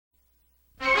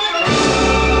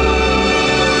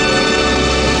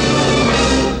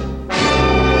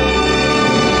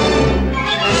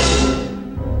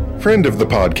Friend of the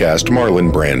podcast,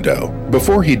 Marlon Brando,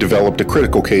 before he developed a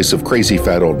critical case of crazy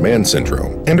fat old man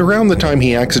syndrome, and around the time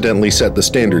he accidentally set the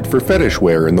standard for fetish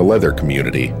wear in the leather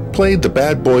community, played the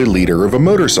bad boy leader of a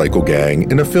motorcycle gang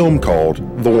in a film called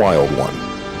The Wild One.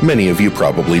 Many of you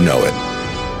probably know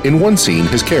it. In one scene,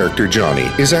 his character, Johnny,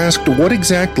 is asked what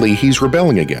exactly he's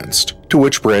rebelling against, to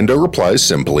which Brando replies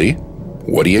simply,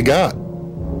 "What do you got?"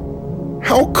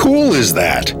 How cool is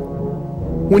that?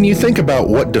 When you think about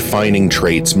what defining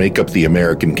traits make up the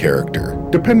American character,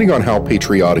 depending on how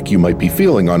patriotic you might be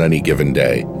feeling on any given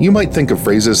day, you might think of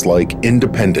phrases like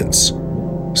independence,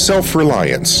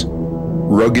 self-reliance,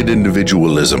 rugged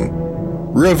individualism,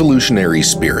 revolutionary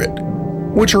spirit,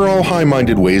 which are all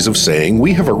high-minded ways of saying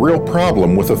we have a real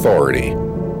problem with authority.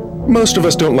 Most of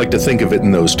us don't like to think of it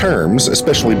in those terms,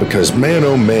 especially because man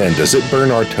oh man does it burn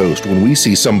our toast when we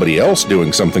see somebody else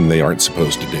doing something they aren't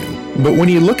supposed to do. But when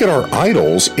you look at our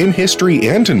idols in history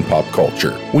and in pop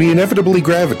culture, we inevitably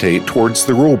gravitate towards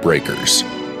the rule breakers.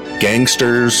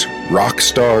 Gangsters, rock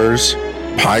stars,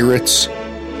 pirates,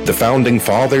 the founding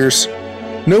fathers.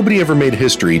 Nobody ever made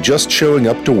history just showing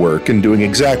up to work and doing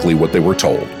exactly what they were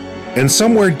told. And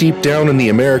somewhere deep down in the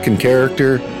American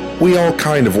character, we all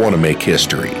kind of want to make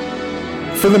history.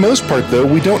 For the most part, though,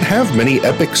 we don't have many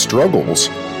epic struggles.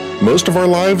 Most of our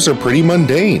lives are pretty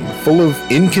mundane, full of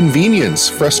inconvenience,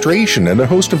 frustration, and a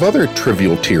host of other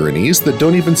trivial tyrannies that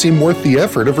don't even seem worth the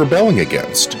effort of rebelling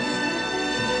against.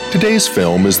 Today's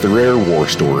film is the rare war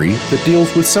story that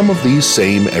deals with some of these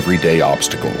same everyday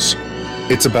obstacles.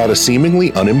 It's about a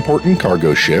seemingly unimportant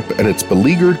cargo ship and its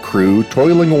beleaguered crew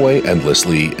toiling away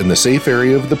endlessly in the safe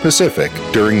area of the Pacific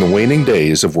during the waning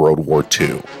days of World War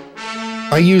II.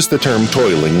 I use the term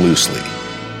toiling loosely.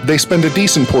 They spend a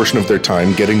decent portion of their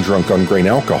time getting drunk on grain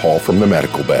alcohol from the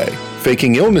medical bay,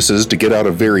 faking illnesses to get out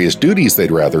of various duties they'd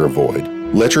rather avoid,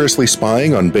 lecherously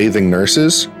spying on bathing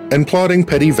nurses, and plotting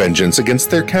petty vengeance against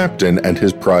their captain and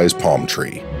his prize palm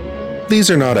tree. These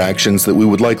are not actions that we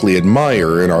would likely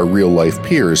admire in our real-life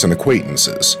peers and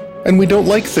acquaintances, and we don't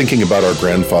like thinking about our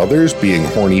grandfathers being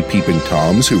horny peeping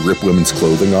toms who rip women's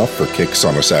clothing off for kicks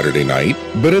on a Saturday night.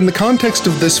 But in the context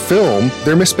of this film,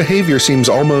 their misbehavior seems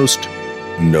almost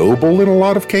noble in a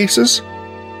lot of cases.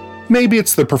 Maybe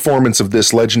it's the performance of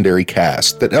this legendary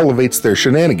cast that elevates their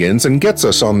shenanigans and gets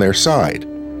us on their side.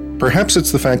 Perhaps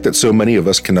it's the fact that so many of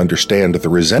us can understand the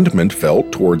resentment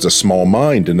felt towards a small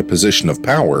mind in a position of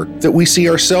power that we see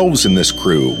ourselves in this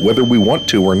crew, whether we want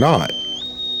to or not.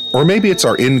 Or maybe it's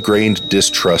our ingrained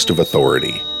distrust of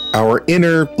authority, our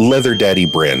inner leather daddy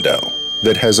Brando,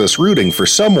 that has us rooting for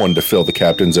someone to fill the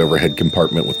captain's overhead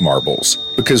compartment with marbles,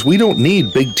 because we don't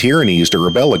need big tyrannies to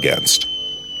rebel against.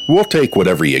 We'll take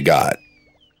whatever you got.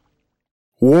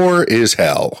 War is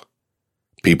hell.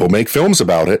 People make films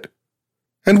about it,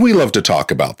 and we love to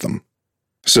talk about them.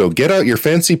 So get out your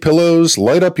fancy pillows,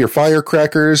 light up your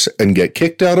firecrackers, and get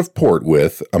kicked out of port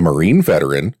with a Marine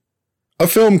veteran, a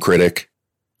film critic,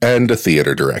 and a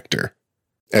theater director,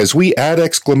 as we add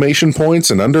exclamation points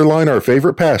and underline our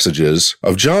favorite passages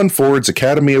of John Ford's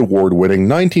Academy Award-winning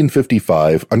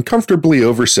 1955 uncomfortably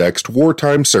oversexed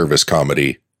wartime service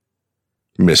comedy,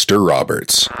 Mr.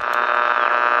 Roberts.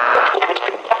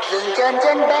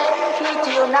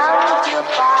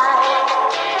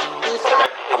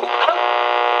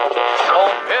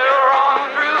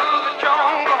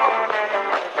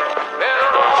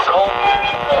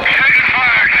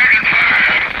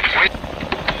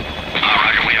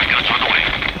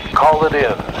 Call it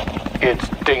in. It's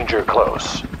danger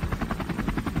close.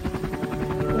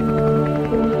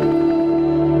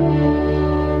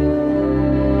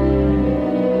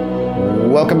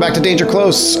 Welcome back to Danger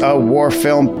Close, a war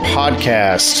film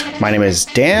podcast. My name is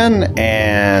Dan,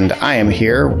 and I am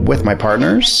here with my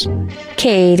partners,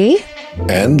 Katie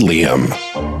and Liam.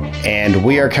 And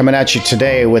we are coming at you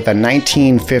today with a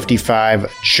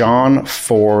 1955 John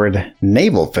Ford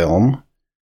naval film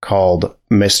called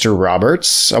Mr.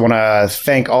 Roberts. I want to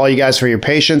thank all you guys for your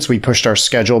patience. We pushed our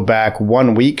schedule back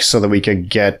 1 week so that we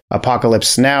could get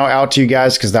Apocalypse Now out to you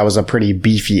guys because that was a pretty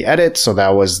beefy edit. So that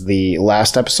was the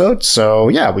last episode. So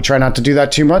yeah, we try not to do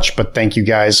that too much, but thank you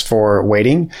guys for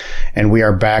waiting. And we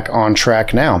are back on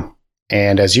track now.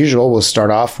 And as usual, we'll start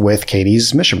off with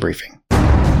Katie's mission briefing.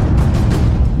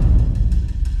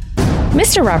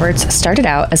 Mr. Roberts started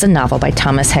out as a novel by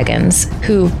Thomas Higgins,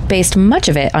 who based much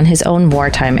of it on his own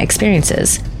wartime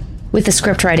experiences. With the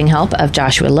script writing help of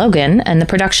Joshua Logan and the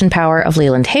production power of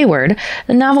Leland Hayward,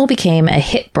 the novel became a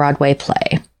hit Broadway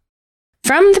play.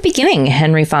 From the beginning,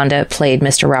 Henry Fonda played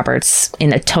Mr. Roberts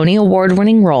in a Tony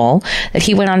Award-winning role that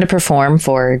he went on to perform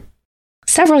for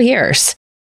several years.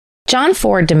 John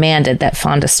Ford demanded that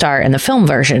Fonda star in the film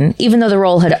version, even though the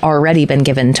role had already been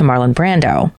given to Marlon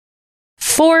Brando.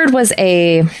 Ford was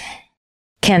a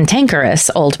cantankerous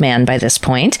old man by this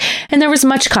point, and there was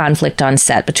much conflict on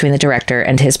set between the director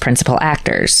and his principal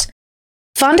actors.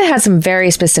 Fonda had some very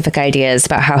specific ideas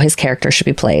about how his character should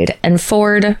be played, and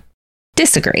Ford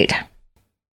disagreed.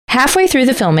 Halfway through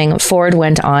the filming, Ford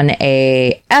went on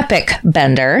an epic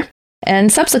bender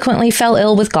and subsequently fell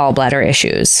ill with gallbladder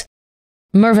issues.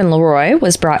 Mervyn LeRoy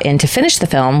was brought in to finish the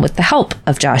film with the help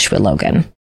of Joshua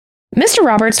Logan. Mr.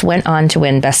 Roberts went on to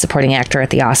win Best Supporting Actor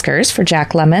at the Oscars for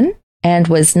Jack Lemmon and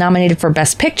was nominated for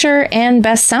Best Picture and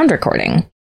Best Sound Recording.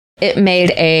 It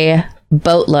made a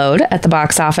boatload at the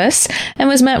box office and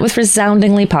was met with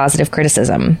resoundingly positive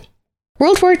criticism.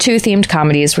 World War II themed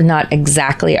comedies were not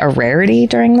exactly a rarity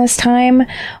during this time,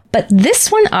 but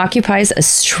this one occupies a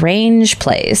strange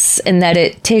place in that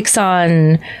it takes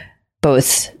on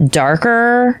both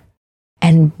darker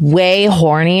and way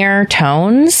hornier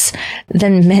tones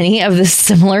than many of the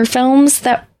similar films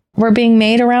that were being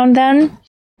made around then.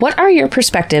 What are your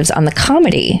perspectives on the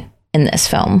comedy in this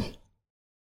film?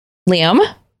 Liam?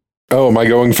 Oh, am I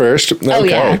going first? Okay. Oh,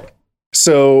 yeah.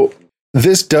 So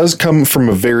this does come from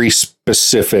a very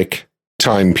specific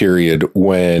time period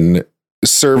when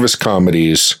service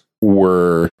comedies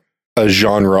were a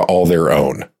genre all their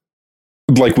own.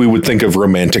 Like we would think of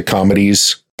romantic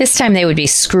comedies. This time they would be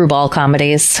screwball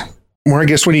comedies. Well, I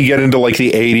guess when you get into like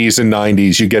the 80s and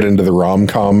 90s, you get into the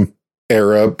rom-com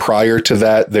era. Prior to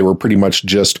that, they were pretty much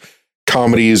just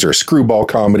comedies or screwball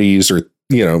comedies or,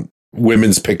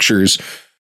 women's pictures.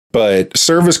 But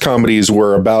service comedies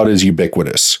were about as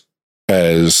ubiquitous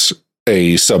as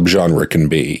a subgenre can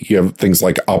be. You have things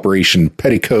like Operation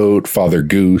Petticoat, Father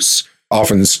Goose,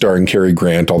 often starring Cary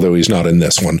Grant, although he's not in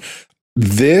this one.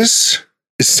 This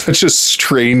is such a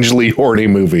strangely horny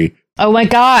movie. Oh my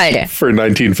God. For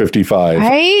 1955.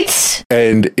 Right?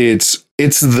 And it's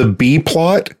the B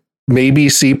plot, maybe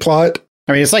C plot.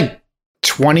 I mean, it's like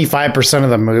 25% of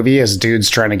the movie is dudes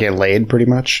trying to get laid, pretty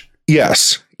much.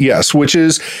 Yes, which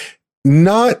is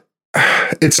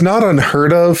it's not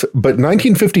unheard of, but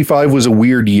 1955 was a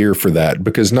weird year for that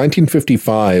because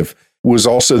 1955 was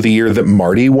also the year that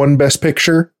Marty won Best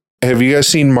Picture. Have you guys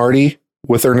seen Marty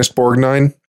with Ernest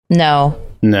Borgnine? No.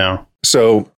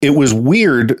 So it was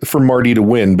weird for Marty to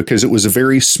win because it was a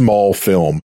very small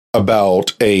film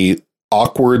about a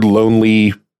awkward,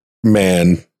 lonely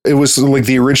man. It was like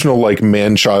the original like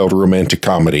man-child romantic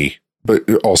comedy, but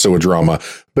also a drama.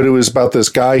 But it was about this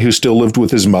guy who still lived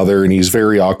with his mother and he's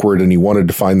very awkward and he wanted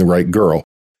to find the right girl.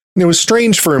 And it was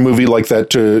strange for a movie like that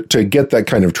to get that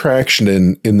kind of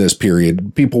traction in this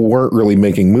period. People weren't really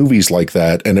making movies like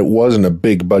that and it wasn't a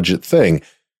big budget thing.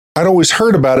 I'd always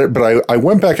heard about it, but I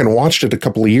went back and watched it a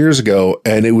couple of years ago,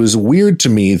 and it was weird to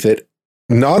me that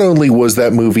not only was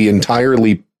that movie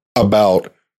entirely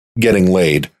about getting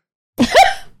laid,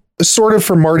 sort of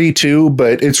for Marty too,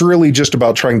 but it's really just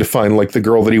about trying to find like the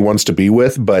girl that he wants to be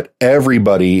with. But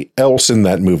everybody else in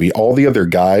that movie, all the other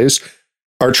guys,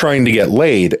 are trying to get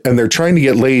laid, and they're trying to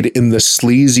get laid in the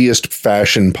sleaziest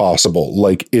fashion possible.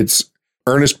 Like it's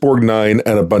Ernest Borgnine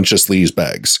and a bunch of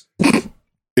sleazebags.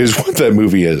 Is what that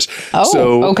movie is. Oh,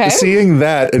 so okay. Seeing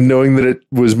that and knowing that it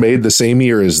was made the same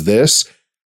year as this,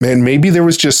 man, maybe there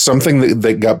was just something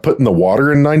that got put in the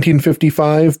water in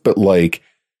 1955, but like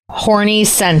Horny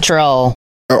Central,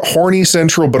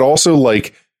 but also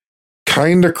like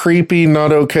kind of creepy,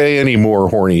 not okay anymore.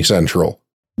 Horny Central.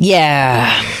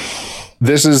 Yeah.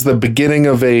 This is the beginning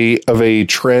of a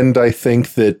trend, I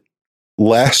think, that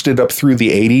lasted up through the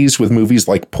 80s with movies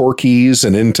like Porky's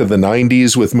and into the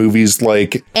 90s with movies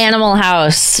like Animal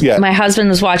House. Yeah. My husband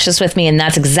was watching this with me and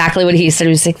that's exactly what he said. He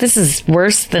was like, this is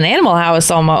worse than Animal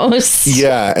House almost.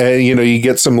 Yeah. And you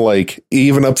get some like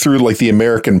even up through like the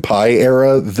American Pie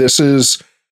era. There's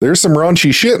some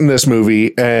raunchy shit in this movie.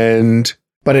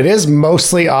 But it is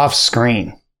mostly off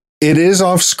screen. It is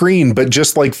off screen, but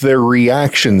just like their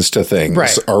reactions to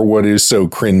things are what is so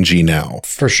cringy now.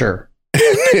 For sure.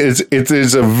 It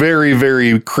is a very,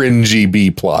 very cringy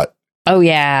B plot. Oh,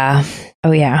 yeah.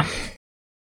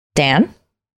 Dan?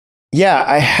 Yeah,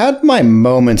 I had my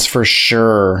moments for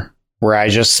sure where I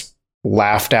just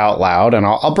laughed out loud, and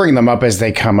I'll bring them up as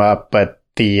they come up. But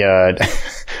the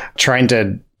trying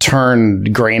to turn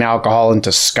grain alcohol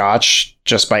into scotch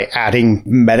just by adding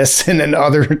medicine and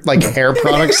other like hair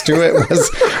products to it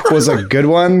was a good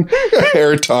one.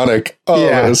 Hair tonic. Oh,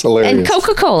 yeah. That was hilarious. And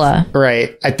Coca-Cola.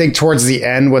 Right. I think towards the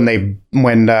end when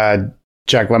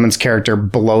Jack Lemmon's character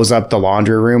blows up the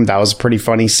laundry room, that was a pretty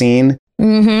funny scene.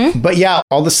 But yeah,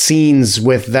 all the scenes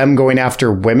with them going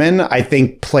after women, I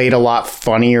think played a lot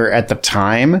funnier at the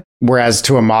time. Whereas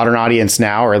to a modern audience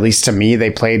now, or at least to me,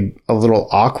 they played a little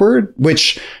awkward,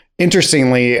 which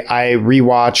interestingly, I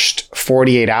rewatched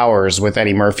 48 Hours with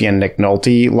Eddie Murphy and Nick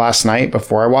Nolte last night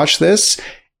before I watched this.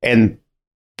 And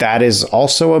that is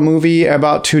also a movie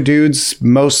about two dudes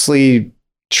mostly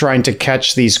trying to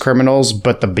catch these criminals,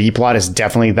 but the B plot is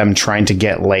definitely them trying to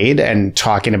get laid and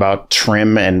talking about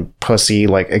trim and pussy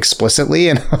like explicitly.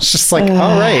 And I was just like,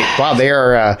 all right, wow, they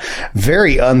are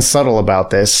very unsubtle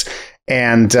about this.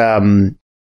 And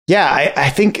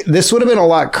I think this would have been a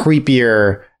lot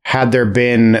creepier had there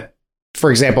been,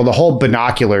 for example, the whole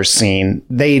binoculars scene.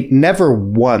 They never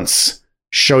once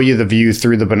show you the view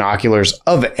through the binoculars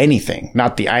of anything,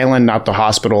 not the island, not the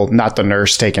hospital, not the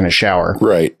nurse taking a shower.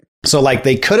 Right. So like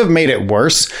they could have made it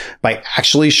worse by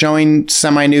actually showing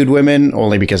semi-nude women,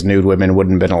 only because nude women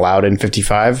wouldn't have been allowed in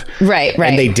 55. Right.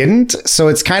 And they didn't. So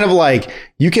it's kind of like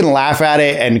you can laugh at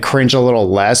it and cringe a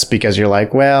little less because you're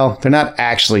like, well, they're not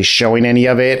actually showing any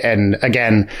of it. And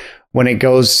again, when it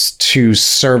goes to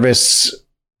service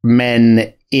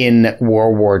men in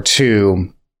World War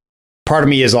II, part of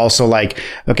me is also like,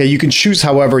 okay, you can choose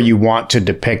however you want to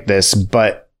depict this,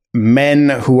 but men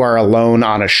who are alone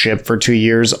on a ship for 2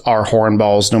 years are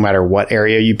hornballs no matter what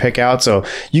area you pick out. So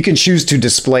you can choose to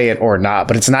display it or not,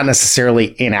 but it's not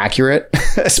necessarily inaccurate,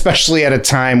 especially at a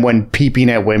time when peeping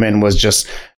at women was just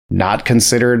not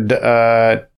considered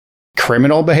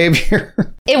criminal behavior.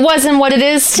 It wasn't what it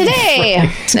is today.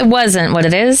 Right. It wasn't what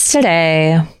it is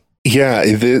today. Yeah,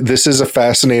 this is a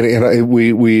fascinating, and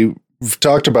we've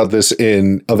talked about this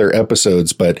in other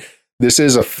episodes, but this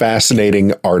is a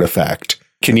fascinating artifact.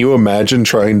 Can you imagine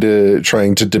trying to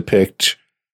depict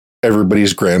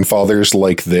everybody's grandfathers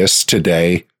like this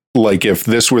today? Like if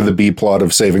this were the B plot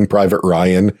of Saving Private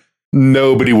Ryan,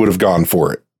 nobody would have gone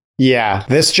for it. Yeah,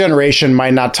 this generation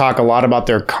might not talk a lot about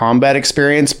their combat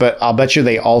experience, but I'll bet you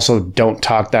they also don't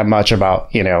talk that much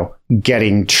about,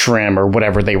 getting trim or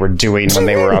whatever they were doing when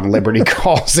they were on Liberty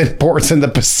calls in ports in the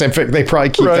Pacific. They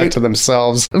probably keep that to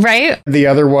themselves. Right. The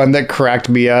other one that cracked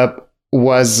me up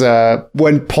was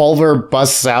when Pulver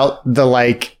busts out the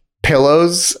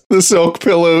pillows, the silk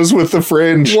pillows with the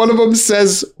fringe. One of them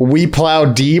says, "We plow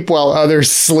deep while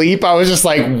others sleep." I was just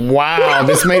like, wow,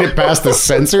 this made it past the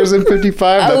censors in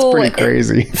 55. That's pretty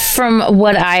crazy. From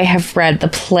what I have read, the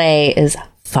play is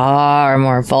far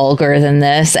more vulgar than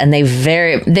this, and they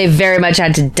very much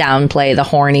had to downplay the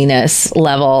horniness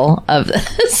level of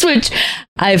this, which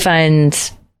I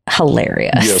find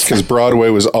hilarious. Yes, because Broadway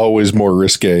was always more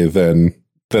risque than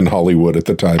Hollywood at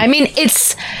the time. I mean,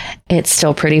 it's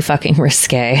still pretty fucking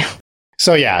risque.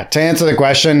 So yeah, to answer the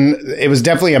question, it was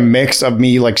definitely a mix of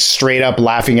me straight up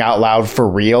laughing out loud for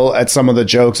real at some of the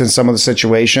jokes and some of the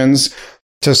situations,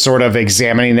 to sort of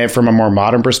examining it from a more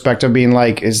modern perspective, being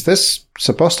like, is this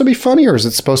supposed to be funny or is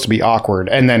it supposed to be awkward?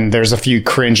 And then there's a few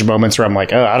cringe moments where I'm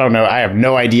like, oh, I don't know. I have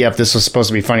no idea if this was supposed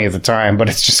to be funny at the time, but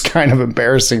it's just kind of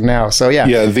embarrassing now. So yeah.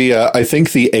 Yeah, I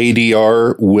think the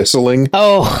ADR whistling.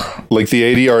 Oh. The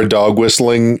ADR dog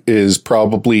whistling is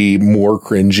probably more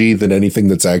cringy than anything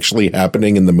that's actually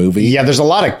happening in the movie. Yeah, there's a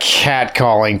lot of cat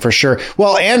calling for sure.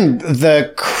 Well, and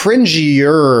the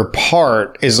cringier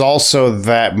part is also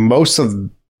that most of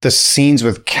the scenes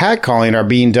with catcalling are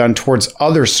being done towards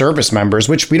other service members,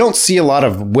 which we don't see a lot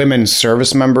of women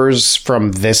service members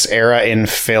from this era in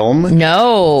film.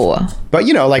 No. But,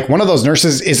 one of those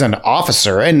nurses is an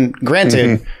officer. And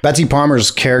granted, Betsy Palmer's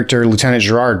character, Lieutenant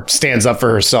Gerard, stands up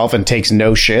for herself and takes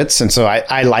no shits. And so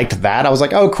I liked that. I was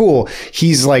like, oh, cool.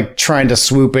 He's trying to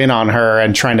swoop in on her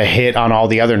and trying to hit on all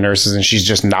the other nurses, and she's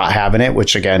just not having it,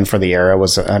 which again, for the era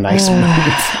was a nice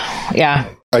move. Yeah.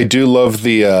 I do love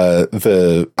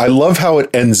I love how it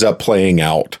ends up playing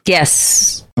out.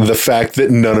 Yes. The fact that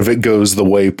none of it goes the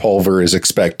way Pulver is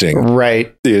expecting.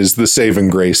 Right. Is the saving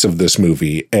grace of this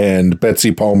movie. And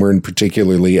Betsy Palmer, in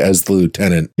particularly as the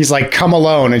lieutenant. He's like, come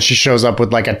alone. And she shows up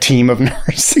with a team of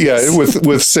nurses. Yeah,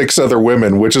 with 6 other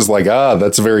women, which is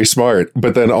that's very smart.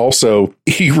 But then also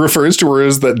he refers to her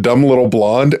as that dumb little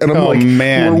blonde. And I'm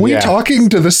man, were we talking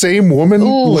to the same woman?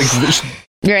 Ooh.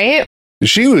 Right?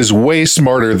 She was way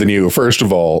smarter than you, first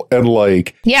of all. And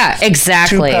yeah,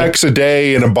 exactly. 2 packs a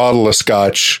day and a bottle of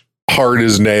scotch, hard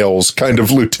as nails kind of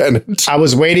lieutenant. I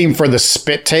was waiting for the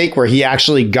spit take where he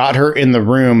actually got her in the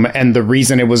room. And the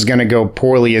reason it was going to go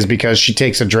poorly is because she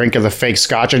takes a drink of the fake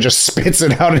scotch and just spits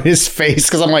it out in his face.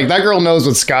 Because I'm like, that girl knows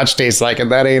what scotch tastes like,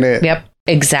 and that ain't it. Yep,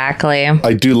 exactly.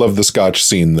 I do love the scotch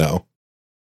scene, though.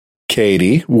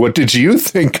 Katie, what did you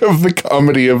think of the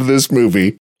comedy of this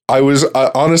movie?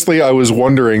 Honestly, I was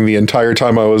wondering the entire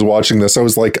time I was watching this. I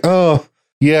was like, oh,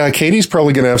 yeah, Katie's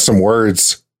probably going to have some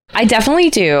words. I definitely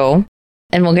do.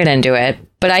 And we'll get into it.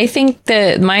 But I think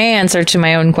that my answer to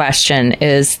my own question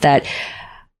is that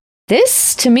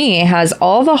this, to me, has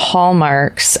all the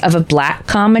hallmarks of a black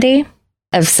comedy,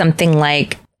 of something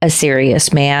like A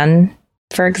Serious Man,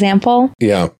 for example.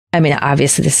 Yeah. I mean,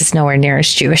 obviously, this is nowhere near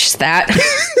as Jewish as that.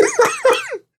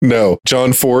 No.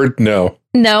 John Ford, no.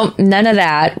 No, none of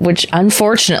that, which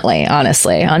unfortunately,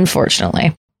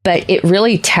 but it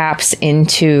really taps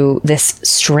into this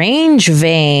strange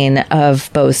vein of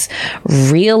both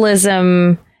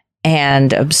realism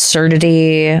and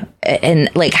absurdity, and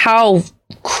like how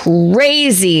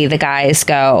crazy the guys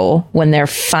go when they're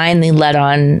finally led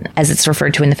on, as it's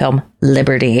referred to in the film,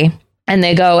 liberty. And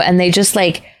they go and they just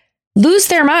like lose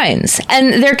their minds.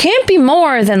 And there can't be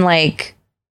more than like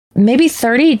maybe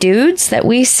 30 dudes that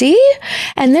we see,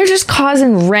 and they're just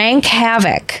causing rank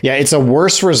havoc. Yeah, it's a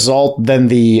worse result than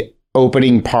the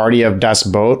opening party of Das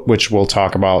Boot, which we'll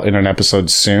talk about in an episode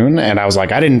soon. And I was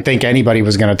like, I didn't think anybody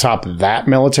was going to top that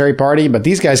military party, but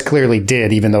these guys clearly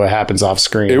did, even though it happens off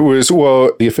screen. It was,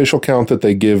 well, the official count that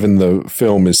they give in the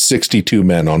film is 62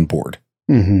 men on board.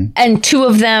 Mm-hmm. And 2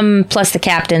 of them, plus the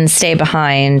captain, stay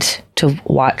behind to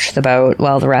watch the boat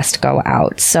while the rest go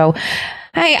out. So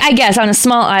I guess on a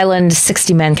small island,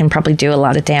 60 men can probably do a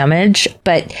lot of damage.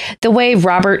 But the way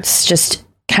Roberts just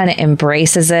kind of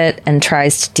embraces it and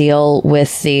tries to deal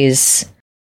with these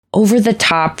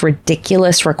over-the-top,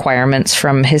 ridiculous requirements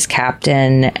from his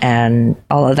captain and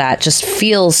all of that just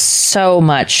feels so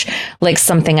much like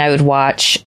something I would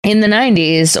watch in the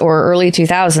 90s or early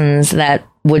 2000s that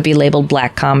would be labeled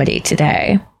black comedy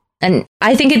today. And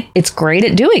I think it's great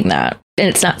at doing that. And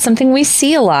it's not something we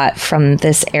see a lot from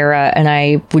this era. And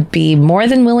I would be more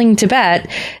than willing to bet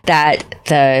that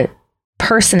the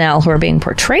personnel who are being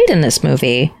portrayed in this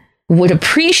movie would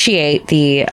appreciate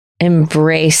the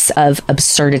embrace of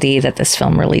absurdity that this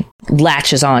film really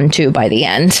latches on to by the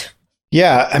end.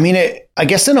 Yeah, I mean, I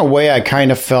guess in a way I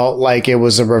kind of felt like it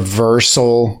was a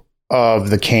reversal of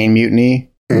the Caine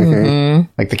Mutiny.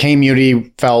 Mm-hmm. Like the Caine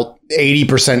Mutiny felt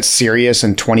 80% serious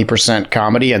and 20%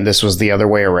 comedy, and this was the other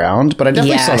way around. But I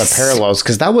definitely saw the parallels,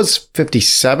 because that was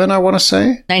 57, I want to say.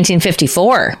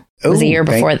 1954 was the year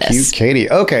before this. Thank you,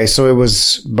 Katie. Okay, so it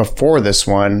was before this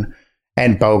one,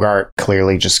 and Bogart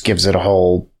clearly just gives it a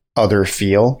whole other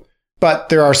feel. But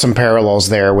there are some parallels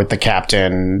there with the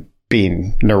captain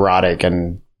being neurotic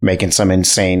and making some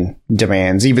insane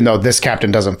demands, even though this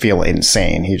captain doesn't feel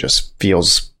insane. He just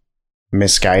feels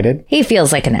misguided. He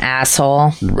feels like an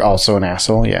asshole. Also an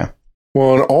asshole, yeah.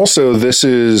 Well, and also this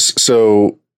is,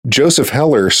 so Joseph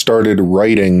Heller started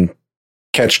writing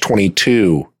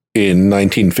Catch-22 in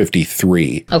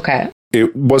 1953. Okay.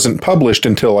 It wasn't published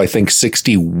until I think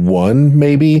 61,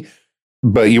 maybe.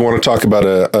 But you want to talk about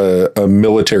a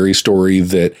military story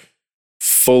that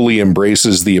fully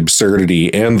embraces the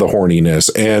absurdity and the horniness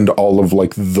and all of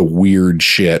like the weird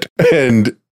shit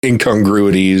and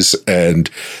incongruities and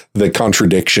the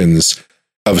contradictions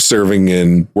of serving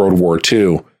in World War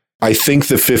II. I think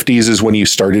the 50s is when you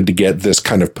started to get this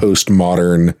kind of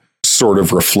postmodern sort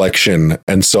of reflection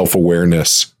and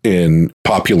self-awareness in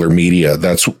popular media.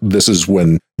 This is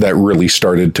when that really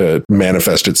started to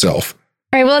manifest itself.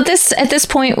 All right. Well, at this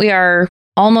point, we are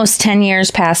almost 10 years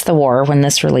past the war when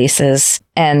this releases,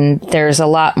 and there's a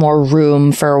lot more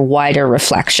room for wider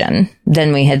reflection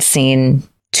than we had seen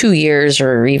 2 years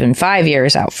or even 5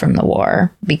 years out from the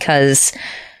war, because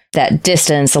that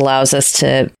distance allows us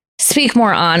to speak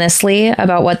more honestly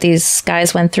about what these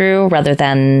guys went through rather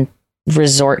than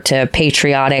resort to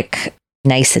patriotic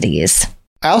niceties.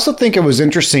 I also think it was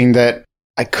interesting that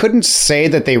I couldn't say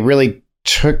that they really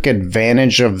took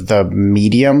advantage of the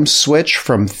medium switch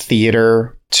from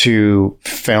theater to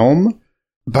film,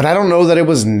 but I don't know that it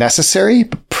was necessary.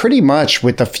 Pretty much,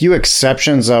 with a few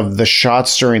exceptions of the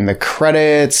shots during the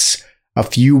credits, a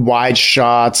few wide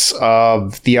shots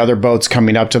of the other boats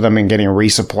coming up to them and getting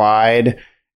resupplied,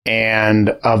 and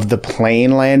of the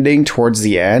plane landing towards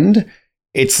the end.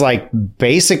 It's like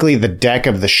basically the deck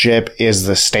of the ship is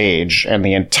the stage, and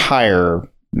the entire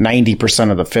 90%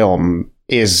 of the film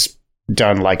is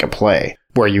done like a play,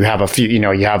 where you have a few,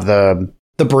 you have the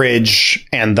bridge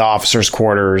and the officers'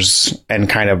 quarters and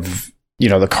kind of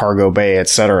the cargo bay,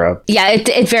 etc. Yeah,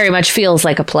 it very much feels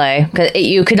like a play.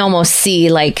 You can almost see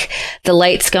like the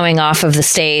lights going off of the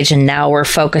stage, and now we're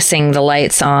focusing the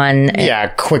lights on. Yeah,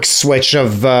 quick switch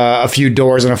of a few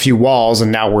doors and a few walls,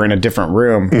 and now we're in a different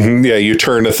room. Mm-hmm. Yeah, you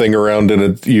turn a thing around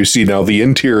and you see now the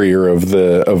interior of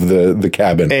the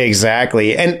cabin.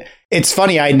 Exactly. And it's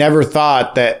funny, I never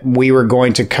thought that we were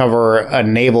going to cover a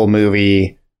naval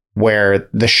movie where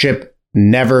the ship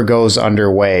never goes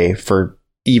underway for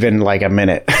even like a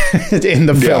minute in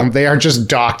the film. Yeah. They are just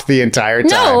docked the entire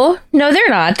time. No, they're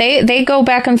not. They go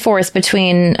back and forth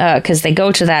between, because they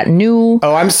go to that new...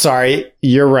 Oh, I'm sorry.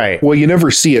 You're right. Well, you never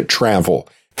see it travel.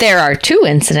 There are 2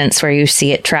 incidents where you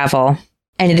see it travel.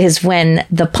 And it is when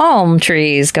the palm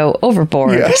trees go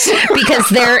overboard. Yes. Because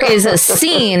there is a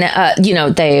scene,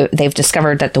 they've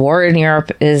discovered that the war in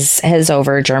Europe has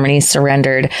over. Germany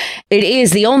surrendered. It is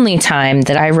the only time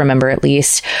that I remember, at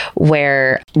least,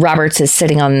 where Roberts is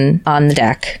sitting on the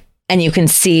deck and you can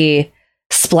see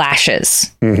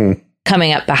splashes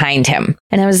coming up behind him.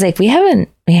 And I was like, we haven't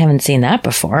seen that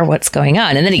before. What's going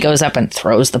on? And then he goes up and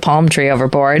throws the palm tree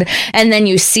overboard. And then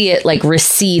you see it like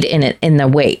recede in the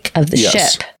wake of the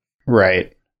ship.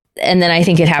 Right. And then I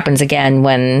think it happens again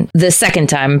when the second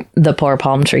time the poor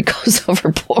palm tree goes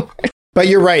overboard. But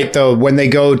you're right, though. When they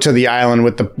go to the island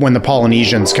when the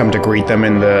Polynesians come to greet them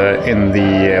in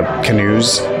the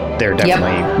canoes, they're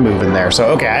definitely moving there. So,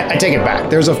 okay, I take it back.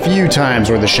 There's a few times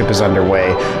where the ship is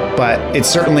underway, but it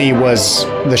certainly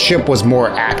the ship was more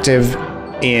active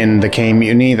in the Caine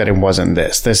Mutiny than it was in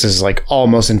this. This is like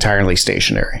almost entirely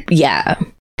stationary. Yeah.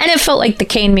 And it felt like the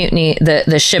Caine Mutiny,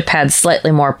 the ship had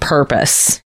slightly more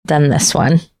purpose than this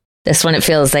one. This one, it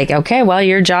feels like, okay, well,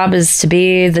 your job is to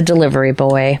be the delivery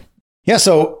boy. Yeah,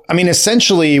 so, I mean,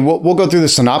 essentially, we'll go through the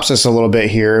synopsis a little bit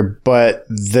here, but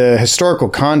the historical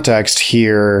context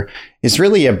here is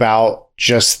really about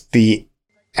just the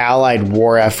Allied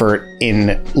war effort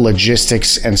in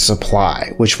logistics and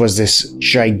supply, which was this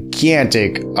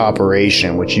gigantic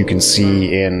operation, which you can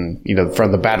see in,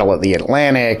 from the Battle of the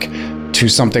Atlantic to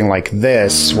something like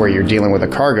this, where you're dealing with a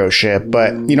cargo ship.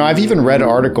 But, I've even read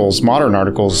modern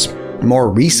articles more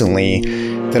recently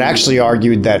that actually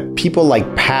argued that people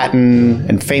like Patton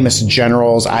and famous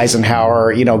generals,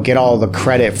 Eisenhower, get all the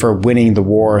credit for winning the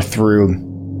war through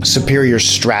superior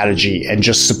strategy and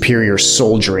just superior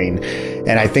soldiering.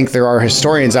 And I think there are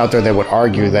historians out there that would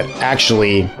argue that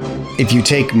actually, if you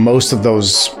take most of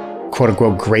those quote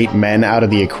unquote great men out of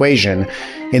the equation,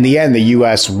 in the end, the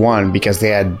US won because they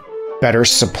had better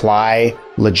supply,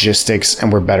 logistics,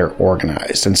 and were better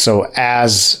organized. And so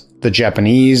as the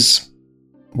Japanese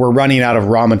were running out of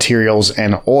raw materials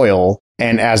and oil,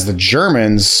 and as the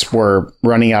Germans were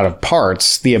running out of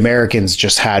parts, the Americans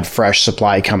just had fresh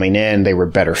supply coming in. They were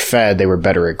better fed, they were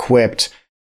better equipped.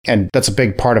 And that's a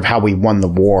big part of how we won the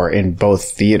war in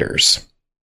both theaters.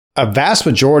 A vast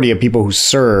majority of people who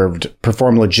served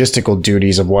performed logistical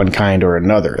duties of one kind or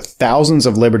another. Thousands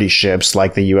of Liberty ships,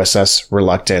 like the USS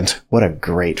Reluctant. What a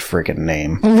great freaking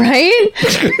name. Right?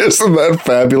 Isn't that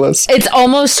fabulous? It's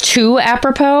almost too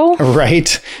apropos.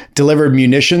 Right. Delivered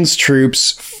munitions,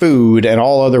 troops, food, and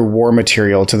all other war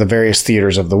material to the various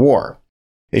theaters of the war.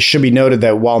 It should be noted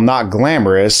that while not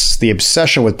glamorous, the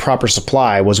obsession with proper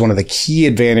supply was one of the key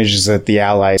advantages that the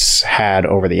Allies had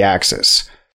over the Axis.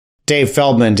 Dave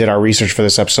Feldman did our research for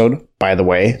this episode, by the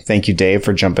way. Thank you, Dave,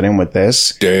 for jumping in with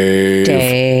this. Dave.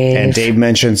 And Dave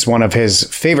mentions one of his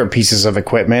favorite pieces of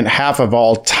equipment. Half of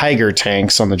all Tiger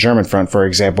tanks on the German front, for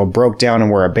example, broke down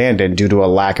and were abandoned due to a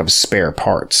lack of spare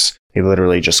parts. They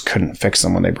literally just couldn't fix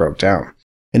them when they broke down.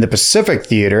 In the Pacific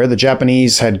theater, the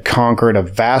Japanese had conquered a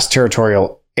vast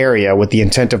territorial area with the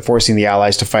intent of forcing the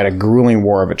Allies to fight a grueling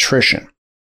war of attrition.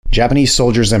 Japanese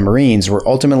soldiers and Marines were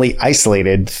ultimately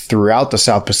isolated throughout the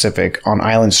South Pacific on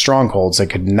island strongholds that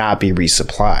could not be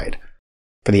resupplied.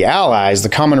 For the Allies, the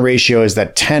common ratio is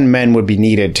that 10 men would be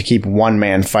needed to keep one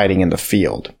man fighting in the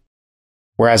field.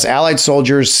 Whereas Allied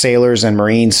soldiers, sailors, and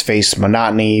Marines faced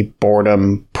monotony,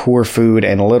 boredom, poor food,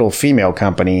 and little female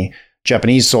company,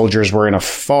 Japanese soldiers were in a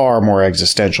far more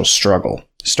existential struggle.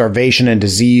 Starvation and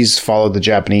disease followed the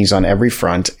Japanese on every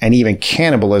front, and even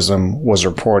cannibalism was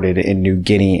reported in New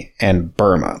Guinea and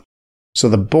Burma. So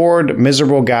the bored,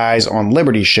 miserable guys on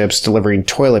Liberty ships delivering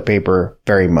toilet paper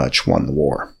very much won the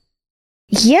war.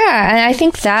 Yeah, and I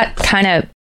think that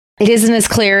it isn't as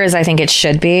clear as I think it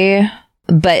should be,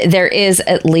 but there is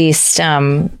at least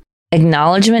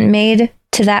acknowledgement made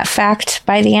to that fact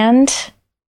by the end.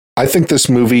 I think this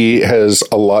movie has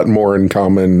a lot more in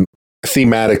common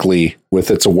thematically with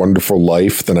It's a Wonderful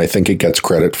Life than I think it gets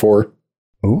credit for.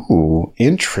 Ooh,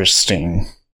 interesting.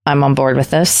 I'm on board with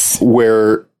this.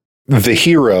 Where the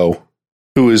hero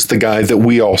who is the guy that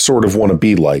we all sort of want to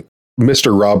be like.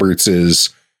 Mr. Roberts is...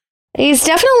 He's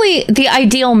definitely the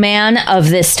ideal man of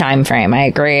this time frame. I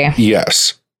agree.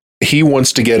 Yes. He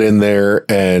wants to get in there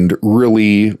and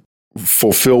really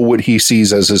fulfill what he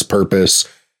sees as his purpose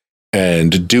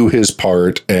and do his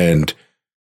part and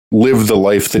live the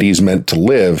life that he's meant to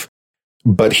live.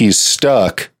 But he's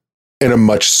stuck in a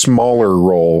much smaller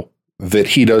role that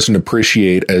he doesn't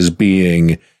appreciate as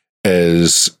being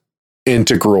as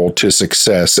integral to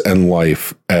success and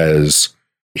life as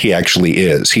he actually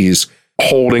is. He's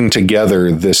holding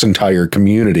together this entire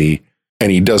community,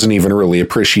 and he doesn't even really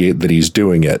appreciate that he's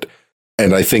doing it.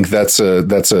 And I think that's a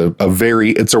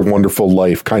very It's a Wonderful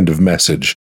Life kind of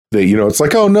message that, you know, it's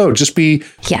like, oh no, just be.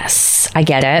 Yes, I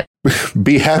get it.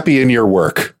 Be happy in your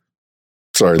work.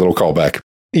 Sorry, little callback.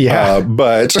 Yeah.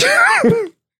 But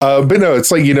no, it's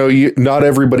like, you know, not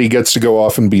everybody gets to go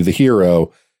off and be the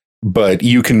hero, but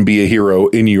you can be a hero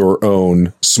in your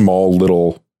own small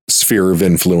little sphere of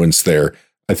influence there.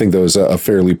 I think that was a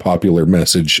fairly popular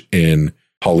message in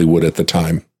Hollywood at the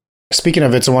time. Speaking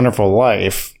of It's a Wonderful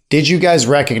Life, did you guys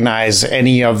recognize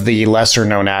any of the lesser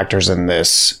known actors in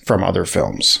this from other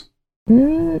films?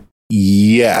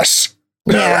 Yes.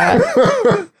 Yeah.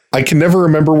 I can never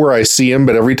remember where I see him,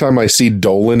 but every time I see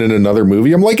Dolan in another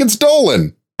movie, I'm like, it's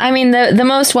Dolan. I mean, the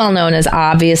most well-known is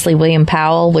obviously William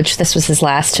Powell, which this was his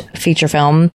last feature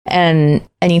film. And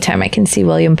anytime I can see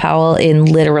William Powell in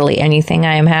literally anything,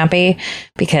 I am happy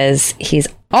because he's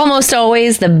almost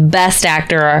always the best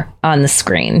actor on the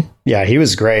screen. Yeah, he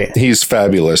was great. He's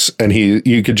fabulous. And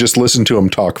you could just listen to him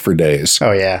talk for days.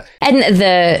 Oh, yeah. And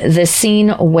the scene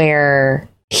where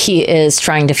he is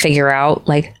trying to figure out,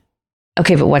 like,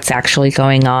 okay, but what's actually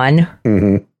going on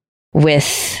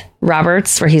with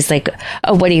Roberts, where he's like,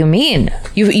 oh, what do you mean?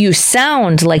 You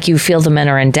sound like you feel the men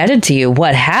are indebted to you.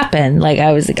 What happened? Like,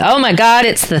 I was like, oh my God,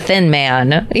 it's the Thin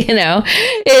Man. You know,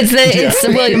 it's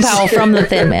William Powell from the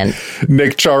Thin Man.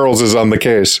 Nick Charles is on the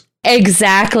case.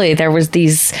 Exactly. There was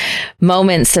these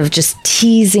moments of just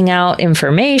teasing out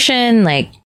information.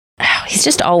 Like, he's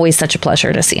just always such a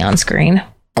pleasure to see on screen.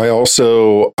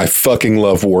 I fucking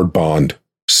love Ward Bond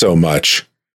so much.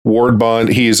 Ward Bond,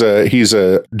 he's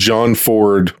a John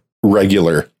Ford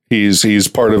regular. He's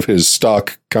part of his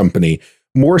stock company,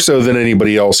 more so than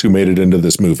anybody else who made it into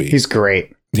this movie. He's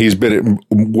great. He's been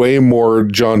in way more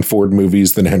John Ford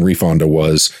movies than Henry Fonda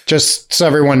was. Just so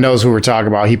everyone knows who we're talking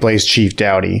about, he plays Chief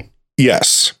Dowdy.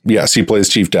 Yes, he plays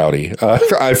Chief Dowdy.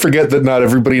 I forget that not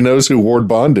everybody knows who Ward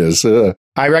Bond is.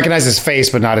 I recognize his face,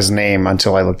 but not his name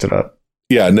until I looked it up.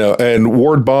 Yeah, no. And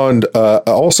Ward Bond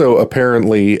also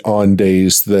apparently on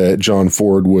days that John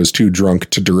Ford was too drunk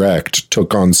to direct,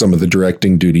 took on some of the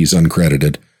directing duties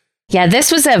uncredited. Yeah,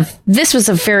 this was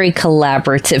a very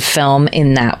collaborative film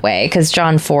in that way, because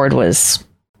John Ford was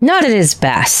not at his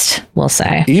best, we'll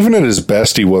say. Even at his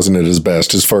best, he wasn't at his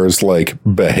best as far as like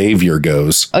behavior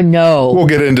goes. Oh, no. We'll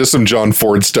get into some John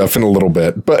Ford stuff in a little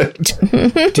bit, but...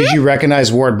 Did you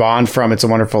recognize Ward Bond from It's a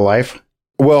Wonderful Life?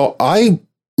 Well, I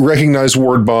recognize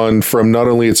Ward Bond from not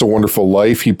only It's a Wonderful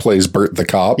Life, he plays Bert the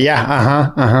cop.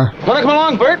 Yeah, Want to come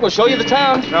along, Bert? We'll show you the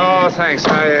town. No, thanks.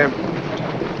 I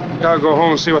gotta go home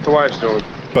and see what the wife's doing.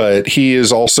 But he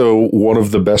is also one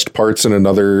of the best parts in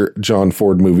another John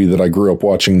Ford movie that I grew up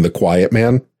watching, The Quiet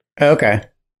Man. Okay.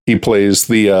 He plays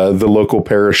the local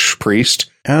parish priest.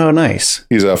 Oh, nice.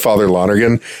 He's Father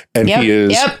Lonergan, and he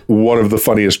is one of the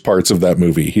funniest parts of that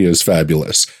movie. He is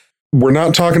fabulous. We're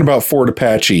not talking about Fort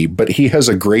Apache, but he has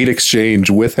a great exchange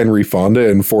with Henry Fonda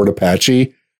in Fort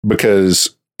Apache,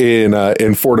 because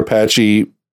in Fort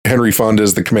Apache, Henry Fonda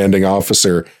is the commanding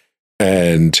officer,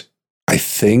 and I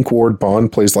think Ward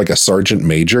Bond plays like a sergeant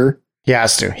major. He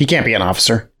has to. He can't be an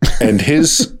officer. And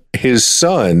his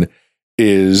son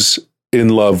is in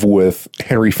love with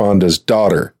Henry Fonda's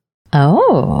daughter.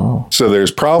 Oh. So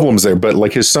there's problems there, but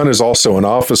like his son is also an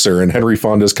officer, and Henry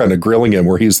Fonda's kind of grilling him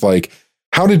where he's like,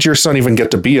 how did your son even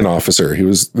get to be an officer?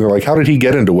 They're like, how did he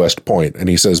get into West Point? And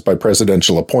he says, by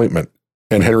presidential appointment.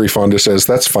 And Henry Fonda says,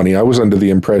 that's funny. I was under the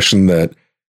impression that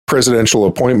presidential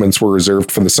appointments were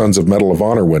reserved for the sons of Medal of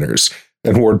Honor winners.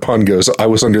 And Ward Bond goes, I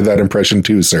was under that impression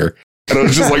too, sir. And I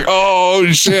was just like, oh,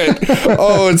 shit.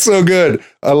 Oh, it's so good.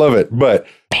 I love it. But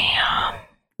bam.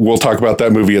 We'll talk about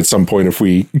that movie at some point if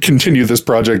we continue this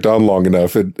project on long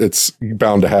enough. It's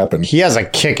bound to happen. He has a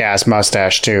kick-ass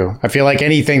mustache, too. I feel like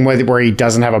anything where he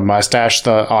doesn't have a mustache,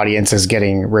 the audience is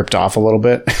getting ripped off a little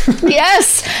bit.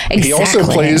 Yes, exactly. He also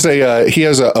plays he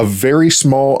has a very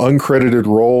small uncredited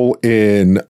role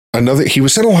in he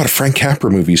was in a lot of Frank Capra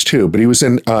movies, too, but he was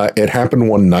in It Happened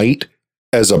One Night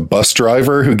as a bus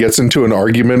driver who gets into an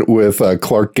argument with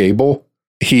Clark Gable.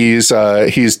 He's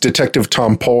Detective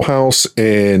Tom Polhouse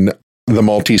in The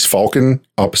Maltese Falcon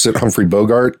opposite Humphrey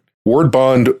Bogart. Ward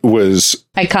Bond was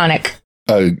iconic.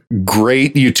 A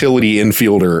great utility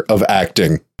infielder of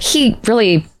acting. He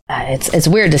really, it's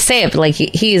weird to say it, but like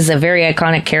he's a very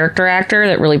iconic character actor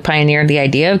that really pioneered the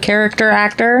idea of character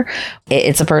actor.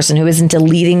 It's a person who isn't a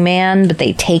leading man, but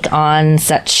they take on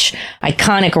such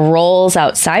iconic roles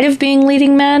outside of being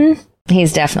leading men.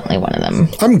 He's definitely one of them.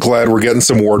 I'm glad we're getting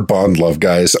some Ward Bond love,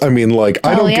 guys. I mean, like,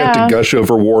 I don't get to gush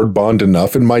over Ward Bond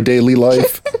enough in my daily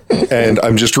life. And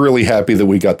I'm just really happy that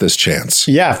we got this chance.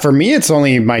 Yeah, for me, it's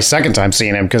only my second time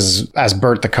seeing him because as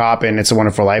Bert the cop in It's a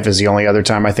Wonderful Life is the only other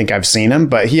time I think I've seen him.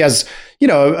 But he has,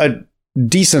 a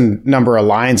decent number of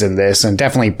lines in this and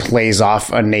definitely plays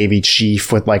off a Navy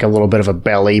chief with like a little bit of a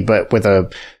belly, but with a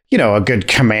good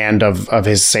command of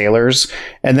his sailors.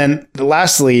 And then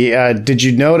lastly, did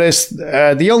you notice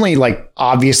the only like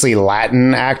obviously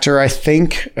Latin actor, I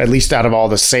think, at least out of all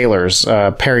the sailors,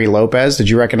 Perry Lopez, did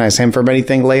you recognize him from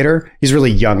anything later? He's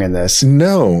really young in this.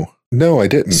 No, I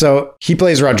didn't. So he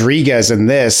plays Rodriguez in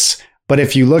this, but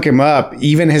if you look him up,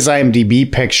 even his IMDb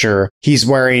picture, he's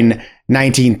wearing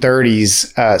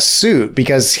 1930s suit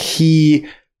because he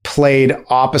played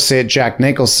opposite Jack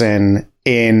Nicholson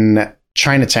in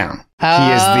Chinatown.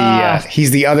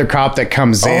 He's the other cop that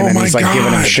comes in and he's like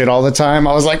giving him shit all the time.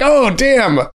 I was like, oh,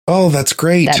 damn. Oh, that's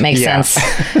great. That makes sense.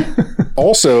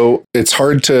 Also, it's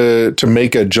hard to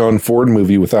make a John Ford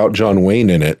movie without John Wayne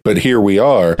in it, but here we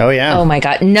are. Oh, yeah. Oh, my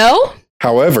God. No?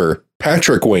 However,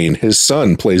 Patrick Wayne, his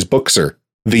son, plays Bookser,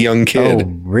 the young kid. Oh,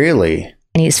 really?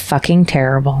 And he's fucking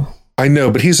terrible. I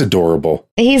know, but he's adorable.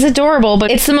 He's adorable,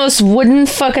 but it's the most wooden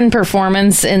fucking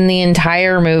performance in the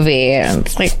entire movie.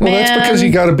 It's like, well, that's because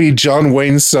you got to be John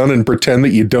Wayne's son and pretend that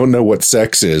you don't know what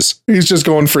sex is. He's just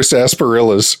going for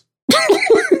sarsaparillas.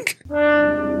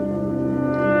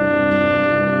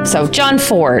 So, John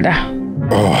Ford.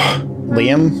 Oh.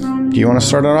 Liam, do you want to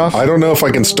start it off? I don't know if I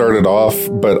can start it off,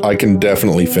 but I can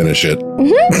definitely finish it.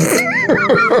 Mm-hmm.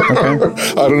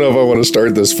 Okay. I don't know if I want to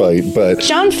start this fight, but...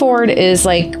 John Ford is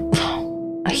like...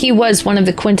 He was one of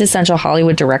the quintessential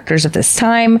Hollywood directors of this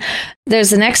time.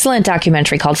 There's an excellent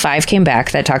documentary called Five Came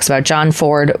Back that talks about John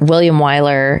Ford, William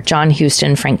Wyler, John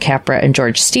Huston, Frank Capra, and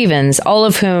George Stevens, all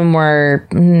of whom were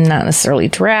not necessarily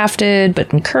drafted,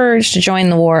 but encouraged to join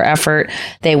the war effort.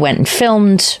 They went and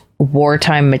filmed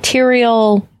wartime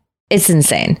material. It's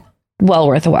insane. Well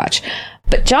worth a watch.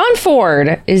 But John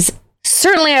Ford is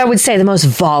certainly, I would say, the most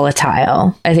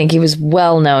volatile. I think he was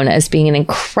well known as being an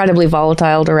incredibly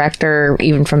volatile director,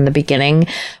 even from the beginning.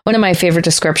 One of my favorite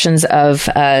descriptions of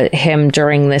him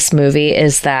during this movie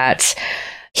is that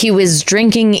he was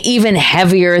drinking even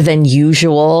heavier than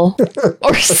usual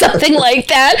or something like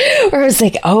that. Or I was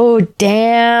like, oh,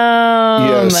 damn.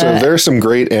 Yeah, so there's some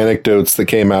great anecdotes that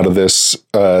came out of this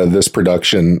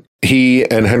production. He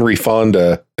and Henry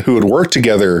Fonda, who had worked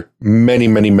together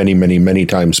many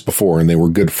times before, and they were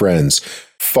good friends,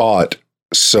 fought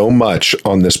so much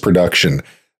on this production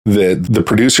that the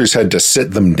producers had to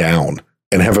sit them down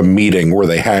and have a meeting where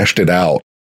they hashed it out.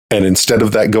 And instead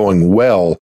of that going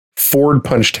well, Ford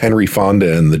punched Henry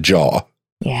Fonda in the jaw.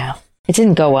 Yeah, it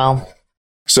didn't go well.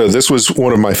 So this was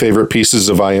one of my favorite pieces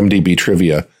of IMDb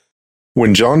trivia.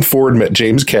 When John Ford met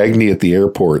James Cagney at the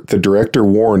airport, the director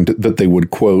warned that they would,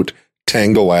 quote,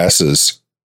 tangle asses,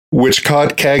 which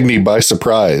caught Cagney by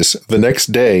surprise. The next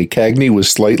day, Cagney was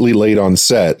slightly late on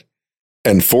set,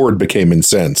 and Ford became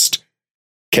incensed.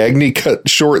 Cagney cut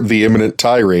short the imminent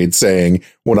tirade, saying,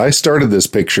 "When I started this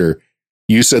picture,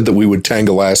 you said that we would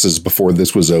tangle asses before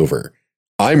this was over.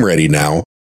 I'm ready now.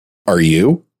 Are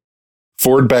you?"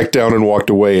 Ford backed down and walked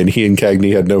away, and he and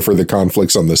Cagney had no further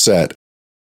conflicts on the set.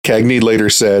 Cagney later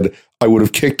said, "I would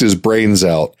have kicked his brains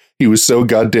out. He was so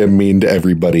goddamn mean to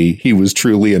everybody. He was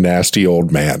truly a nasty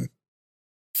old man."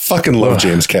 Fucking love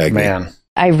James Cagney. Man.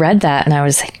 I read that and I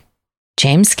was like,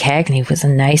 James Cagney was a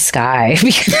nice guy.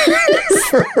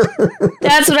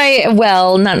 That's what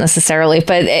well, not necessarily,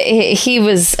 but he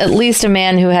was at least a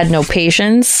man who had no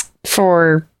patience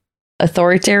for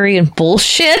authoritarian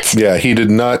bullshit. Yeah, he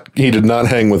did not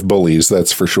hang with bullies,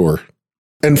 that's for sure.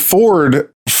 And Ford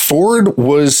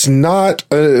was not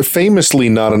famously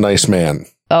not a nice man.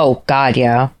 Oh, God,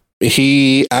 yeah.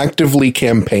 He actively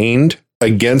campaigned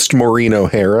against Maureen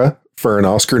O'Hara for an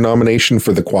Oscar nomination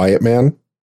for The Quiet Man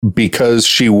because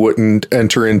she wouldn't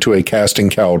enter into a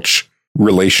casting couch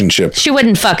relationship. She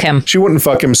wouldn't fuck him.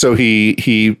 So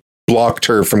he blocked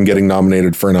her from getting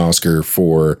nominated for an Oscar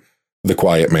for The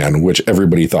Quiet Man, which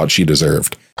everybody thought she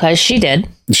deserved. Because she did.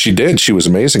 She did. She was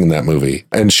amazing in that movie.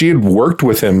 And she had worked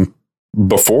with him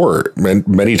before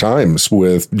many times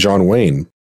with John Wayne.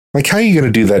 Like, how are you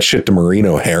going to do that shit to Maureen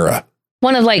O'Hara?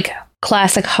 One of like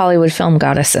classic Hollywood film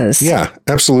goddesses. Yeah,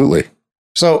 absolutely.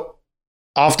 So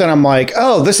often I'm like,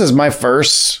 oh, this is my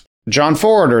first John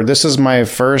Ford, or this is my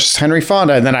first Henry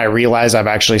Fonda. And then I realize I've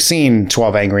actually seen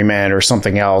 12 Angry Men or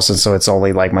something else. And so it's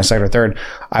only like my second or third.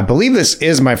 I believe this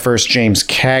is my first James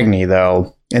Cagney,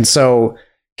 though. And so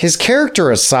his character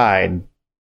aside,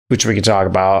 which we could talk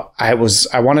about, I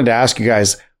wanted to ask you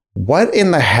guys, what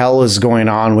in the hell is going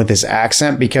on with his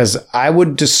accent? Because I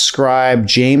would describe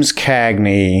James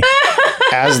Cagney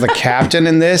as the captain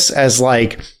in this as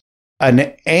like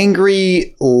an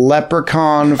angry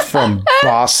leprechaun from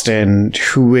Boston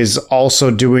who is also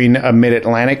doing a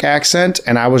mid-Atlantic accent.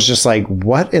 And I was just like,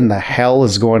 what in the hell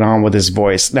is going on with his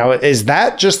voice? Now, is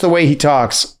that just the way he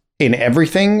talks in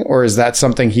everything, or is that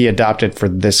something he adopted for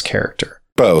this character?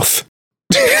 Both.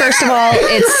 First of all,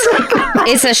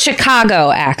 it's a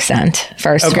Chicago accent.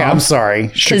 First of all, I'm sorry,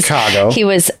 Chicago. He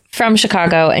was from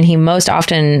Chicago, and he most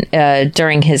often,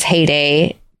 during his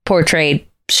heyday, portrayed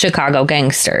Chicago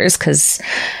gangsters. Because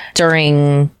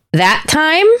during that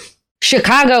time,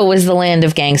 Chicago was the land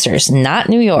of gangsters, not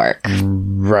New York.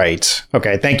 Right.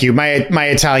 Okay. Thank you. My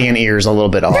Italian ears a little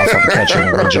bit off. I'm catching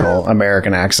original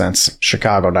American accents.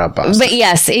 Chicago, not Boston. But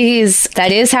yes,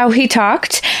 that is how he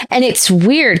talked. And it's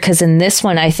weird because in this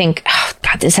one, I think, oh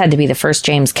God, this had to be the first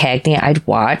James Cagney I'd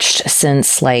watched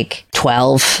since like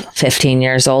 12, 15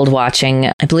 years old,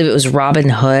 watching, I believe it was Robin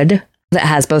Hood, that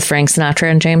has both Frank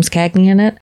Sinatra and James Cagney in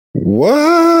it.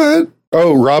 What?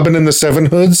 Oh, Robin and the Seven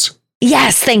Hoods?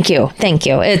 Yes, thank you.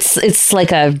 It's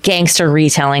like a gangster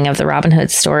retelling of the Robin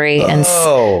Hood story. And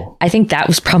I think that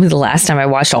was probably the last time I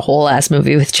watched a whole ass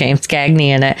movie with James Cagney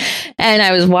in it. And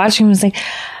I was watching, I was like,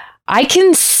 I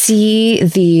can see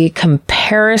the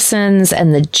comparisons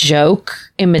and the joke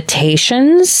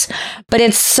imitations, but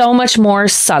it's so much more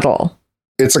subtle.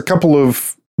 It's a couple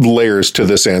of layers to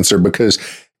this answer because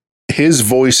his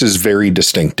voice is very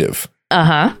distinctive.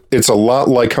 Uh-huh. It's a lot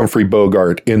like Humphrey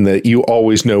Bogart in that you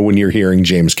always know when you're hearing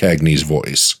James Cagney's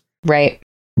voice. Right.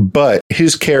 But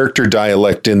his character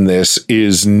dialect in this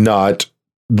is not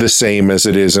the same as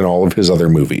it is in all of his other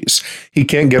movies. He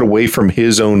can't get away from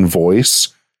his own voice,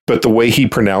 but the way he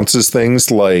pronounces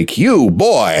things like, you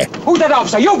boy. Who's that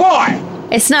officer? You boy!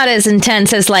 It's not as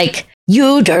intense as like,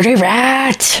 you dirty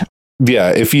rat.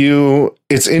 Yeah,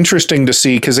 it's interesting to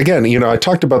see, because again, I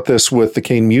talked about this with the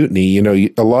Caine Mutiny,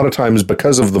 a lot of times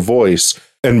because of the voice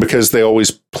and because they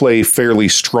always play fairly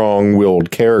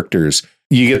strong-willed characters,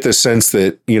 you get this sense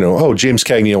that, James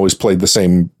Cagney always played the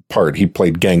same part. He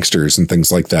played gangsters and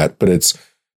things like that, but it's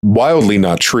wildly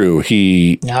not true.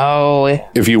 No.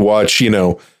 If you watch,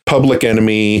 Public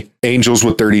Enemy, Angels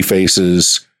with Dirty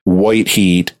Faces, White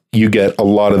Heat, you get a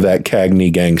lot of that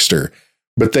Cagney gangster.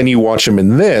 But then you watch him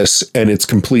in this, and it's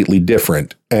completely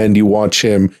different. And you watch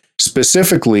him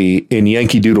specifically in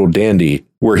Yankee Doodle Dandy,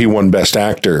 where he won Best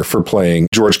Actor for playing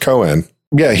George Cohan.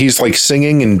 Yeah, he's like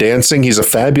singing and dancing. He's a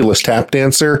fabulous tap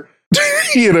dancer.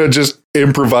 Just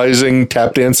improvising,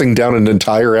 tap dancing down an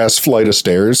entire ass flight of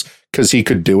stairs because he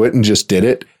could do it and just did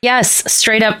it. Yes,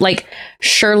 straight up like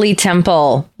Shirley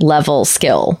Temple level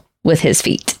skill with his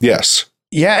feet. Yes.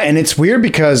 Yeah, and it's weird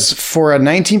because for a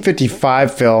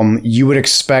 1955 film, you would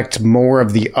expect more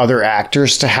of the other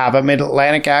actors to have a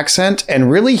mid-Atlantic accent,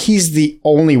 and really he's the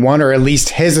only one, or at least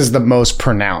his is the most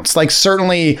pronounced. Like,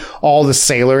 certainly all the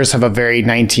sailors have a very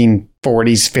 1940s,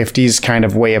 50s kind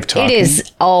of way of talking. It is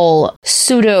all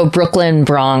pseudo-Brooklyn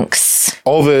Bronx.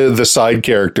 All the side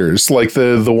characters, like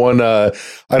the one, I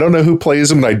don't know who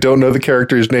plays him, and I don't know the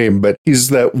character's name, but he's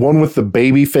that one with the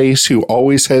baby face who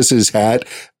always has his hat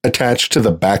attached to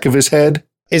the back of his head.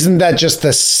 Isn't that just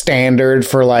the standard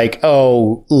for like,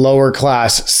 oh, lower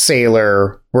class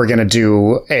sailor, we're going to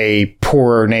do a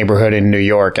poorer neighborhood in New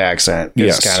York accent?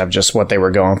 It's kind of just what they were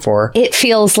going for. It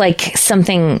feels like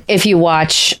something, if you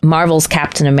watch Marvel's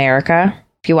Captain America,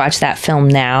 if you watch that film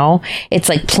now, it's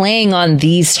like playing on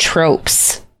these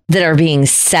tropes that are being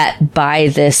set by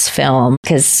this film,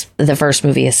 because the first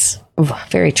movie is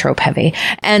very trope heavy.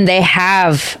 And they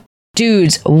have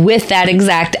dudes with that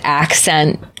exact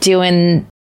accent doing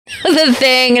the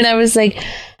thing. And I was like,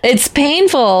 it's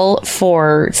painful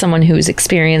for someone who's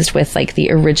experienced with like the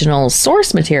original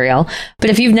source material. But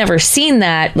if you've never seen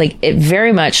that, like it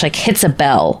very much like hits a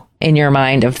bell in your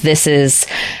mind of this is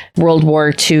World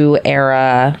War II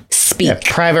era speak. Yeah,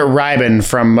 Private Ryman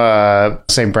from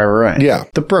Saving Private Ryan. Yeah.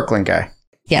 The Brooklyn guy.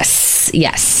 Yes.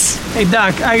 Hey,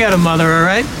 Doc, I got a mother, all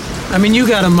right? I mean, you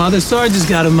got a mother. Sarge has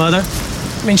got a mother.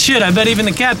 I mean, shit, I bet even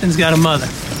the captain's got a mother.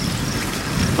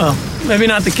 Well, maybe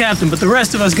not the captain, but the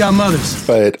rest of us got mothers.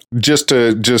 But just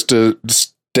to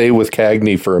stay with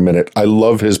Cagney for a minute. I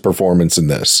love his performance in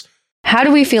this. How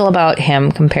do we feel about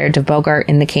him compared to Bogart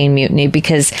in the Caine Mutiny?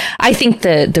 Because I think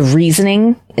the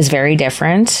reasoning is very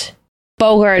different.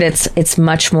 Bogart, it's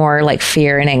much more like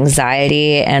fear and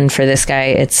anxiety. And for this guy,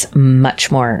 it's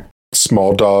much more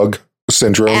small dog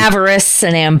syndrome, avarice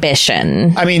and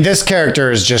ambition. I mean, this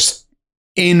character is just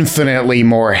infinitely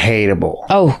more hateable.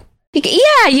 Oh,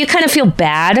 yeah. You kind of feel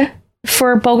bad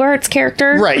for Bogart's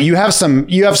character. Right. You have some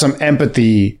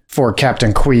empathy for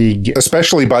Captain Queeg,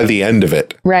 especially by the end of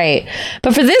it. Right.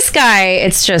 But for this guy,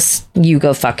 it's just, you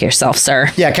go fuck yourself, sir.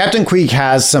 Yeah, Captain Queeg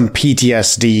has some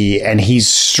PTSD and he's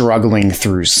struggling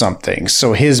through something.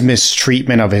 So his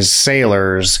mistreatment of his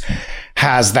sailors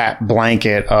has that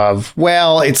blanket of,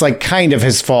 well, it's like kind of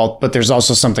his fault, but there's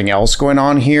also something else going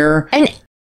on here. And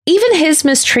even his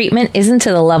mistreatment isn't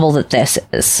to the level that this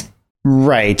is.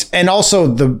 Right. And also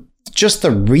the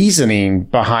reasoning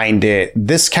behind it.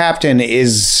 This captain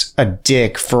is a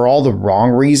dick for all the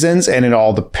wrong reasons and in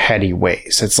all the petty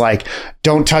ways. It's like,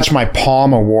 don't touch my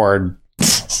Palm Award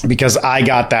because I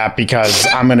got that because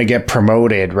I'm going to get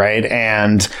promoted, right?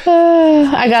 And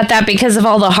I got that because of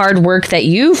all the hard work that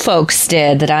you folks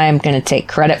did that I am going to take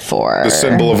credit for. The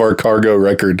symbol of our cargo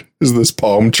record is this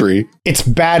palm tree. It's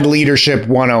bad leadership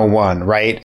 101,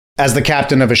 right? As the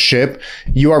captain of a ship,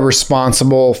 you are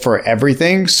responsible for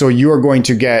everything. So you are going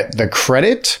to get the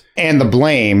credit and the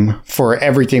blame for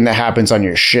everything that happens on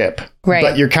your ship. Right.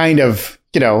 But you're kind of,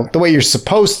 the way you're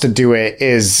supposed to do it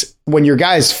is when your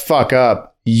guys fuck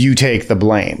up, you take the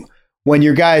blame. When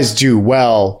your guys do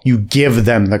well, you give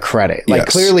them the credit. Like,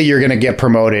 yes. Clearly you're going to get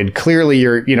promoted. Clearly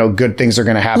you're, good things are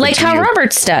going to happen. Like to how you.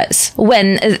 Roberts does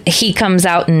when he comes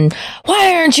out and,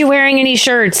 why aren't you wearing any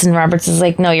shirts? And Roberts is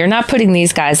like, no, you're not putting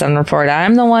these guys on report.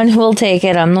 I'm the one who will take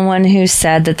it. I'm the one who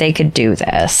said that they could do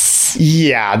this.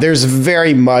 Yeah, there's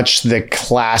very much the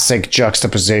classic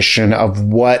juxtaposition of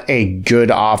what a good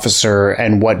officer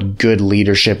and what good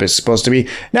leadership is supposed to be.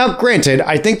 Now, granted,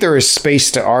 I think there is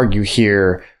space to argue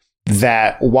here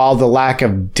that while the lack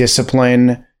of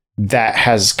discipline that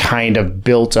has kind of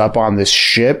built up on this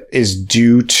ship is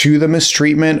due to the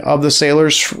mistreatment of the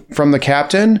sailors from the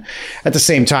captain, at the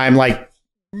same time, like,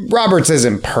 Roberts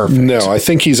isn't perfect. No, I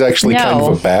think he's actually kind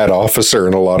of a bad officer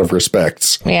in a lot of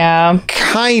respects. Yeah.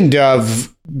 Kind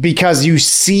of, because you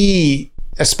see,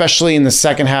 especially in the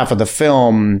second half of the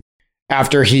film,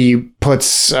 after he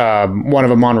puts one of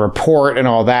them on report and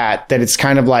all that, that it's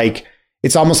kind of like,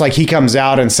 it's almost like he comes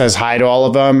out and says hi to all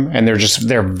of them, and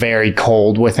they're very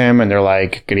cold with him, and they're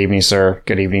like, good evening, sir.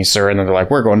 Good evening, sir. And then they're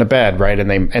like, we're going to bed, right? And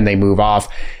they move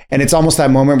off. And it's almost that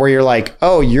moment where you're like,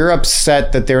 oh, you're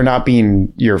upset that they're not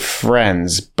being your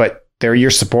friends, but they're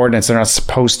your subordinates. They're not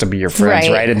supposed to be your friends,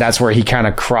 right? And that's where he kind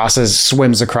of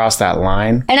swims across that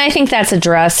line. And I think that's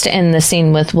addressed in the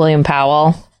scene with William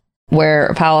Powell,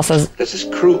 where Powell says, does this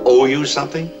crew owe you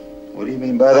something? What do you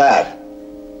mean by that?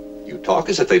 You talk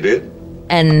as if they did.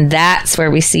 And that's where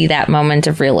we see that moment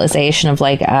of realization of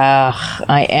like,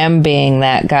 I am being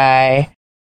that guy.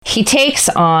 He takes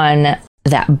on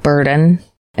that burden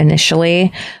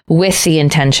initially with the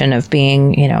intention of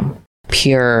being,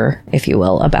 pure, if you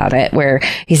will, about it, where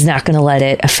he's not going to let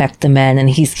it affect the men and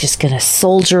he's just going to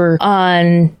soldier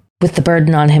on with the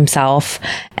burden on himself.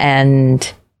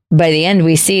 And by the end,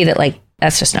 we see that like,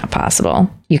 that's just not possible.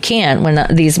 You can't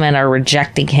when these men are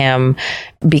rejecting him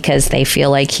because they feel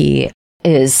like he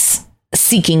is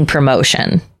seeking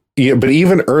promotion. Yeah, but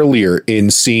even earlier in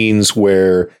scenes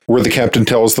where the captain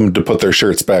tells them to put their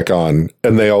shirts back on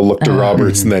and they all look to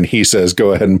Roberts and then he says,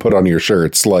 go ahead and put on your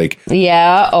shirts. Like,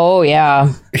 yeah. Oh,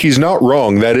 yeah. He's not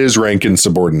wrong. That is rank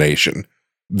insubordination.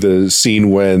 The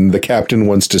scene when the captain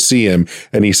wants to see him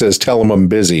and he says, tell him I'm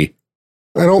busy.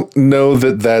 I don't know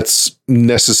that that's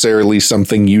necessarily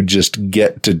something you just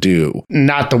get to do.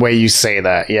 Not the way you say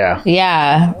that. Yeah.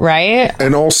 Yeah. Right.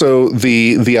 And also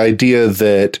the idea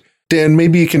that, Dan,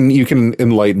 maybe you can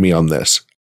enlighten me on this.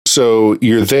 So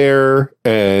you're there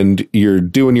and you're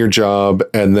doing your job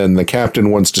and then the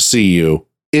captain wants to see you.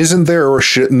 Isn't there or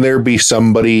shouldn't there be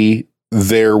somebody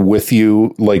there with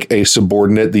you, like a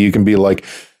subordinate that you can be like,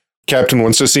 captain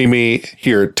wants to see me,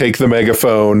 here, take the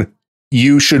megaphone.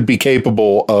 You should be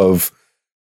capable of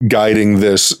guiding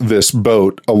this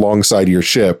boat alongside your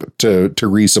ship to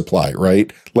resupply,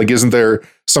 right? Like, isn't there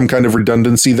some kind of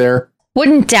redundancy there?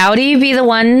 Wouldn't Doughty be the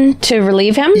one to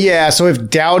relieve him? Yeah, so if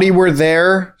Doughty were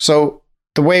there, so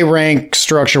the way rank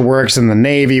structure works in the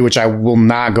Navy, which I will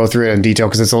not go through it in detail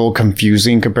because it's a little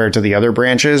confusing compared to the other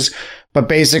branches, but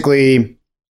basically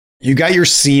you got your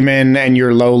seamen and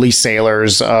your lowly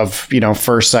sailors of,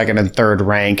 first, second, and third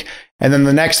rank. And then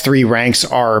the next three ranks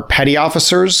are petty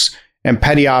officers. And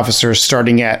petty officers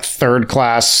starting at third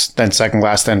class, then second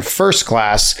class, then first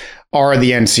class are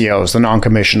the NCOs, the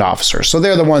non-commissioned officers. So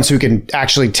they're the ones who can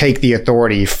actually take the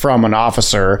authority from an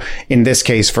officer. In this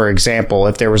case, for example,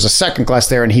 if there was a second class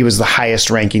there and he was the highest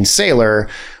ranking sailor,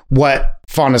 what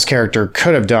Fonda's character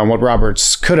could have done, what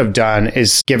Roberts could have done,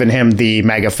 is given him the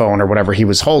megaphone or whatever he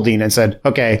was holding and said,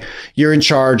 okay, you're in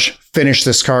charge, finish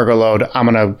this cargo load, I'm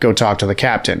going to go talk to the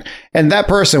captain. And that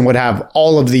person would have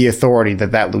all of the authority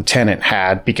that that lieutenant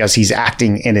had because he's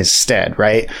acting in his stead,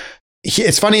 right?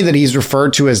 It's funny that he's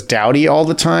referred to as Dowdy all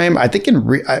the time. I think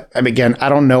again, I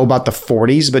don't know about the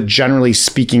 40s, but generally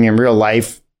speaking in real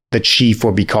life, the chief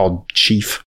would be called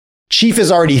Chief. Chief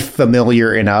is already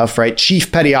familiar enough, right?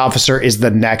 Chief Petty Officer is the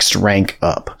next rank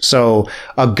up. So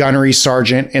a gunnery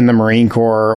sergeant in the Marine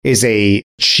Corps is a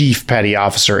Chief Petty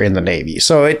Officer in the Navy.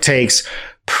 So it takes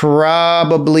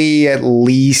probably at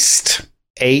least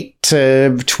 8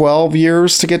 to 12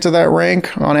 years to get to that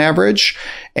rank on average.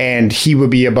 And he would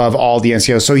be above all the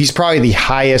NCOs. So he's probably the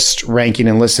highest ranking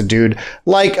enlisted dude,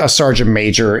 like a sergeant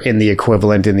major in the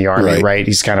equivalent in the Army, right?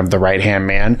 He's kind of the right-hand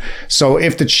man. So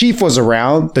if the chief was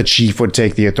around, the chief would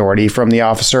take the authority from the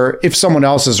officer. If someone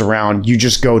else is around, you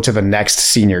just go to the next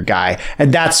senior guy.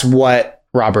 And that's what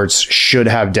Roberts should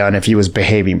have done if he was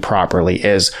behaving properly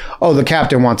is, oh, the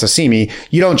captain wants to see me.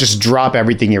 You don't just drop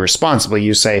everything irresponsibly.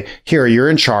 You say, here, you're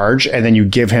in charge. And then you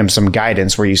give him some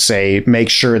guidance where you say, make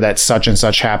sure that such and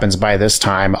such happens by this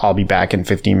time. I'll be back in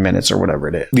 15 minutes or whatever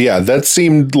it is. Yeah, that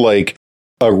seemed like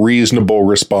a reasonable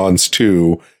response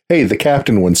to, hey, the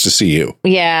captain wants to see you.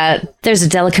 Yeah, there's a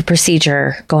delicate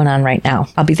procedure going on right now.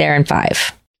 I'll be there in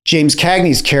 5. James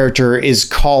Cagney's character is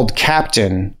called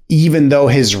captain, even though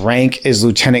his rank is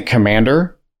lieutenant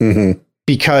commander,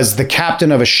 because the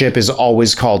captain of a ship is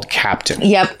always called captain.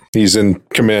 Yep. He's in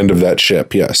command of that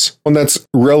ship, yes. And that's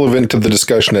relevant to the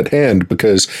discussion at hand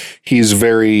because he's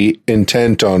very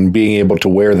intent on being able to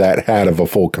wear that hat of a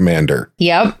full commander.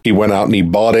 Yep. He went out and he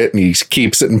bought it and he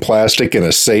keeps it in plastic in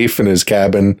a safe in his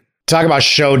cabin. Talk about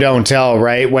show, don't tell,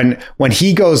 right? When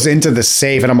he goes into the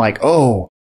safe and I'm like, oh,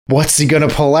 what's he going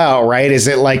to pull out, right? Is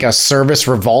it like a service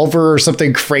revolver or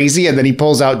something crazy? And then he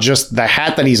pulls out just the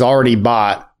hat that he's already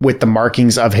bought with the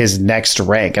markings of his next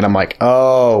rank. And I'm like,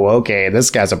 oh, okay, this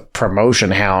guy's a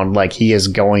promotion hound. Like he is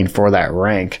going for that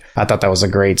rank. I thought that was a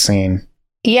great scene.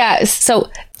 Yeah, so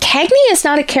Cagney is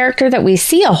not a character that we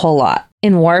see a whole lot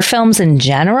in war films in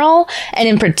general, and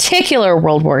in particular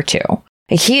World War II.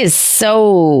 He is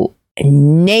so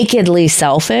nakedly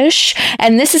selfish,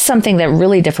 and this is something that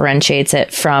really differentiates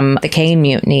it from the Caine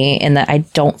Mutiny in that I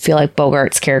don't feel like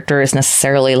Bogart's character is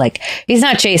necessarily like, he's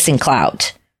not chasing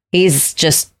clout, he's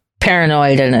just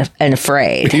paranoid and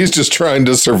afraid. He's just trying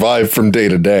to survive from day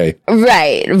to day.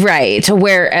 Right.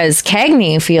 Whereas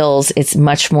Cagney feels it's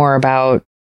much more about,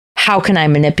 how can I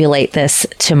manipulate this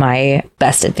to my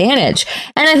best advantage?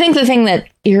 And I think the thing that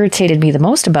irritated me the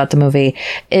most about the movie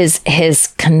is his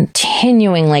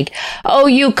continuing like, oh,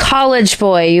 you college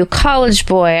boy,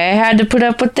 I had to put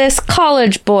up with this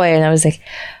college boy. And I was like,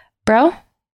 bro,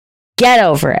 get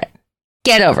over it.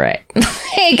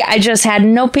 Like, I just had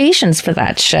no patience for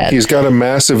that shit. He's got a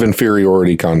massive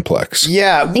inferiority complex.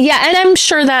 Yeah. And I'm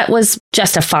sure that was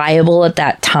justifiable at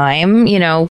that time. You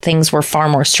know, things were far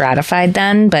more stratified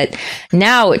then, but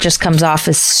now it just comes off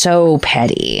as so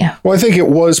petty. Well, I think it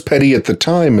was petty at the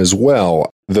time as well.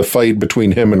 The fight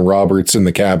between him and Roberts in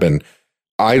the cabin.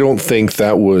 I don't think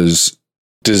that was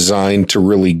designed to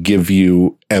really give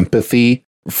you empathy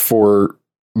for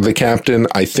the captain.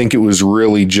 I think it was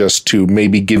really just to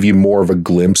maybe give you more of a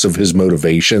glimpse of his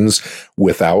motivations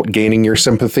without gaining your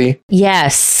sympathy.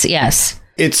 Yes.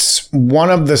 It's one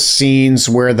of the scenes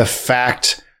where the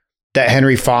fact that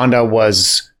Henry Fonda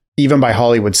was, even by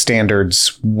Hollywood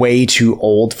standards, way too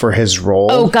old for his role.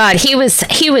 Oh God, he was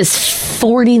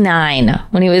 49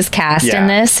 when he was cast in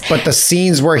this. But the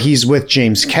scenes where he's with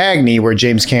James Cagney, where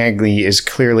James Cagney is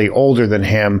clearly older than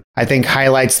him, I think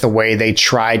highlights the way they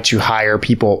tried to hire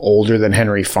people older than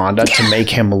Henry Fonda to make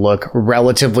him look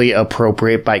relatively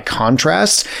appropriate by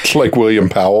contrast. Like William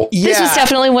Powell. This was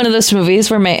definitely one of those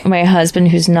movies where my husband,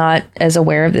 who's not as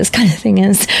aware of this kind of thing,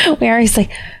 is where he's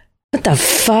like, what the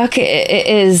fuck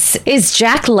is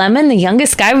Jack Lemmon the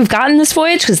youngest guy we've gotten this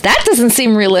voyage? Because that doesn't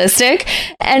seem realistic.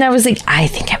 And I was like, I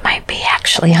think it might be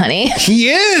actually, honey. He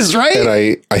is, right?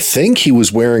 And I think he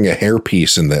was wearing a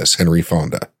hairpiece in this, Henry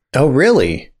Fonda. Oh,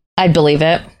 really? I'd believe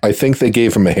it. I think they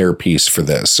gave him a hairpiece for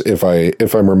this, if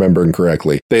I'm remembering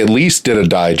correctly. They at least did a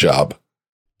dye job.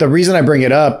 The reason I bring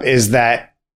it up is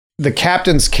that the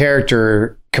captain's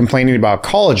character complaining about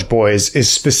college boys is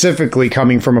specifically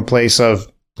coming from a place of,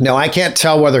 now, I can't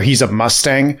tell whether he's a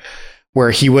Mustang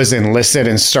where he was enlisted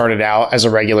and started out as a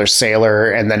regular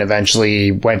sailor and then eventually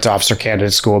went to officer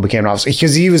candidate school, became an officer,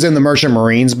 because he was in the Merchant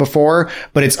Marines before,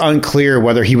 but it's unclear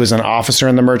whether he was an officer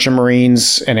in the Merchant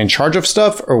Marines and in charge of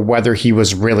stuff or whether he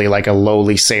was really like a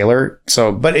lowly sailor.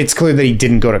 So, but it's clear that he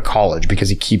didn't go to college because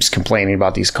he keeps complaining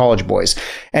about these college boys.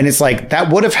 And it's like, that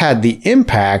would have had the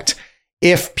impact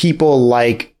if people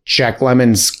like Jack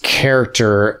Lemmon's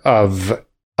character of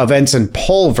Ensign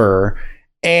Pulver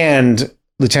and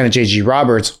Lieutenant J.G.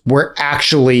 Roberts were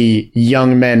actually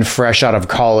young men fresh out of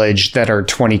college that are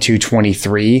 22,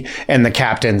 23, and the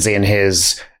captain's in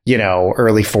his,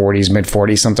 early 40s, mid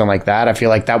 40s, something like that. I feel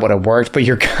like that would have worked, but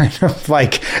you're kind of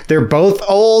like, they're both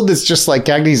old. It's just like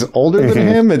Cagney's older than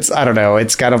him. I don't know.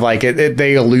 It's kind of like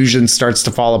the illusion starts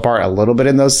to fall apart a little bit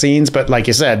in those scenes. But like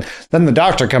you said, then the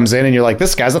doctor comes in and you're like,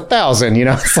 this guy's 1,000,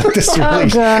 it's like this really,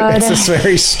 it's this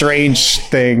very strange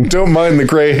thing. Don't mind the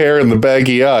gray hair and the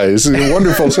baggy eyes. A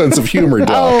wonderful sense of humor, Doc.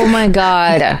 Oh my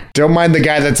God. Don't mind the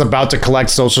guy that's about to collect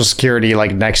Social Security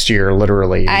like next year,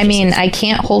 literally. I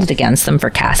can't hold it against them for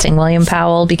casting William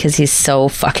Powell because he's so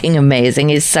fucking amazing.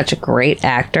 He's such a great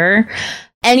actor.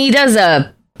 And he does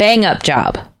a bang-up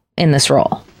job in this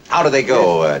role. How do they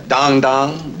go? Dong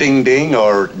dong, ding ding,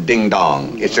 or ding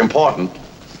dong? It's important.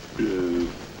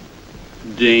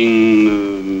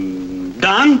 Ding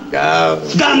dong?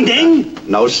 Dong ding?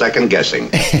 No second guessing.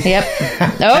 Yep.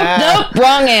 Nope.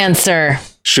 Wrong answer.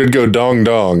 Should go dong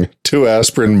dong. 2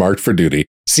 aspirin marked for duty.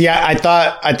 See, I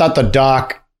thought the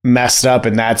doc messed up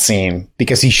in that scene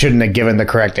because he shouldn't have given the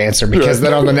correct answer, because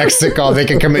then on the next sick call they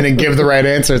can come in and give the right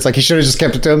answer. It's like he should have just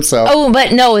kept it to himself. Oh,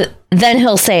 but no, then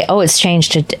he'll say, it's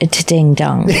changed to ding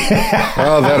dong.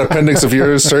 Oh, that appendix of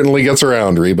yours certainly gets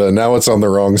around, Reba. Now it's on the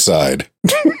wrong side.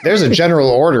 There's a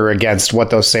general order against what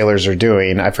those sailors are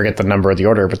doing. I forget the number of the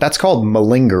order, but that's called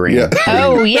malingering. Yeah.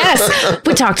 Oh, yes.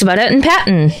 We talked about it in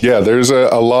Patton. Yeah, there's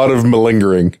a lot of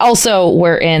malingering. Also,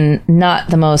 we're in not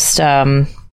the most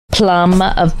plum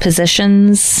of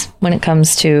positions when it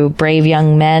comes to brave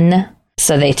young men,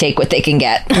 so they take what they can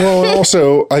get. Well,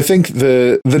 also, I think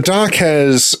the doc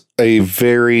has a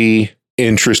very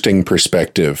interesting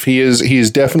perspective. He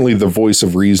is definitely the voice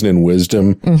of reason and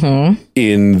wisdom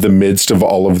in the midst of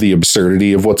all of the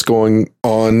absurdity of what's going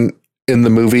on in the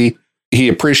movie. He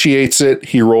appreciates it.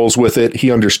 He rolls with it. He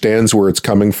understands where it's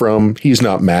coming from. He's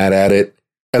not mad at it.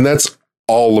 And that's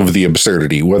all of the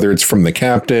absurdity, whether it's from the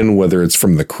captain, whether it's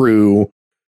from the crew,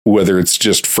 whether it's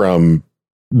just from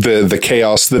the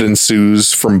chaos that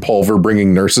ensues from Pulver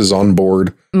bringing nurses on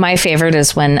board. My favorite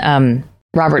is when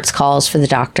Roberts calls for the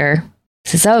doctor.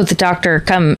 Says, the doctor,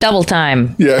 come double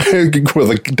time. Yeah, will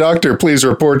the doctor please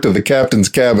report to the captain's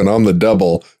cabin on the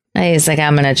double? And he's like,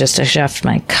 I'm going to just adjust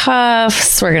my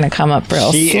cuffs. We're going to come up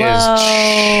real slow. He is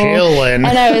chilling.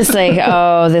 And I was like,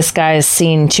 this guy's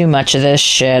seen too much of this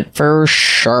shit for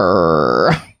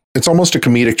sure. It's almost a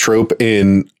comedic trope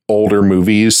in older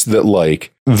movies that,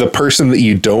 like, the person that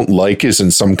you don't like is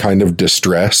in some kind of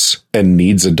distress and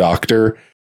needs a doctor.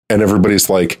 And everybody's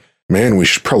like, man, we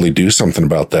should probably do something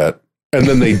about that. And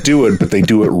then they do it, but they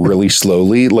do it really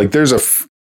slowly. Like,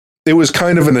 it was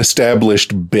kind of an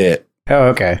established bit. Oh,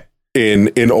 okay.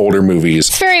 In older movies.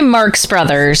 It's very Marx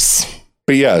Brothers.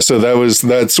 But yeah, so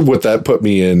that's what that put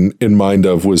me in mind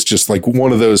of, was just like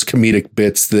one of those comedic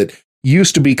bits that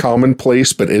used to be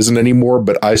commonplace but isn't anymore,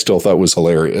 but I still thought was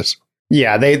hilarious.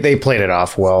 Yeah, they played it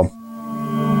off well.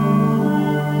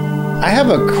 I have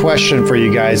a question for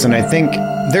you guys, and I think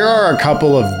there are a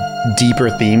couple of deeper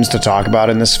themes to talk about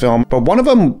in this film, but one of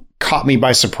them caught me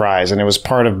by surprise, and it was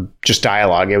part of just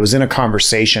dialogue. It was in a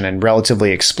conversation and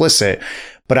relatively explicit,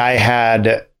 but I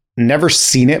had never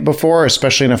seen it before,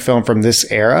 especially in a film from this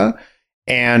era.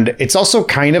 And it's also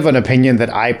kind of an opinion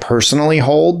that I personally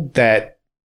hold that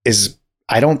is,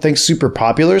 I don't think, super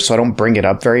popular, so I don't bring it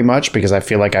up very much because I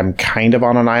feel like I'm kind of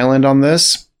on an island on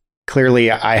this.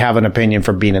 Clearly, I have an opinion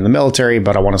from being in the military,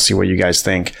 but I want to see what you guys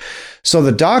think. So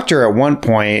the doctor at one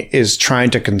point is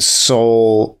trying to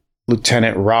console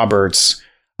Lieutenant Roberts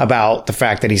about the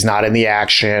fact that he's not in the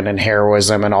action and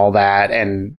heroism and all that,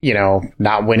 and,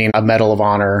 not winning a Medal of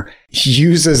Honor. He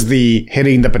uses the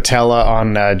hitting the patella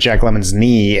on Jack Lemmon's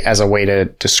knee as a way to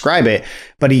describe it,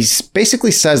 but he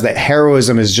basically says that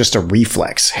heroism is just a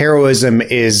reflex. Heroism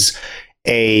is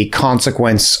a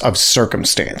consequence of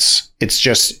circumstance. It's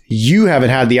just, you haven't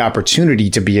had the opportunity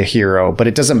to be a hero, but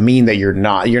it doesn't mean that you're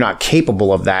not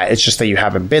capable of that. It's just that you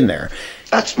haven't been there.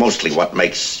 That's mostly what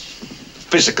makes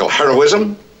physical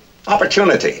heroism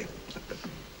opportunity.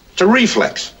 It's a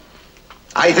reflex.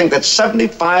 I think that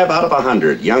 75 out of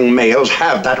 100 young males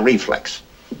have that reflex.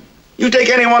 You take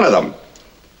any one of them,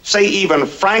 say even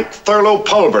Frank Thurlow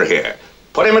Pulver here,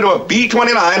 Put him into a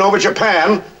B-29 over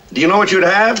Japan. Do you know what you'd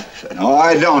have? No,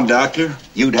 I don't, Doctor.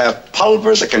 You'd have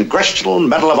Pulver, the Congressional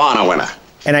Medal of Honor winner.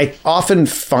 And I often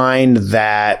find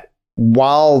that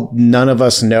while none of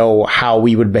us know how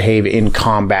we would behave in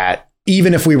combat,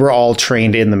 even if we were all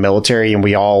trained in the military and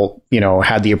we all,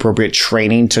 had the appropriate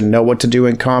training to know what to do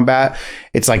in combat,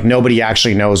 it's like nobody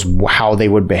actually knows how they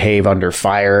would behave under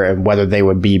fire and whether they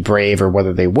would be brave or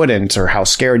whether they wouldn't, or how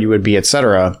scared you would be,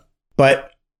 etc. But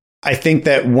I think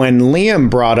that when Liam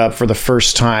brought up for the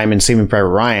first time in Saving Private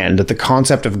Ryan that the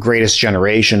concept of greatest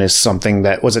generation is something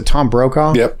that, was it Tom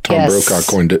Brokaw? Yep, Tom Brokaw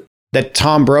coined it. That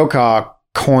Tom Brokaw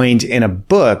coined in a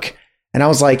book. And I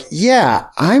was like, yeah,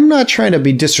 I'm not trying to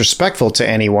be disrespectful to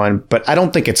anyone, but I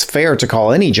don't think it's fair to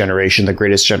call any generation the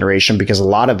greatest generation, because a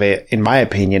lot of it, in my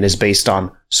opinion, is based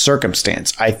on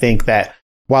circumstance. I think that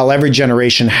while every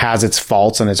generation has its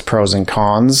faults and its pros and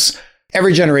cons,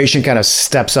 every generation kind of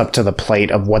steps up to the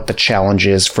plate of what the challenge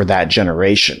is for that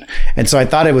generation. And so I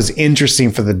thought it was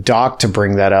interesting for the doc to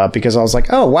bring that up, because I was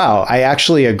like, oh, wow, I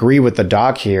actually agree with the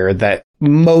doc here that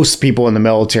most people in the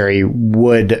military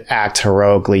would act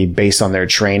heroically based on their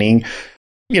training.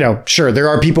 Sure, there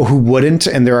are people who wouldn't,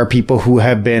 and there are people who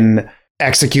have been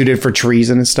executed for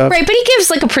treason and stuff. Right, but he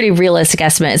gives like a pretty realistic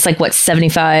estimate. It's like, what,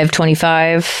 75,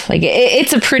 25? Like,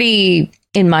 it's a pretty,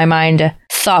 in my mind,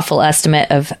 thoughtful estimate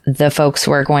of the folks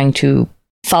who are going to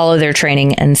follow their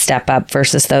training and step up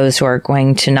versus those who are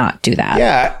going to not do that.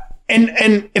 Yeah.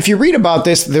 And if you read about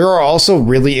this, there are also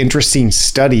really interesting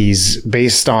studies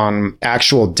based on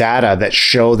actual data that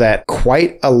show that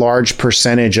quite a large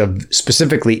percentage of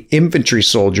specifically infantry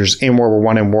soldiers in World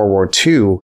War I and World War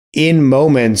II, in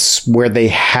moments where they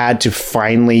had to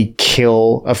finally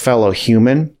kill a fellow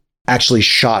human, actually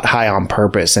shot high on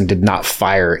purpose and did not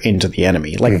fire into the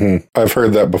enemy. Like, I've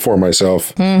heard that before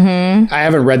myself. I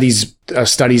haven't read these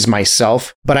studies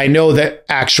myself, but I know that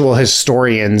actual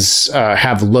historians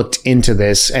have looked into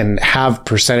this and have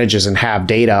percentages and have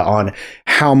data on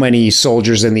how many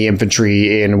soldiers in the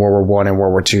infantry in World War I and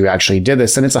World War II actually did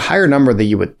this. And it's a higher number than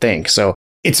you would think. So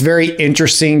it's very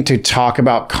interesting to talk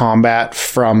about combat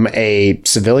from a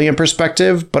civilian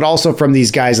perspective, but also from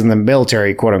these guys in the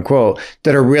military, quote unquote,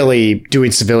 that are really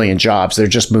doing civilian jobs. They're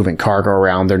just moving cargo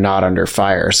around. They're not under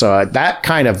fire. So that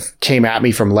kind of came at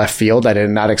me from left field. I did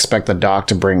not expect the doc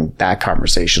to bring that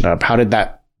conversation up. How did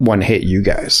that one hit you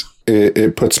guys?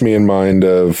 It puts me in mind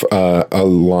of a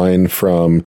line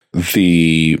from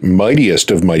the mightiest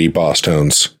of mighty boss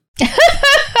tones.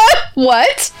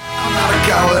 What? I'm not a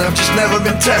coward, I've just never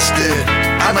been tested.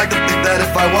 I'd like to think that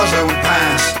if I was, I would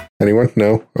pass. Anyone?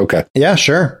 No? Okay. Yeah,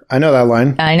 sure. I know that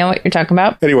line. I know what you're talking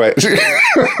about. Anyway.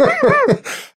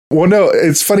 Well, no,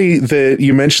 it's funny that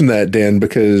you mentioned that, Dan,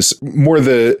 because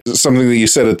something that you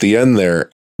said at the end there,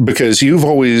 because you've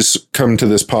always come to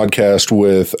this podcast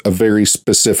with a very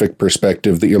specific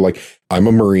perspective that you're like, I'm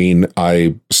a Marine,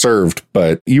 I served,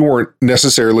 but you weren't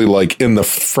necessarily like in the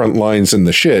front lines in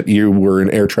the shit. You were in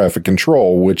air traffic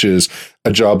control, which is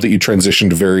a job that you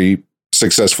transitioned very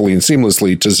successfully and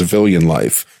seamlessly to civilian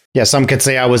life. Yeah, some could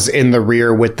say I was in the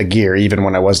rear with the gear, even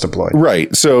when I was deployed.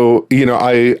 Right. So,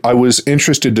 I was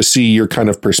interested to see your kind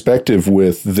of perspective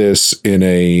with this in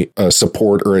a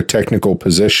support or a technical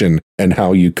position, and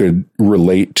how you could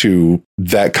relate to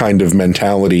that kind of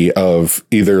mentality of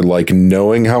either like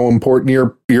knowing how important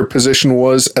your position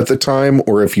was at the time,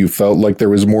 or if you felt like there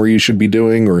was more you should be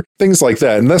doing, or things like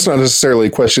that. And that's not necessarily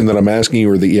a question that I'm asking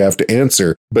you or that you have to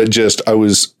answer, but just I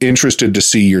was interested to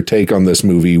see your take on this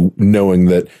movie, knowing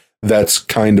that that's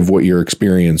kind of what your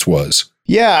experience was.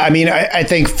 Yeah, I mean, I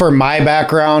think for my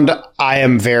background, I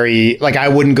am very, I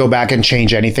wouldn't go back and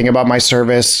change anything about my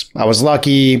service. I was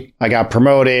lucky. I got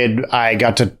promoted. I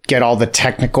got to get all the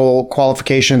technical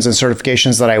qualifications and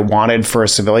certifications that I wanted for a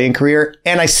civilian career.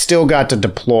 And I still got to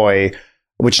deploy,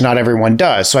 which not everyone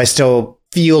does. So I still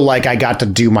feel like I got to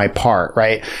do my part,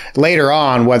 right? Later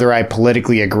on, whether I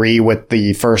politically agree with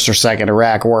the first or second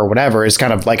Iraq war or whatever is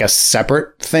kind of like a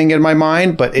separate thing in my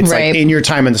mind. But it's like in your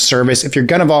time in the service, if you're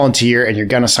going to volunteer and you're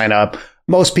going to sign up,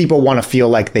 most people want to feel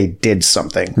like they did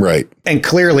something. Right. And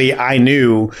clearly I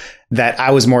knew that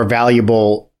I was more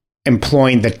valuable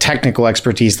employing the technical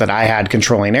expertise that I had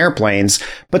controlling airplanes,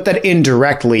 but that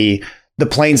indirectly the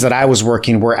planes that I was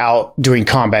working were out doing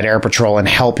combat air patrol and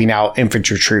helping out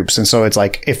infantry troops. And so it's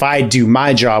like, if I do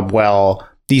my job well,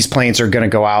 these planes are going to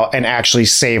go out and actually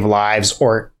save lives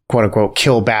or quote unquote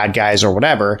kill bad guys or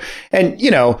whatever. And,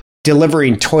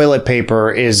 delivering toilet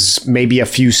paper is maybe a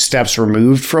few steps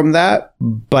removed from that.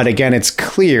 But again, it's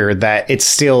clear that it's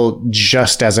still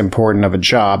just as important of a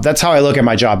job. That's how I look at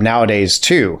my job nowadays,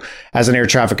 too, as an air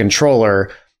traffic controller.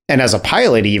 And as a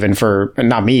pilot, even for,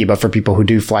 not me, but for people who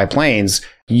do fly planes,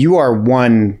 you are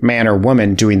one man or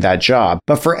woman doing that job.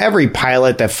 But for every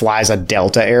pilot that flies a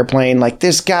Delta airplane, like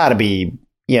there's got to be,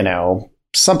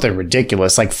 something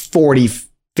ridiculous, like 40,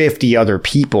 50 other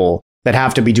people that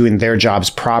have to be doing their jobs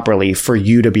properly for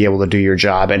you to be able to do your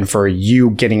job and for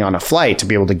you getting on a flight to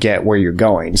be able to get where you're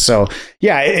going. So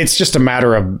yeah, it's just a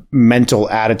matter of mental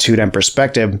attitude and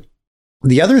perspective.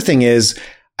 The other thing is,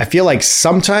 I feel like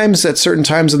sometimes at certain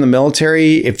times in the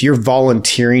military, if you're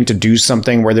volunteering to do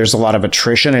something where there's a lot of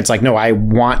attrition, it's like, no, I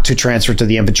want to transfer to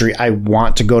the infantry. I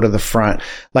want to go to the front.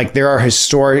 Like there are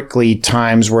historically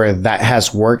times where that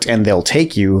has worked and they'll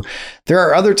take you. There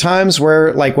are other times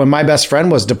where, like when my best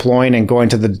friend was deploying and going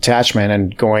to the detachment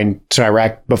and going to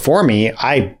Iraq before me,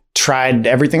 I tried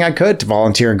everything I could to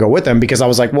volunteer and go with them because I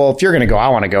was like, well, if you're going to go, I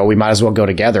want to go. We might as well go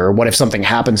together. Or what if something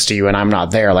happens to you and I'm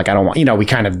not there? Like, I don't want, we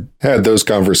kind of had those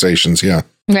conversations. Yeah.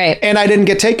 Right. And I didn't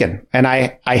get taken. And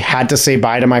I had to say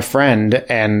bye to my friend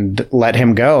and let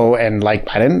him go. And like,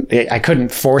 I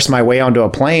couldn't force my way onto a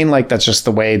plane. Like, that's just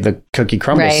the way the cookie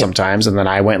crumbles sometimes. And then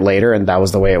I went later and that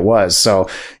was the way it was. So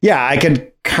yeah, I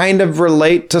could kind of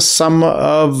relate to some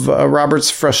of Robert's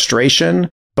frustration,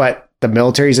 but the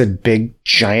military is a big,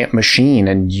 giant machine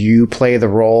and you play the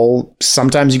role.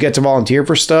 Sometimes you get to volunteer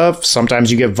for stuff.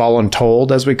 Sometimes you get voluntold,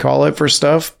 as we call it, for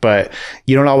stuff, but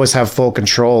you don't always have full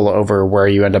control over where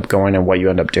you end up going and what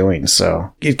you end up doing.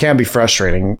 So it can be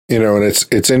frustrating. And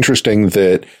it's interesting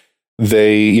that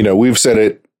they, we've said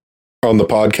it on the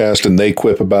podcast and they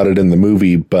quip about it in the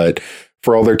movie, but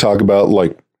for all their talk about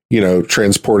like,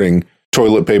 transporting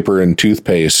toilet paper and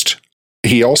toothpaste,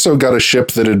 he also got a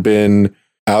ship that had been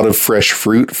out of fresh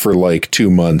fruit for like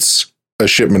 2 months, a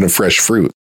shipment of fresh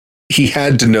fruit. He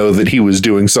had to know that he was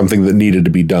doing something that needed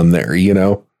to be done there,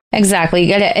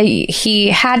 Exactly. He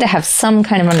had to have some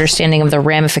kind of understanding of the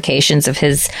ramifications of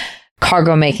his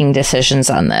cargo making decisions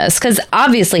on this, because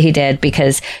obviously he did,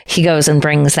 because he goes and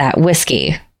brings that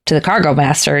whiskey to the cargo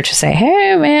master to say,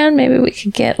 hey, man, maybe we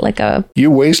could get like a... You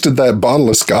wasted that bottle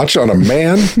of scotch on a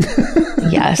man?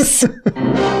 Yes.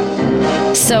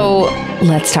 So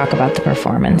let's talk about the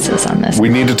performances on this. We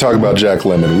need to talk about Jack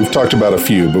Lemmon. We've talked about a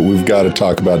few, but we've got to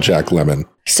talk about Jack Lemmon.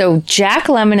 So Jack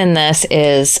Lemmon in this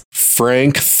is...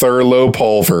 Frank Thurlow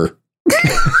Pulver.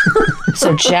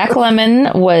 So Jack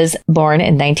Lemmon was born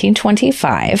in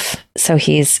 1925. So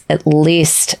he's at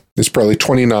least... He's probably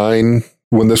 29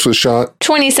 when this was shot.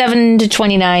 27 to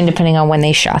 29, depending on when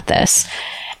they shot this.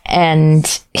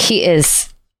 And he is...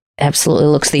 absolutely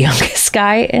looks the youngest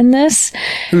guy in this.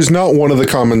 Who's not one of the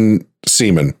common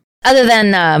seamen. Other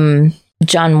than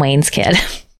John Wayne's kid.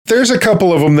 There's a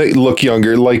couple of them that look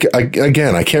younger. Like, I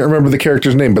can't remember the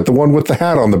character's name, but the one with the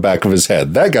hat on the back of his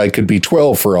head. That guy could be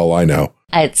 12 for all I know.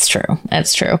 It's true.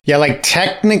 It's true. Yeah, like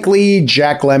technically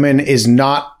Jack Lemmon is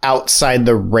not outside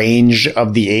the range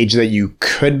of the age that you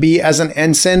could be as an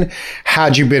ensign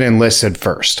had you been enlisted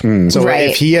first. So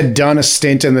if he had done a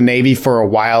stint in the Navy for a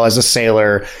while as a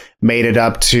sailor, made it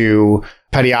up to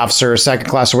petty officer, second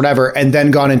class or whatever, and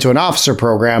then gone into an officer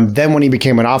program, then when he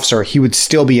became an officer, he would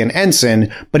still be an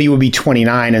ensign, but he would be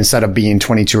 29 instead of being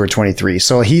 22 or 23.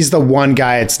 So he's the one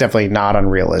guy. It's definitely not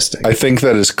unrealistic. I think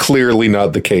that is clearly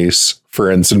not the case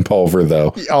for Ensign Pulver,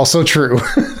 though. Also true.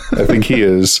 I think he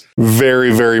is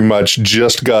very, very much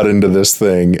just got into this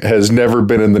thing, has never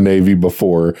been in the Navy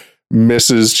before,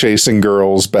 misses chasing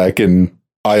girls back in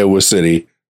Iowa City.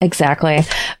 Exactly.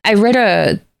 I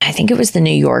read I think it was the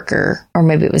New Yorker, or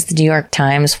maybe it was the New York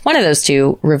Times. One of those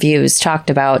two reviews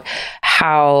talked about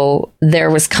how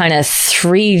there was kind of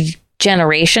 3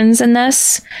 generations in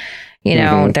this.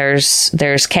 There's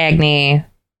Cagney,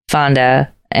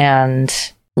 Fonda, and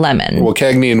Lemmon. Well,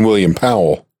 Cagney and William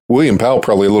Powell. William Powell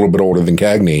probably a little bit older than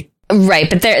Cagney. Right,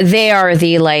 but they are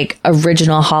the like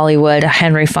original Hollywood.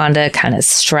 Henry Fonda kind of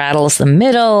straddles the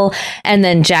middle, and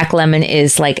then Jack Lemmon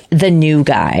is like the new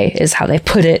guy, is how they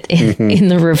put it in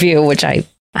the review, which I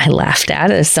laughed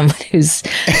at as someone who's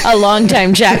a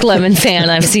longtime Jack Lemmon fan.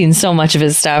 I've seen so much of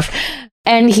his stuff,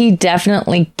 and he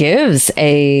definitely gives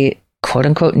a quote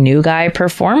unquote new guy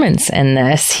performance in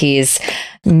this. He's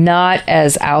not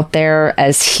as out there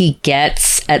as he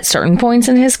gets at certain points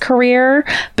in his career,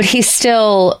 but he's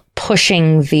still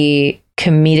pushing the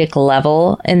comedic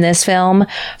level in this film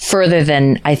further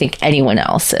than I think anyone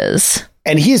else is.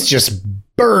 And he's just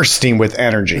bursting with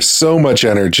energy. So much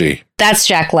energy. That's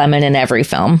Jack Lemmon in every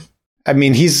film. I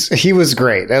mean, he was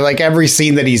great. Like every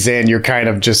scene that he's in, you're kind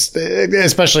of just,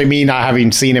 especially me not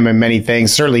having seen him in many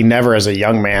things, certainly never as a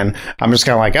young man. I'm just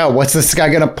kind of like, oh, what's this guy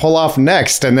going to pull off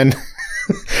next? And then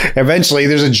Eventually,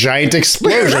 there's a giant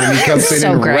explosion and he comes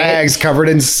in rags covered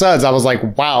in suds. I was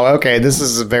like, wow, okay, this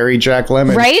is very Jack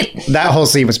Lemmon. Right? That whole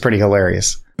scene was pretty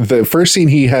hilarious. The first scene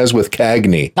he has with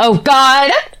Cagney. Oh,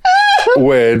 God.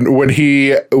 when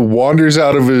he wanders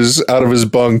out of his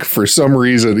bunk for some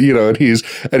reason, you know,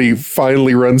 and he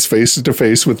finally runs face to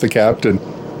face with the captain.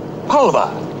 Pulver.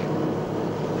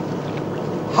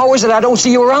 How is it I don't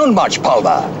see you around much, Pulver?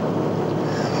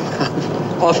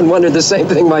 Often wondered the same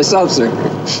thing myself, sir.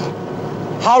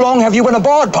 How long have you been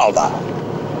aboard, Pulver?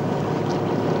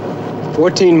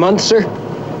 14 months, sir.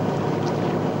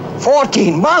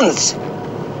 14 months?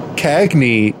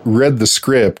 Cagney read the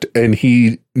script and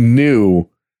he knew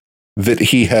that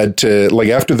he had to, like,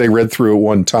 after they read through it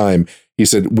one time, he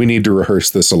said, we need to rehearse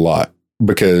this a lot,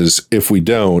 because if we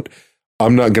don't,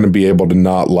 I'm not going to be able to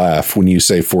not laugh when you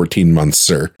say 14 months,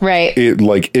 sir. Right.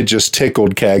 It just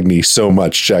tickled Cagney so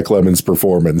much, Jack Lemmon's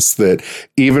performance, that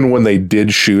even when they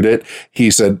did shoot it, he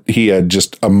said he had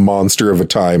just a monster of a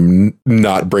time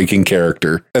not breaking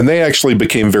character. And they actually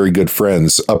became very good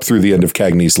friends up through the end of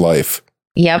Cagney's life.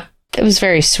 Yep. It was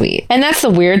very sweet. And that's the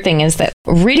weird thing, is that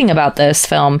reading about this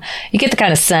film, you get the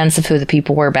kind of sense of who the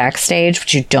people were backstage,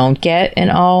 which you don't get in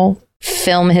all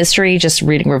film history, just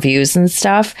reading reviews and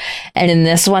stuff. And in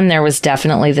this one, there was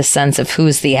definitely the sense of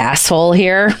who's the asshole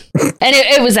here. And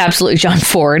it was absolutely John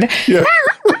Ford. Yeah.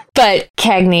 But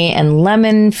Cagney and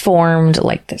Lemmon formed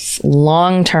like this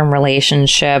long-term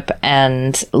relationship,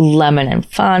 and Lemmon and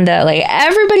Fonda, like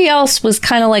everybody else was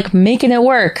kind of like making it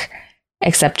work,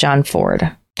 except John Ford,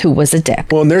 who was a dick.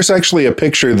 Well, and there's actually a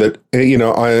picture that, you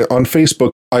know, on Facebook,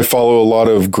 I follow a lot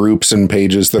of groups and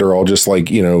pages that are all just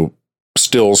like, you know,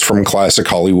 stills from classic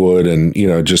Hollywood and, you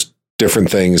know, just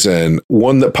different things. And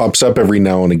one that pops up every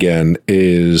now and again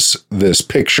is this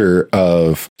picture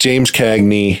of James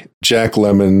Cagney, Jack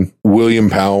Lemmon, William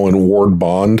Powell, and Ward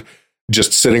Bond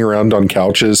just sitting around on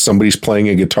couches. Somebody's playing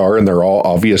a guitar and they're all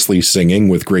obviously singing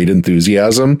with great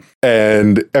enthusiasm.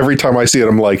 And every time I see it,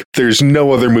 I'm like, there's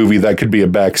no other movie that could be a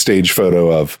backstage photo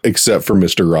of except for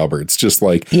Mr. Roberts. Just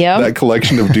like that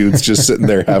collection of dudes just sitting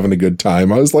there having a good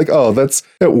time. I was like, oh,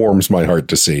 it warms my heart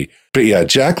to see. But yeah,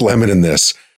 Jack Lemmon in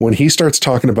this, when he starts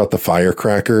talking about the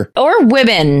firecracker. Or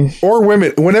women.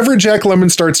 Whenever Jack Lemmon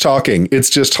starts talking, it's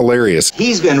just hilarious.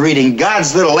 He's been reading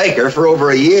God's Little Acre for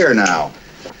over a year now.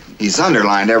 He's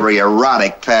underlined every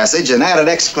erotic passage and added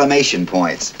exclamation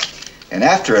points. And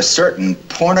after a certain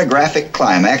pornographic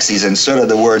climax, he's inserted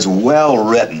the words, well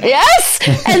written. Yes!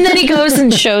 And then he goes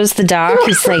and shows the doc.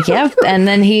 He's like, yep. And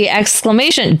then he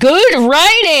exclamation, good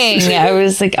writing. I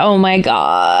was like, oh my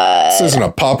God. This isn't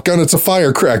a pop gun, it's a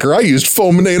firecracker. I used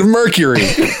fulminate of mercury.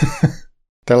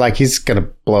 They're like, he's going to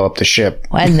blow up the ship.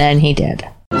 And then he did.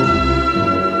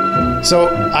 So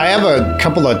I have a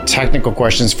couple of technical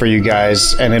questions for you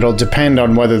guys, and it'll depend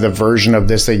on whether the version of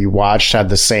this that you watched had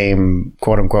the same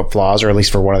quote unquote flaws, or at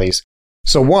least for one of these.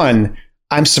 So one,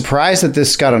 I'm surprised that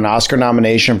this got an Oscar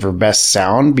nomination for Best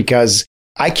Sound, because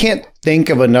I can't think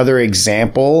of another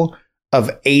example of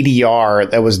ADR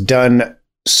that was done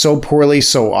so poorly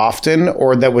so often,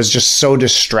 or that was just so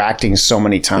distracting so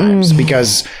many times.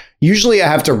 Because usually I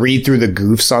have to read through the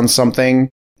goofs on something,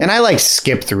 and I like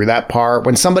skip through that part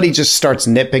when somebody just starts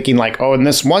nitpicking, like, oh, in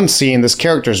this one scene, this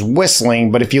character's whistling.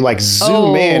 But if you like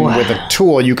zoom in with a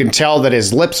tool, you can tell that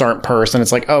his lips aren't pursed. And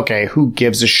it's like, OK, who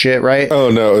gives a shit, right? Oh,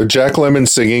 no. Jack Lemmon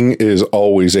singing is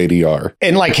always ADR.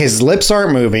 And like his lips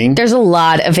aren't moving. There's a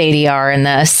lot of ADR in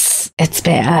this. It's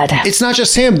bad. It's not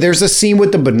just him. There's a scene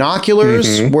with the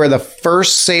binoculars where the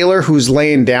first sailor who's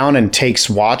laying down and takes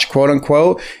watch, quote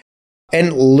unquote.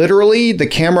 And literally the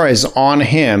camera is on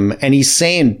him and he's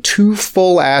saying 2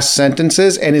 full ass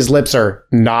sentences and his lips are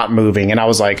not moving. And I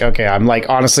was like, okay, I'm like,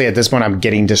 honestly, at this point, I'm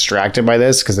getting distracted by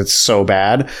this because it's so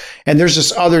bad. And there's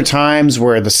just other times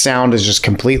where the sound is just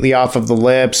completely off of the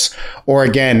lips. Or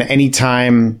again,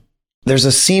 anytime there's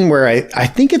a scene where I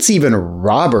think it's even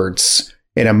Roberts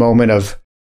in a moment of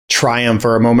triumph,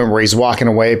 or a moment where he's walking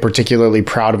away particularly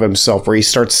proud of himself, where he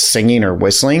starts singing or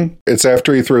whistling. It's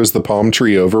after he throws the palm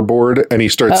tree overboard and he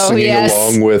starts singing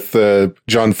along with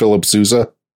John Philip Sousa.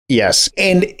 Yes.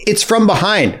 And it's from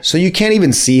behind, so you can't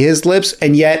even see his lips.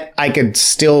 And yet I could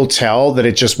still tell that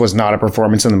it just was not a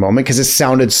performance in the moment because it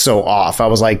sounded so off. I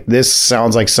was like, this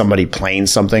sounds like somebody playing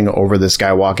something over this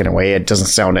guy walking away. It doesn't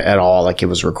sound at all like it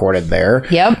was recorded there.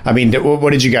 Yep. I mean, what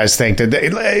did you guys think?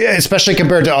 Especially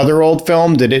compared to other old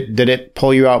film, did it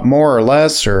pull you out more or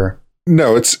less, or?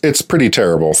 No, it's pretty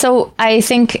terrible. So I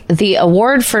think the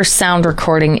award for sound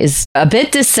recording is a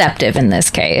bit deceptive in this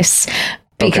case.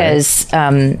 Because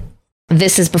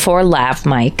This is before lav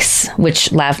mics,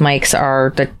 which lav mics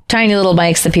are the tiny little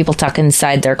mics that people tuck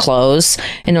inside their clothes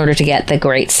in order to get the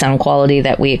great sound quality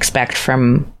that we expect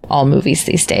from all movies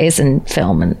these days and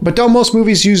film. But don't most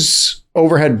movies use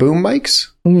overhead boom mics?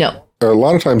 No. A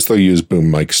lot of times they'll use boom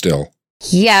mics still.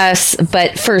 Yes,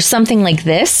 but for something like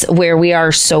this, where we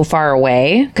are so far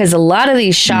away, because a lot of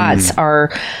these shots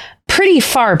are pretty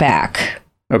far back.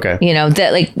 Okay. You know,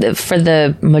 that like for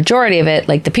the majority of it,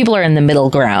 like the people are in the middle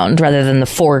ground rather than the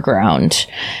foreground.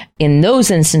 In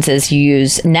those instances, you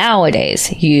use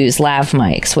lav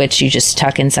mics, which you just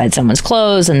tuck inside someone's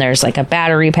clothes, and there's like a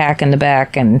battery pack in the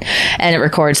back, and it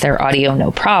records their audio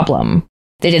no problem.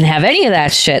 They didn't have any of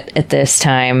that shit at this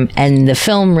time, and the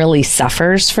film really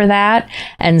suffers for that.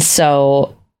 And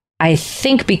so I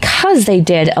think because they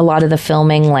did a lot of the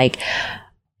filming like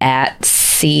at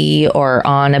sea or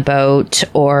on a boat,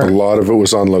 or a lot of it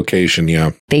was on location.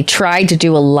 Yeah. They tried to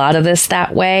do a lot of this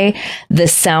that way. The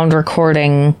sound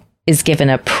recording is given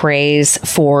a praise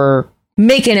for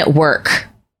making it work.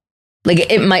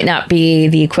 Like it might not be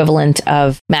the equivalent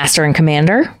of Master and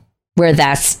Commander, where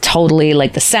that's totally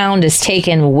like the sound is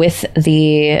taken with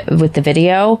the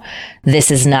video.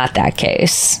 This is not that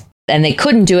case. And they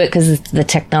couldn't do it because the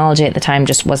technology at the time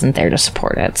just wasn't there to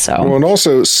support it. So, well, and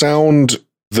also sound,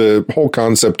 the whole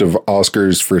concept of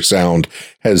Oscars for sound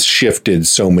has shifted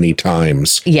so many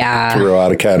times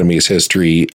throughout Academy's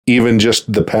history. Even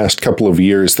just the past couple of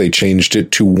years, they changed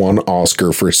it to one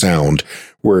Oscar for sound,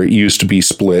 where it used to be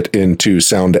split into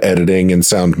sound editing and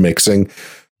sound mixing.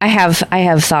 I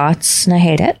have thoughts and I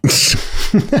hate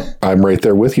it. I'm right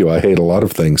there with you. I hate a lot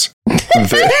of things.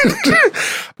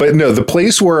 But no, the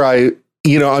place where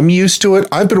I'm used to it.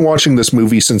 I've been watching this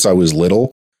movie since I was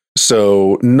little.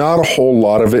 So not a whole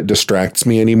lot of it distracts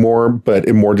me anymore, but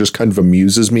it more just kind of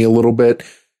amuses me a little bit.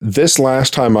 This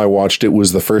last time I watched it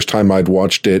was the first time I'd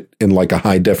watched it in like a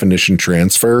high definition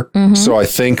transfer. Mm-hmm. So I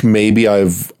think maybe I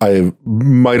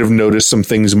might have noticed some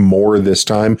things more this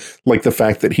time, like the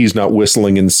fact that he's not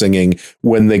whistling and singing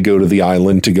when they go to the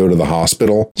island to go to the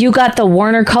hospital. You got the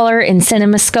Warner Color in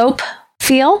CinemaScope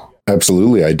feel?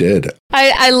 Absolutely, I did.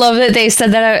 I love that they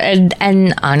said that.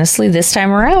 And honestly, this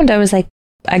time around, I was like,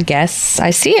 I guess I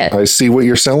see it. I see what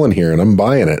you're selling here and I'm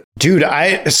buying it. Dude,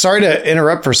 sorry to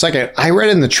interrupt for a second. I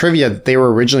read in the trivia that they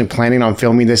were originally planning on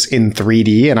filming this in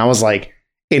 3D. And I was like,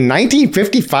 in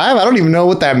 1955? I don't even know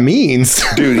what that means.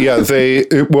 Dude, yeah,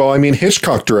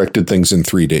 Hitchcock directed things in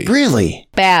 3D. Really?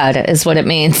 Bad is what it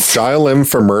means. Dial M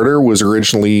for Murder was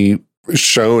originally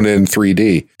shown in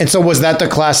 3D. And so was that the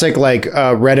classic, like,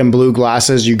 red and blue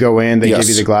glasses? You go in, they give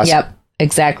you the glasses? Yep.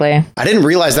 Exactly. I didn't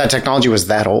realize that technology was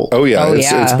that old. Oh, yeah.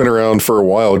 It's been around for a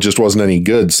while. It just wasn't any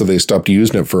good, so they stopped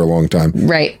using it for a long time.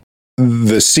 Right.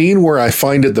 The scene where I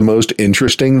find it the most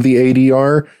interesting, the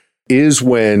ADR, is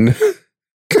when...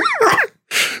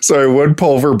 Sorry, when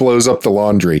Pulver blows up the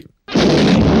laundry.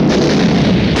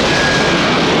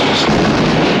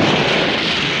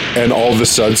 And all the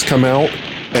suds come out,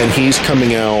 and he's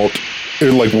coming out,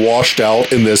 like, washed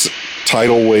out in this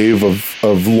tidal wave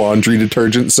of laundry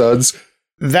detergent suds.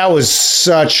 That was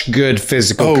such good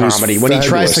physical comedy. When he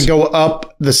tries to go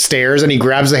up the stairs and he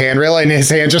grabs the handrail and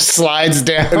his hand just slides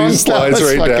down. And he slides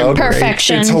right down.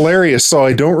 Perfection. It's hilarious. So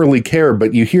I don't really care,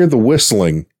 but you hear the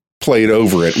whistling played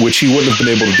over it, which he wouldn't have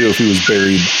been able to do if he was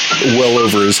buried well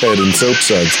over his head in soap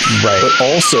suds. Right. But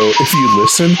also, if you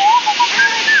listen,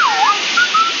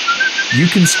 you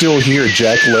can still hear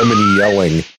Jack Lemmon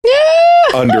yelling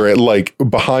under it, like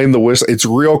behind the whistle. It's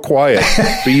real quiet,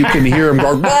 but you can hear him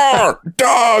going,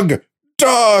 "Dog,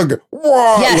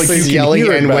 wah!" Yes. Like he's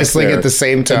yelling and whistling at the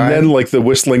same time. And then, like, the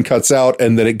whistling cuts out,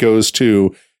 and then it goes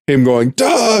to him going,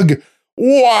 "Doug,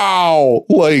 wow!"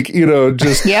 Like,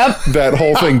 just that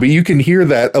whole thing. But you can hear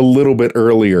that a little bit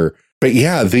earlier. But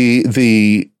yeah,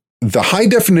 the high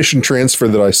definition transfer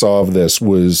that I saw of this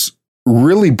was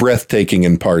really breathtaking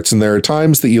in parts. And there are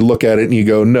times that you look at it and you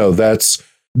go, no, that's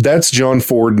John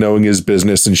Ford knowing his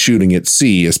business and shooting at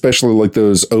sea, especially like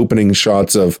those opening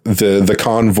shots of the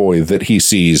convoy that he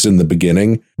sees in the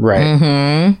beginning. Right.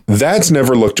 Mm-hmm. That's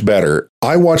never looked better.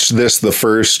 I watched this the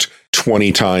first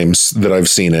 20 times that I've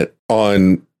seen it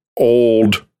on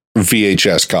old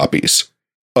VHS copies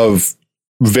of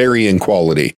varying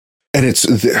quality. And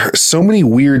so many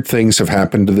weird things have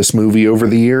happened to this movie over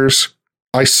the years.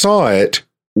 I saw it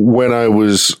when I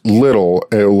was little,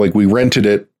 like we rented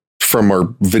it from our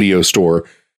video store,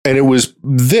 and it was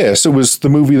the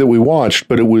movie that we watched,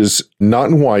 but it was not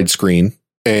in widescreen,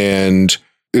 and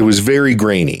it was very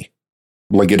grainy.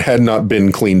 Like it had not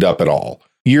been cleaned up at all.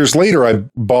 Years later, I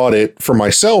bought it for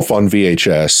myself on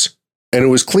VHS, and it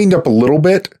was cleaned up a little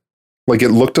bit. Like it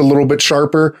looked a little bit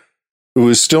sharper, It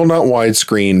was still not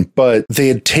widescreen, but they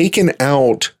had taken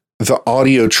out the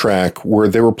audio track where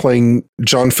they were playing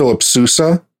John Philip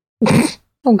Sousa.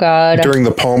 Oh, God. During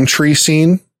the palm tree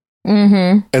scene.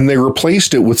 Mm-hmm. And they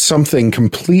replaced it with something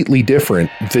completely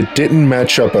different that didn't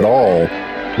match up at all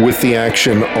with the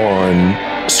action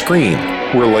on screen,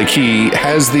 where like he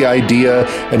has the idea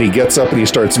and he gets up and he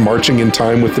starts marching in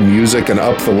time with the music and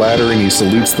up the ladder and he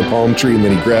salutes the palm tree and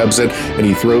then he grabs it and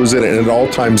he throws it and it all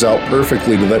times out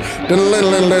perfectly to that,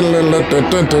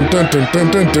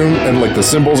 and like the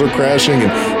cymbals are crashing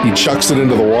and he chucks it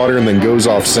into the water and then goes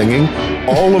off singing.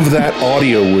 All of that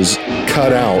audio was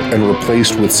cut out and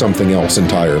replaced with something else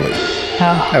entirely.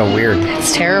 Oh, weird.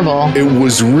 It's terrible. It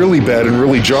was really bad and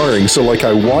really jarring. So like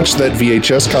I watched that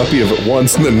VHS copy of it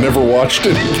once and then never watched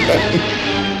it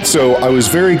again. So I was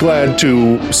very glad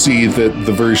to see that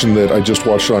the version that I just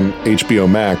watched on HBO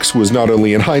Max was not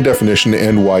only in high definition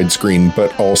and widescreen,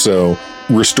 but also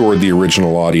restored the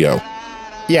original audio.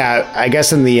 Yeah, I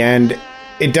guess in the end,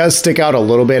 it does stick out a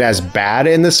little bit as bad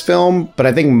in this film, but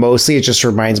I think mostly it just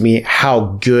reminds me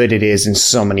how good it is in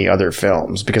so many other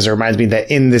films, because it reminds me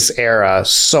that in this era,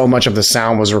 so much of the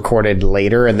sound was recorded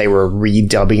later and they were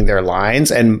redubbing their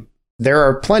lines. And there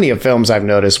are plenty of films I've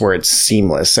noticed where it's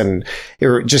seamless, and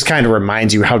it just kind of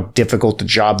reminds you how difficult the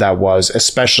job that was,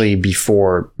 especially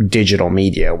before digital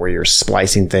media where you're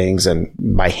splicing things and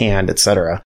by hand,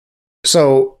 etc.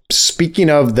 So speaking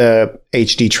of the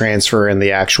HD transfer and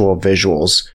the actual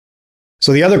visuals,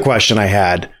 so the other question I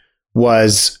had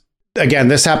was, again,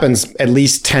 this happens at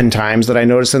least 10 times that I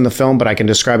noticed in the film, but I can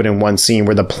describe it in one scene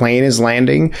where the plane is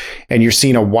landing and you're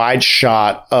seeing a wide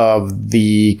shot of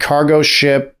the cargo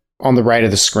ship on the right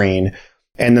of the screen.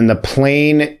 And then the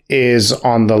plane is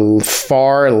on the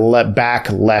far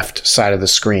back left side of the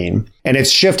screen. And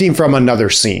it's shifting from another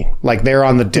scene. Like they're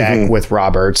on the deck with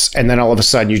Roberts. And then all of a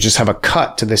sudden you just have a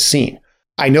cut to this scene.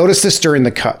 I noticed this during the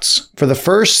cuts. For the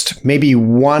first maybe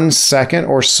 1 second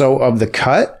or so of the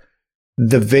cut,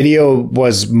 the video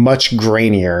was much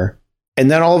grainier. And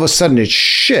then all of a sudden it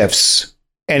shifts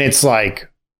and it's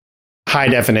like high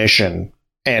definition.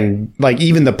 And like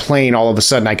even the plane, all of a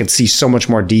sudden I could see so much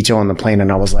more detail in the plane.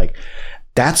 And I was like,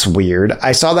 that's weird.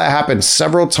 I saw that happen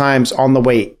several times on the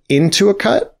way into a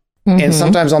cut and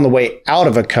sometimes on the way out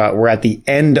of a cut, where at the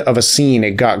end of a scene,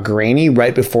 it got grainy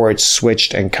right before it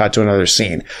switched and cut to another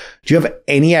scene. Do you have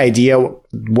any idea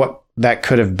what that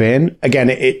could have been? Again,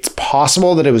 it's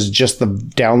possible that it was just the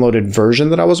downloaded version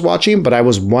that I was watching, but I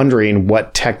was wondering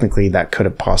what technically that could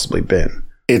have possibly been.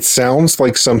 It sounds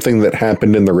like something that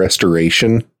happened in the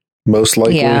restoration, most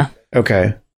likely. Yeah.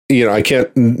 Okay. You know, I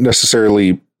can't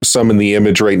necessarily summon the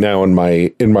image right now in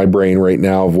my brain right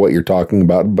now of what you're talking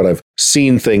about, but I've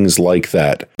seen things like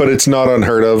that. But it's not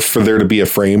unheard of for there to be a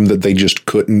frame that they just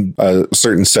couldn't, a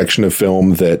certain section of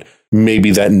film that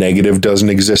maybe that negative doesn't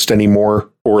exist anymore,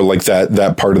 or like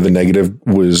that part of the negative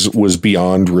was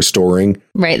beyond restoring.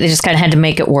 Right. They just kind of had to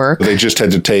make it work. They just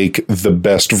had to take the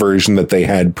best version that they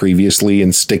had previously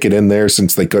and stick it in there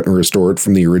since they couldn't restore it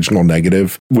from the original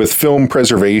negative. With film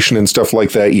preservation and stuff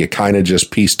like that, you kind of just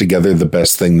piece together the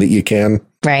best thing that you can.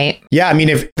 Right. Yeah. I mean,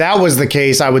 if that was the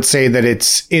case, I would say that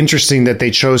it's interesting that they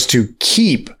chose to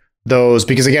keep those,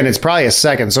 because again, it's probably a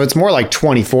second, so it's more like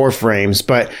 24 frames,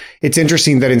 but it's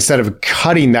interesting that instead of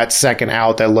cutting that second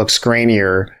out that looks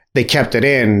grainier, they kept it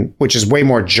in, which is way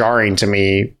more jarring to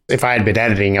me. If I had been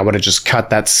editing, I would have just cut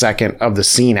that second of the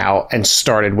scene out and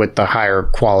started with the higher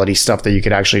quality stuff that you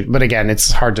could actually, but again,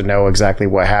 it's hard to know exactly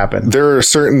what happened. There are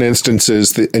certain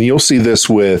instances that, and you'll see this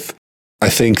with, I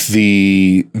think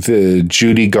the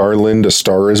Judy Garland, A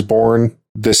Star Is Born.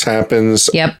 This happens.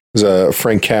 Yep. There's a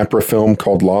Frank Capra film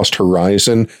called Lost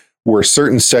Horizon, where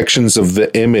certain sections of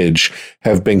the image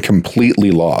have been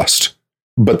completely lost,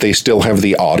 but they still have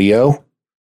the audio.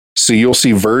 So you'll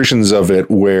see versions of it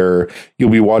where you'll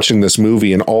be watching this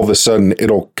movie and all of a sudden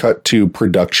it'll cut to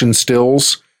production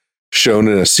stills shown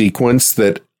in a sequence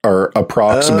that are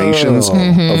approximations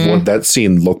of what that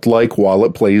scene looked like while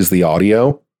it plays the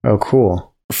audio. Oh, cool.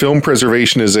 Film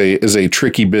preservation is a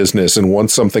tricky business, and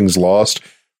once something's lost,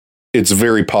 it's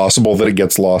very possible that it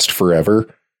gets lost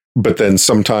forever. But then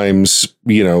sometimes,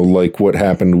 you know, like what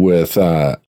happened with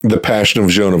The Passion of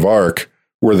Joan of Arc,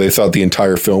 where they thought the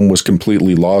entire film was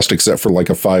completely lost except for like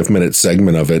a 5-minute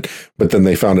segment of it. But then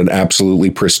they found an absolutely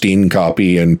pristine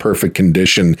copy in perfect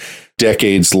condition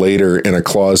decades later in a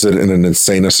closet in an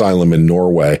insane asylum in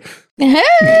Norway.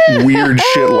 Weird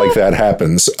shit like that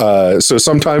happens. So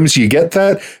sometimes you get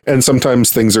that, and sometimes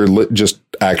things are just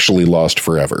actually lost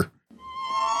forever.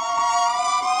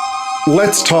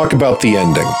 Let's talk about the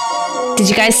ending. Did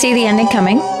you guys see the ending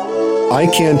coming? I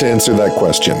can't answer that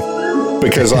question.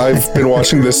 because I've been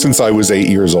watching this since I was 8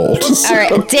 years old. All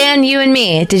right, Dan, you and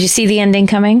me. Did you see the ending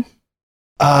coming?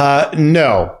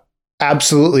 No,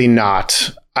 absolutely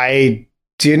not. I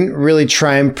didn't really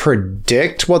try and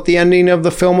predict what the ending of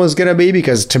the film was going to be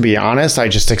because, to be honest, I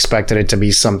just expected it to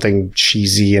be something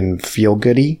cheesy and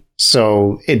feel-goody.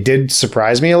 So it did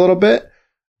surprise me a little bit,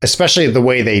 especially the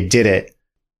way they did it.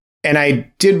 And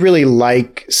I did really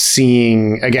like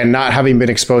seeing, again, not having been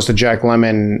exposed to Jack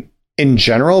Lemmon in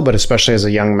general, but especially as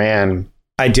a young man,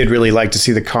 I did really like to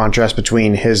see the contrast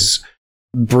between his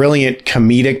brilliant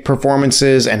comedic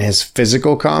performances and his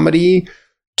physical comedy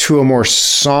to a more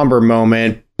somber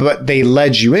moment, but they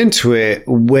led you into it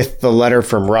with the letter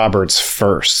from Roberts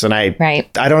first. And I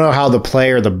don't know how the play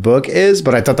or the book is,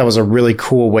 but I thought that was a really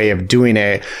cool way of doing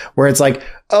it, where it's like,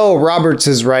 oh, Roberts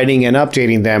is writing and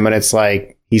updating them, and it's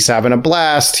like, he's having a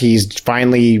blast. He's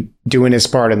finally doing his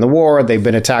part in the war. They've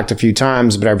been attacked a few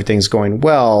times, but everything's going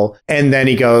well. And then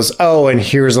he goes, oh, and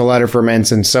here's a letter from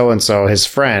Ensign so-and-so, his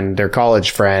friend, their college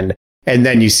friend. And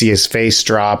then you see his face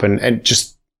drop and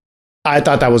just, I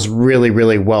thought that was really,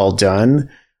 really well done.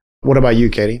 What about you,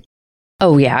 Katie?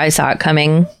 Oh, yeah, I saw it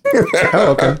coming.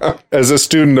 Oh, okay. As a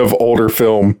student of older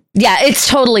film. Yeah, it's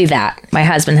totally that. My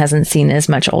husband hasn't seen as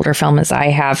much older film as I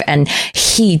have, and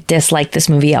he disliked this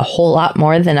movie a whole lot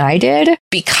more than I did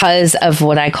because of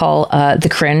what I call the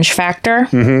cringe factor.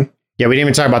 Mm-hmm. Yeah, we didn't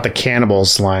even talk about the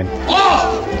cannibals line.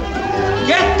 Off!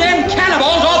 Get them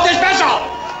cannibals off this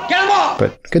vessel! Get them off!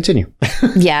 But continue.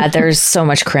 Yeah, there's so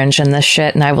much cringe in this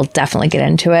shit, and I will definitely get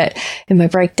into it in my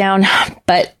breakdown.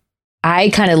 But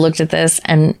I kind of looked at this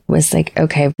and was like,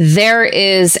 okay, there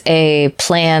is a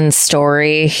planned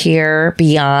story here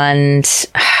beyond.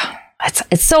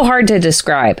 It's so hard to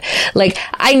describe. Like,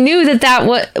 I knew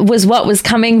that was what was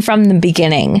coming from the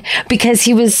beginning because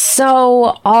he was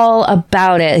so all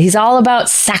about it. He's all about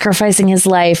sacrificing his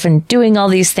life and doing all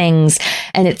these things.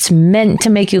 And it's meant to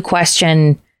make you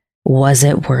question, was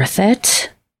it worth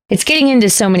it? It's getting into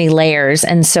so many layers.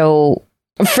 And so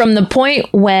from the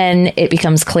point when it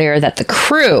becomes clear that the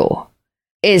crew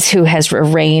is who has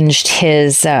arranged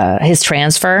his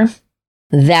transfer,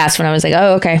 that's when I was like,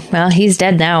 oh, okay, well, he's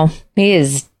dead now. He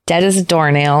is dead as a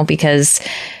doornail because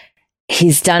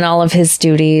he's done all of his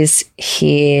duties.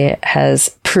 He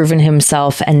has proven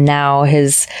himself. And now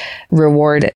his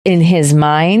reward in his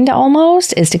mind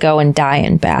almost is to go and die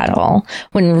in battle,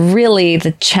 when really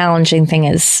the challenging thing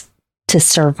is to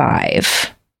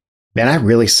survive. Man, I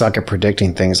really suck at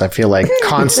predicting things. I feel like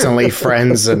constantly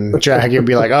friends and Jackie would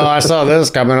be like, oh, I saw this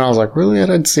coming. I was like, really? I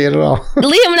didn't see it at all.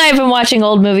 Liam and I have been watching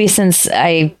old movies since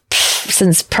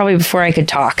probably before I could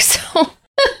talk. So,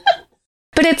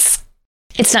 but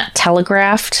it's not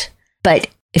telegraphed, but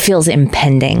it feels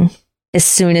impending. As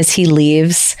soon as he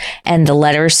leaves and the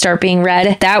letters start being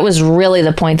read, that was really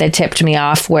the point that tipped me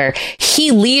off, where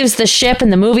he leaves the ship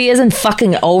and the movie isn't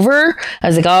fucking over. I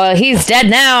was like, oh, he's dead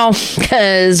now,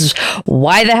 because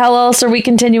why the hell else are we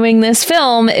continuing this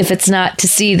film if it's not to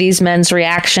see these men's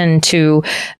reaction to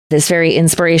this very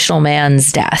inspirational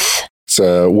man's death? It's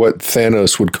what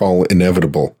Thanos would call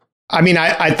inevitable. I mean,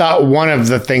 I thought one of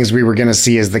the things we were going to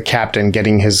see is the captain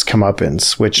getting his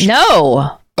comeuppance, which...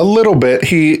 No! A little bit.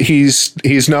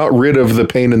 He's not rid of the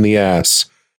pain in the ass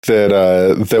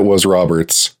that was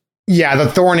Roberts. Yeah,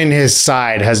 the thorn in his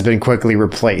side has been quickly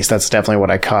replaced. That's definitely what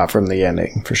I caught from the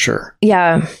ending, for sure.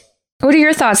 Yeah. What are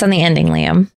your thoughts on the ending,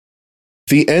 Liam?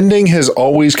 The ending has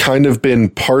always kind of been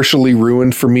partially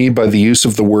ruined for me by the use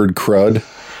of the word crud.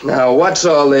 Now, what's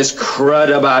all this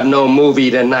crud about no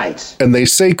movie tonight? And they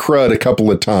say crud a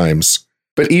couple of times.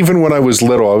 But even when I was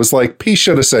little, I was like, he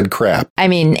should have said crap. I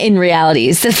mean, in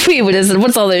reality, since we would have said,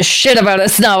 what's all this shit about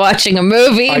us not watching a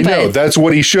movie? I know, that's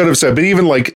what he should have said. But even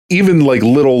little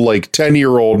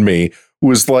 10-year-old me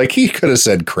was like, he could have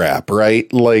said crap,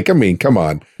 right? Like, I mean, come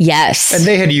on. Yes. And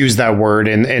they had used that word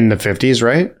in the 50s,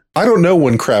 right? I don't know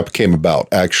when crap came about,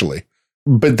 actually.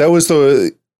 But that was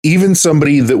even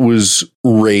somebody that was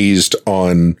raised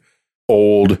on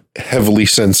old, heavily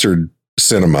censored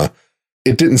cinema,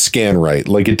 it didn't scan right.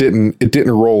 Like it didn't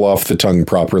roll off the tongue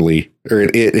properly, or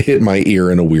it hit my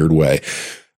ear in a weird way.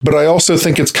 But I also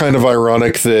think it's kind of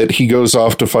ironic that he goes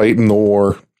off to fight in the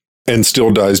war and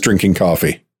still dies drinking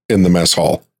coffee in the mess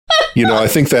hall. You know, I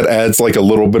think that adds like a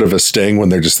little bit of a sting when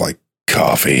they're just like,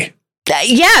 coffee.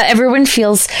 Yeah, everyone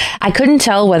feels, I couldn't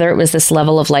tell whether it was this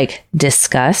level of like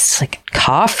disgust, like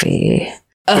coffee.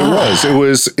 It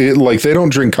was like they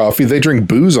don't drink coffee, they drink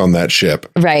booze on that ship.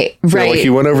 Right. Like he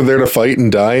went over there to fight and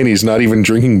die, and he's not even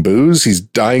drinking booze. He's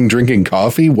dying drinking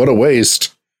coffee. What a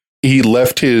waste. He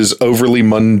left his overly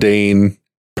mundane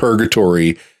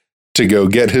purgatory to go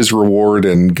get his reward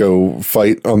and go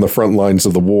fight on the front lines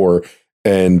of the war.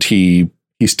 And he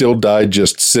still died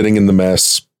just sitting in the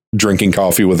mess, drinking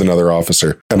coffee with another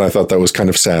officer. And I thought that was kind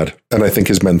of sad. And I think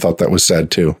his men thought that was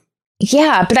sad too.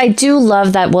 Yeah, but I do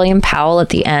love that William Powell at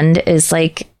the end is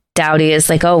like, Dowdy is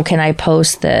like, oh, can I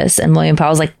post this? And William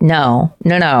Powell's like, no.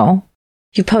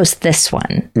 You post this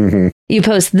one. Mm-hmm. You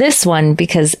post this one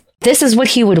because this is what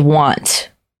he would want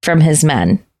from his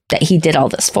men that he did all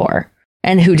this for.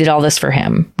 And who did all this for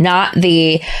him? Not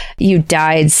the, you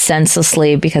died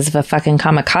senselessly because of a fucking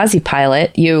kamikaze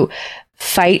pilot. You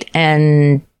fight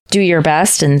and do your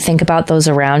best and think about those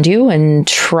around you and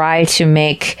try to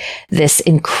make this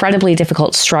incredibly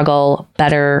difficult struggle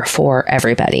better for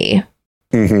everybody.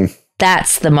 Mm-hmm.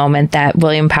 That's the moment that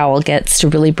William Powell gets to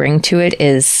really bring to it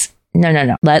is,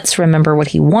 no. Let's remember what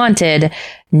he wanted,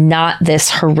 not this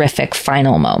horrific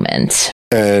final moment.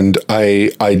 And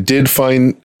I did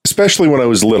find, especially when I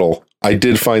was little, I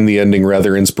did find the ending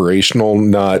rather inspirational,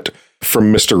 not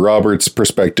from Mr. Roberts'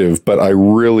 perspective, but I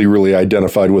really, really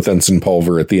identified with Ensign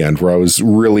Pulver at the end, where I was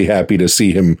really happy to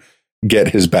see him get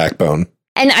his backbone.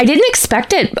 And I didn't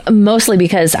expect it, mostly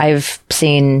because I've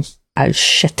seen a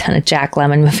shit ton of Jack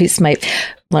Lemmon movies.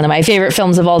 One of my favorite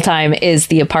films of all time is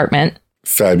The Apartment.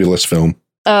 Fabulous film.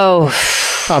 Oh,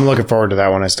 I'm looking forward to that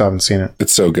one. I still haven't seen it.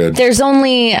 It's so good. There's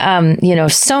only,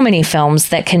 so many films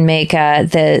that can make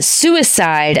the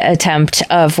suicide attempt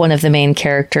of one of the main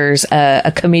characters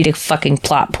a comedic fucking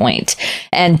plot point.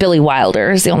 And Billy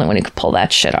Wilder is the only one who could pull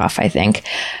that shit off, I think.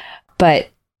 But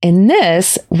in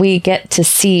this, we get to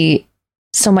see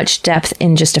so much depth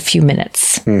in just a few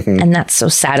minutes. Mm-hmm. And that's so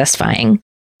satisfying.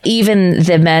 Even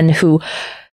the men who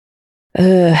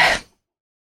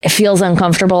it feels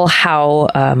uncomfortable how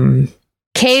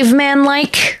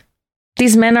caveman-like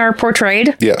these men are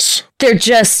portrayed. Yes. They're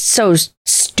just so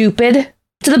stupid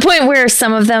to the point where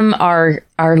some of them are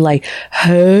like,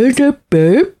 hey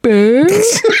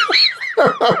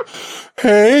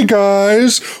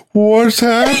guys, what's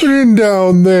happening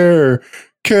down there?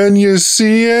 Can you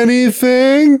see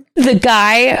anything? The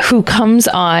guy who comes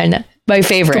on, my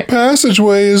favorite. The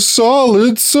passageway is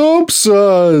solid soap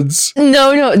suds.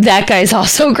 No, that guy's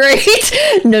also great.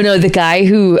 No, the guy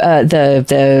who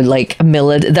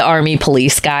the army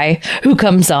police guy who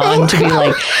comes on to be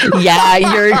like,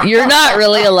 yeah, you're not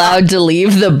really allowed to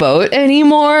leave the boat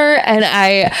anymore. And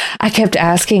I kept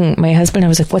asking my husband, I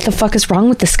was like, what the fuck is wrong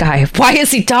with this guy? Why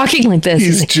is he talking like this?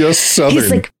 He's just Southern.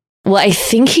 He's like, well, I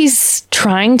think he's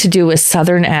trying to do a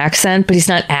Southern accent, but he's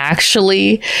not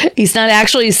actually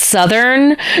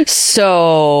Southern.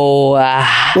 So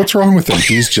what's wrong with him?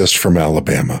 He's just from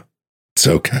Alabama. It's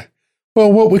okay.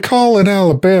 Well, what we call in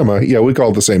Alabama, yeah, we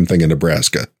call the same thing in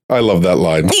Nebraska. I love that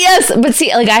line. Yes, but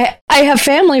see, like I have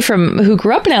family who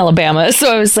grew up in Alabama, so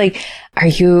I was like,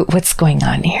 what's going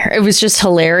on here? It was just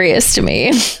hilarious to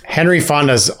me. Henry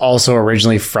Fonda's also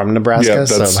originally from Nebraska, yeah,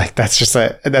 so like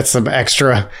that's some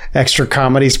extra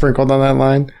comedy sprinkled on that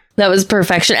line. That was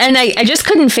perfection. And I just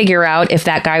couldn't figure out if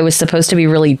that guy was supposed to be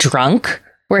really drunk,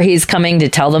 where he's coming to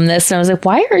tell them this. And I was like,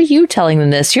 why are you telling them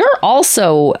this? You're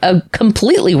also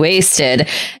completely wasted.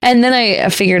 And then I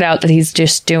figured out that he's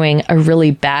just doing a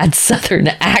really bad Southern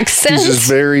accent. He's just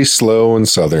very slow and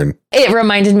Southern. It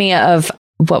reminded me of,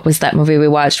 what was that movie we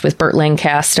watched with Burt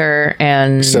Lancaster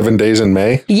and 7 Days in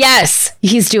May? Yes.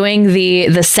 He's doing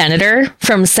the senator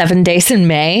from 7 Days in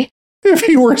May. If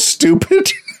he were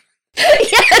stupid.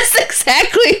 Yes,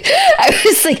 exactly. I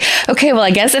was like, okay, well,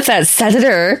 I guess if that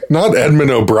senator... Not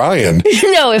Edmund O'Brien.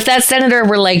 No, if that senator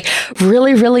were like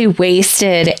really, really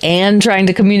wasted and trying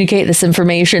to communicate this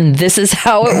information, this is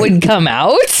how it would come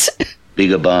out.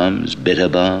 Bigger bombs, better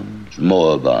bombs,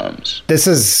 more bombs. This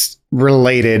is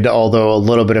related, although a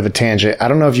little bit of a tangent. I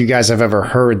don't know if you guys have ever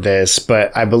heard this,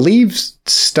 but I believe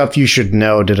Stuff You Should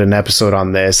Know did an episode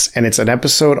on this, and it's an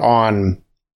episode on...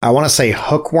 I want to say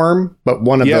hookworm, but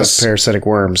one of those parasitic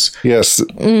worms. Yes.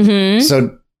 Mm-hmm.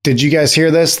 So did you guys hear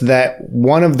this? That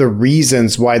one of the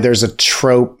reasons why there's a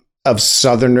trope of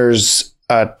Southerners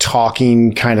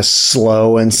talking kind of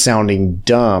slow and sounding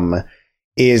dumb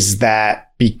is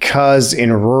that because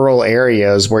in rural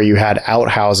areas where you had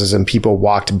outhouses and people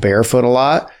walked barefoot a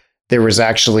lot, there was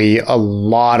actually a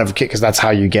lot of, because that's how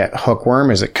you get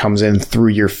hookworm, is it comes in through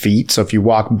your feet. So if you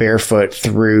walk barefoot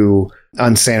through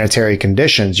unsanitary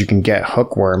conditions, you can get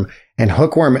hookworm, and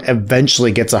hookworm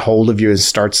eventually gets a hold of you and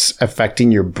starts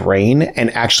affecting your brain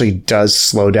and actually does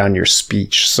slow down your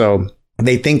speech. So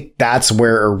they think that's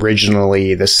where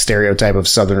originally the stereotype of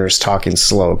Southerners talking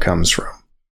slow comes from.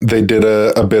 They did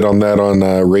a bit on that on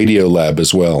Radiolab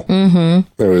as well. Mm-hmm.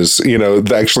 There was,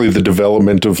 actually the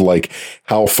development of like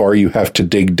how far you have to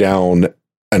dig down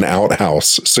an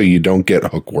outhouse so you don't get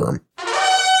hookworm.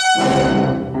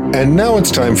 And now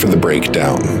it's time for the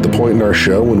breakdown, the point in our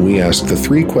show when we ask the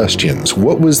 3 questions.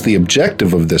 What was the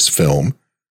objective of this film?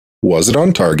 Was it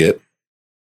on target?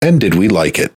 And did we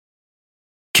like it?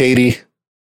 Katie,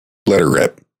 let her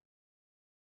rip.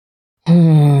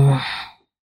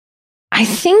 I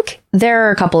think there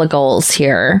are a couple of goals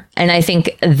here, and I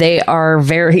think they are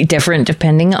very different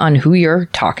depending on who you're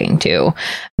talking to.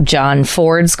 John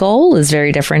Ford's goal is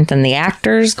very different than the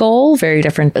actor's goal, very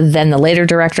different than the later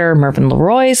director, Mervyn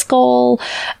LeRoy's goal.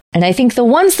 And I think the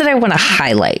ones that I want to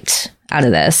highlight out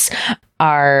of this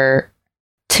are,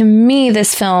 to me,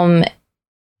 this film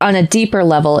on a deeper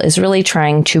level is really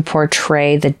trying to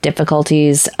portray the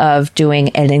difficulties of doing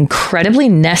an incredibly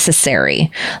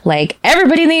necessary, like,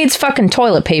 everybody needs fucking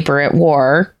toilet paper at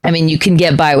war. I mean, you can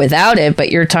get by without it, but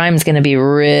your time's going to be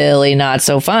really not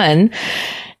so fun.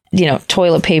 You know,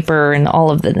 toilet paper and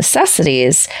all of the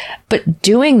necessities. But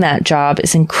doing that job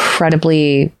is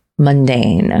incredibly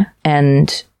mundane,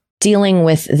 and dealing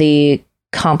with the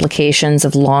complications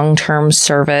of long-term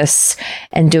service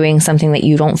and doing something that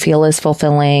you don't feel is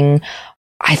fulfilling.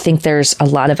 I think there's a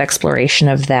lot of exploration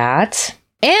of that.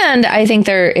 And I think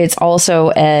it's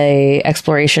also a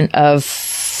exploration of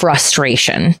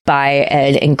frustration by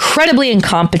an incredibly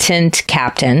incompetent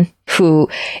captain who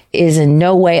is in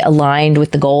no way aligned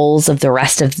with the goals of the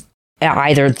rest of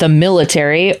either the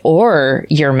military or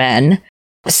your men.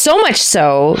 So much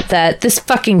so that this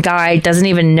fucking guy doesn't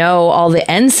even know all the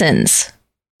ensigns.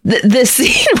 The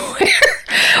scene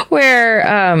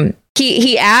where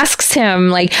he asks him,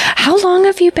 like, how long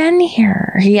have you been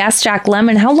here? He asked Jack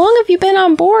Lemmon, how long have you been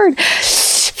on board?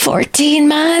 14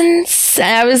 months.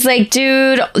 And I was like,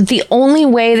 dude, the only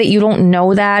way that you don't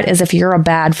know that is if you're a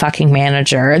bad fucking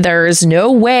manager. There's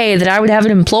no way that I would have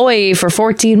an employee for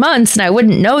 14 months and I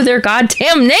wouldn't know their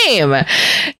goddamn name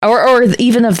or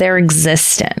even of their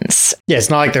existence. Yeah, it's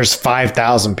not like there's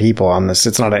 5,000 people on this.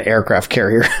 It's not an aircraft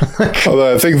carrier.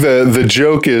 Although I think the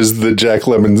joke is that Jack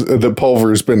Lemmon, that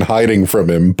Pulver's been hiding from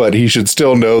him, but he should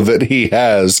still know that he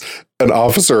has an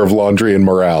officer of laundry and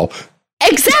morale.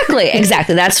 Exactly.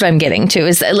 That's what I'm getting to,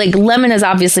 is that, like, Lemmon has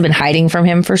obviously been hiding from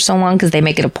him for so long because they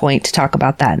make it a point to talk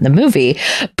about that in the movie.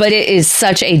 But it is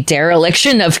such a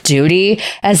dereliction of duty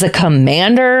as a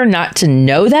commander not to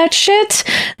know that shit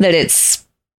that it's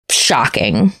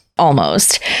shocking,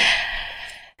 almost.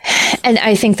 And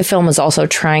I think the film is also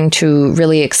trying to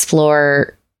really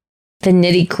explore the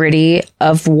nitty gritty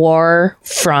of war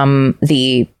from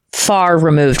the far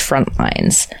removed front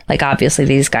lines. Like, obviously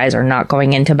these guys are not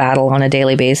going into battle on a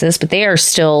daily basis, but they are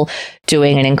still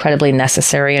doing an incredibly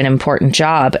necessary and important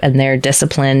job, and their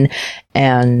discipline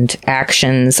and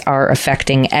actions are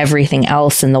affecting everything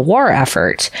else in the war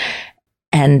effort.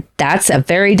 And that's a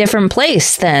very different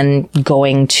place than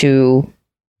going to,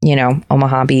 you know,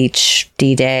 Omaha Beach,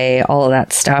 D-Day, all of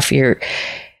that stuff.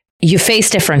 You face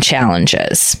different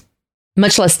challenges,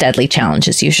 much less deadly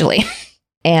challenges usually.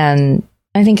 And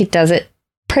I think it does it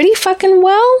pretty fucking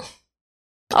well.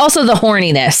 Also, the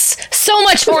horniness. So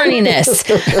much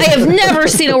horniness. I have never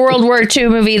seen a World War II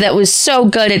movie that was so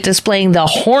good at displaying the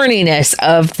horniness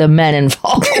of the men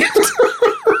involved.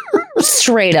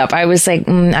 Straight up. I was like,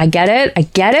 I get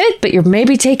it, but you're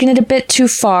maybe taking it a bit too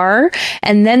far.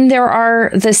 And then there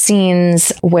are the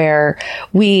scenes where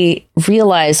we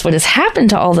realize what has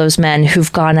happened to all those men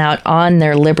who've gone out on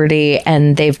their liberty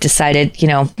and they've decided, you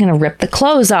know, I'm going to rip the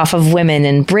clothes off of women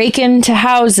and break into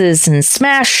houses and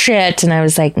smash shit. And I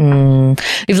was like,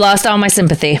 we've lost all my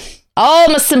sympathy. All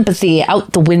my sympathy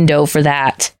out the window for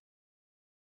that.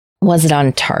 Was it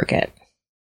on target?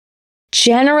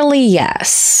 Generally,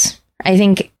 yes. I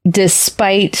think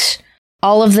despite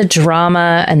all of the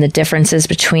drama and the differences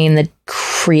between the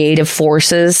creative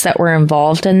forces that were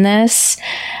involved in this,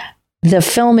 the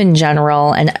film in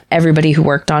general and everybody who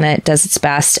worked on it does its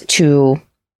best to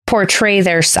portray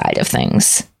their side of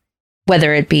things.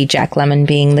 Whether it be Jack Lemmon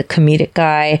being the comedic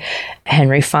guy,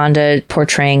 Henry Fonda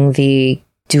portraying the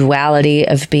duality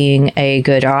of being a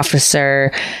good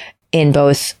officer in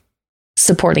both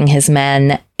supporting his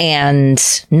men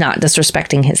and not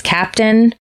disrespecting his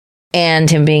captain, and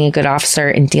him being a good officer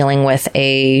and dealing with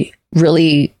a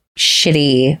really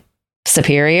shitty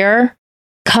superior,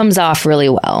 comes off really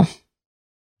well.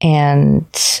 And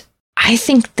I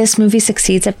think this movie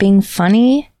succeeds at being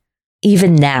funny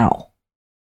even now,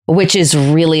 which is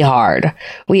really hard.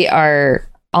 We are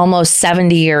almost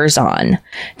 70 years on.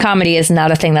 Comedy is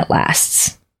not a thing that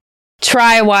lasts.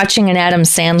 Try watching an Adam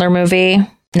Sandler movie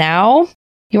now,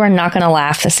 you are not going to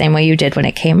laugh the same way you did when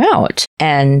it came out.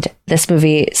 And this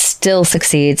movie still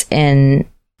succeeds in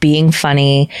being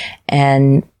funny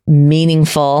and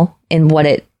meaningful in what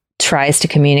it tries to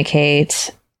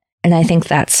communicate. And I think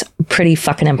that's pretty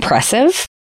fucking impressive.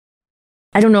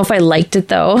 I don't know if I liked it,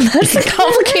 though. That's a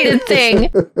complicated thing.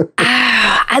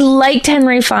 I liked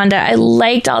Henry Fonda. I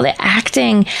liked all the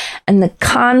acting and the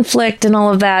conflict and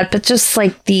all of that. But just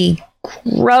like the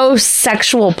gross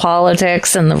sexual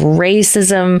politics and the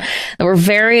racism that were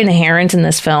very inherent in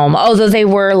this film, although they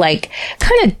were like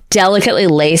kind of delicately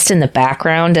laced in the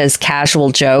background as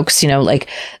casual jokes, you know, like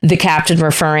the captain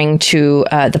referring to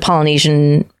the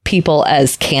Polynesian people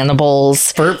as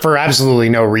cannibals for absolutely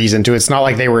no reason to. It's not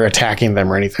like they were attacking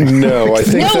them or anything. No, I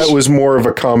think that was more of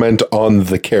a comment on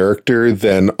the character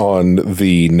than on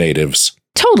the natives.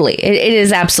 Totally. It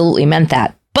is absolutely meant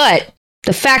that. But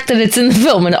the fact that it's in the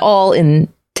film and all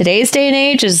in today's day and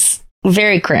age is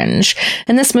very cringe.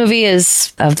 And this movie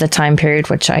is of the time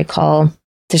period which I call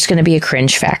there's going to be a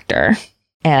cringe factor.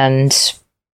 And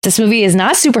this movie is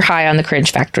not super high on the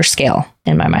cringe factor scale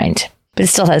in my mind, but it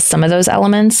still has some of those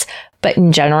elements. But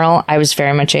in general, I was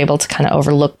very much able to kind of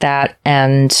overlook that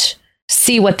and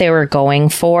see what they were going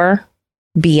for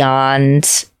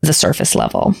beyond the surface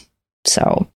level.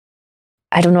 So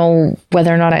I don't know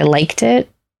whether or not I liked it,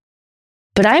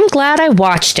 but I'm glad I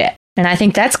watched it. And I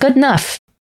think that's good enough.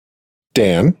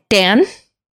 Dan?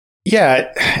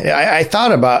 Yeah, I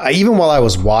thought about, even while I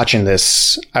was watching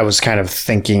this, I was kind of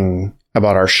thinking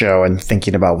about our show and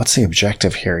thinking about what's the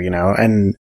objective here, you know?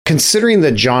 And considering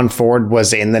that John Ford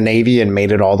was in the Navy and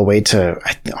made it all the way to,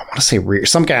 I want to say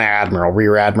some kind of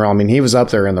rear admiral. I mean, he was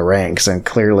up there in the ranks and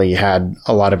clearly had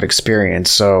a lot of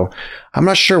experience. So I'm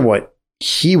not sure what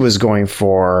he was going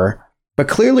for, but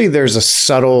clearly there's a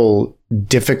subtle,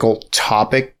 difficult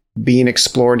topic being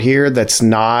explored here that's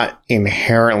not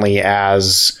inherently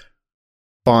as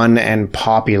fun and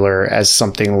popular as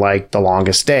something like The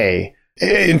Longest Day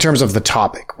in terms of the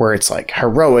topic, where it's like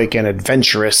heroic and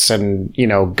adventurous and, you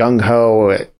know,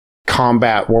 gung-ho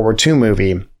combat World War II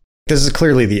movie. This is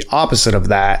clearly the opposite of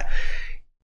that.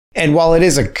 And while it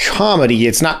is a comedy,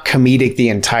 it's not comedic the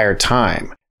entire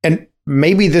time. And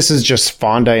maybe this is just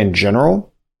Fonda in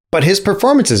general, but his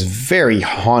performance is very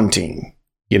haunting.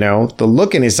 You know, the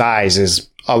look in his eyes is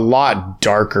a lot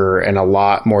darker and a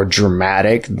lot more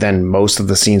dramatic than most of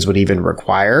the scenes would even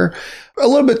require. A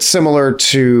little bit similar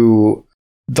to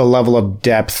the level of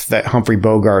depth that Humphrey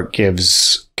Bogart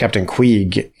gives Captain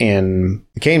Queeg in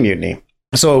The Caine Mutiny.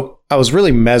 So I was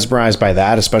really mesmerized by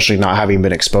that, especially not having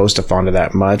been exposed to Fonda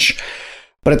that much.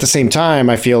 But at the same time,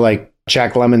 I feel like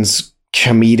Jack Lemmon's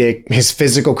comedic, his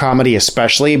physical comedy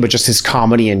especially, but just his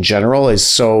comedy in general is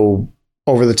so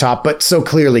over the top, but so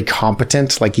clearly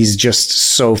competent. Like, he's just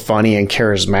so funny and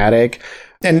charismatic.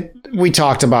 And we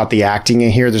talked about the acting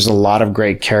in here. There's a lot of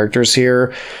great characters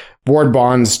here. Ward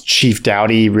Bond's Chief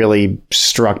Dowdy really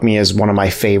struck me as one of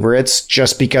my favorites,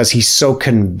 just because he's so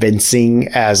convincing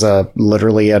as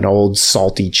literally an old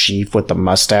salty chief with the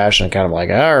mustache, and kind of like,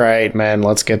 all right, man,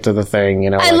 let's get to the thing. You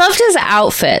know, I loved his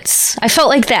outfits. I felt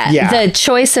like that. Yeah. The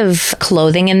choice of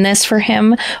clothing in this for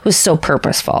him was so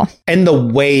purposeful. And the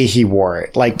way he wore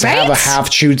it, like to have a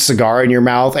half-chewed cigar in your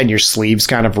mouth and your sleeves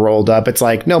kind of rolled up. It's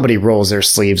like nobody rolls their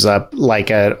sleeves up like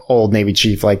an old Navy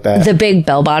chief like that. The big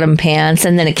bell-bottom pants,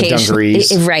 and then occasionally,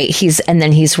 right?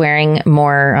 He's wearing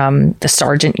more the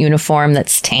sergeant uniform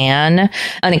that's tan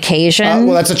on occasion.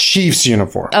 Well, that's a chief's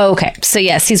uniform. Oh, okay, so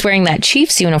yes, he's wearing that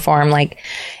chief's uniform. Like,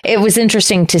 it was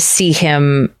interesting to see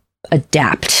him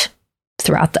adapt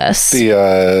throughout this.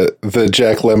 The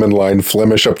Jack Lemmon line,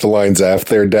 Flemish up the lines aft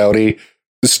there, Dowdy,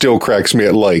 still cracks me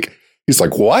at, like, he's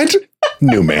like, what?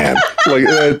 New man. Like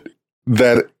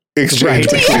that exchange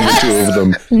between the two of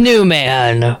them. New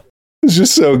man. It's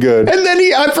just so good. And then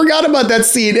I forgot about that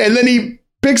scene. And then he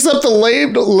picks up the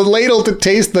ladle to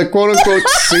taste the quote unquote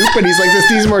soup. And he's like, this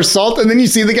needs more salt. And then you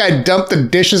see the guy dump the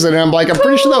dishes. And I'm like, I'm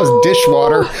pretty sure that was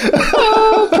dishwater.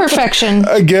 Oh, perfection.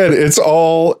 Again, it's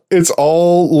all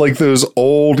like those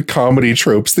old comedy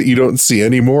tropes that you don't see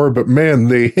anymore. But man,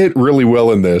 they hit really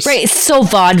well in this. Right. It's so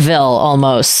vaudeville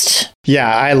almost.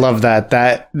 Yeah, I love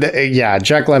that. Yeah,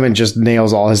 Jack Lemmon just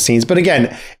nails all his scenes. But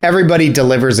again, everybody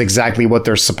delivers exactly what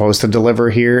they're supposed to deliver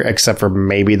here, except for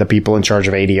maybe the people in charge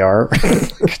of ADR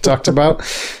like I talked about.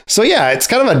 So yeah, it's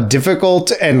kind of a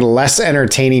difficult and less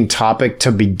entertaining topic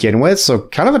to begin with. So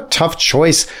kind of a tough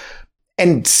choice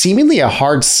and seemingly a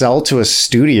hard sell to a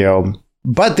studio.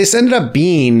 But this ended up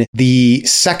being the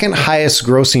second highest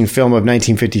grossing film of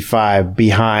 1955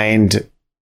 behind...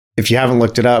 If you haven't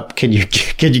looked it up, can you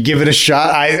give it a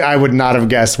shot? I would not have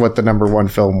guessed what the number one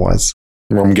film was.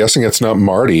 Well, I'm guessing it's not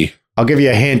Marty. I'll give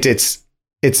you a hint. It's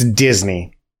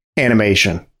Disney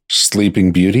animation.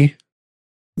 Sleeping Beauty?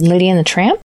 Lady and the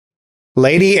Tramp?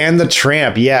 Lady and the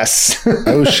Tramp, yes.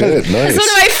 Oh, shit, nice. It's one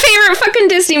of my favorite fucking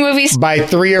Disney movies. By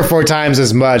 3 or 4 times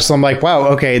as much. So I'm like, wow,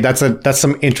 okay, that's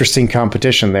some interesting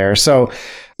competition there. So,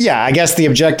 yeah, I guess the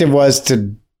objective was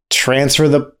to transfer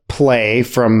the play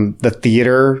from the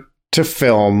theater to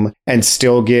film and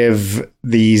still give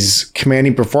these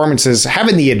commanding performances,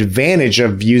 having the advantage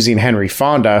of using Henry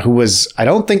Fonda, who was, I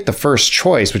don't think, the first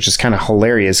choice, which is kind of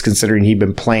hilarious considering he'd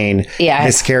been playing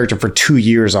this character for 2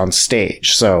 years on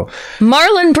stage. So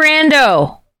Marlon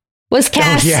Brando was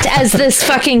cast as this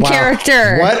fucking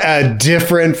character. What a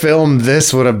different film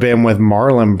this would have been with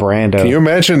Marlon Brando. Can you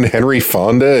imagine Henry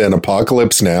Fonda in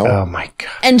Apocalypse Now? Oh my God.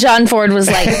 And John Ford was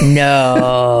like,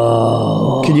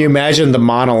 no. Can you imagine the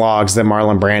monologues that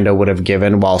Marlon Brando would have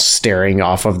given while staring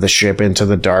off of the ship into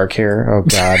the dark here? Oh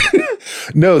God.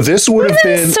 No, this would have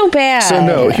been so bad. So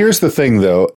no, here's the thing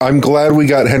though. I'm glad we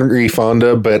got Henry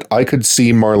Fonda, but I could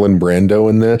see Marlon Brando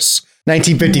in this.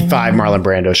 1955 Marlon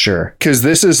Brando, sure. Because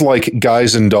this is like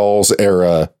Guys and Dolls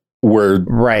era where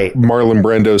Marlon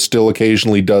Brando still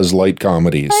occasionally does light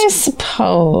comedies. I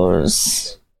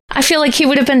suppose. I feel like he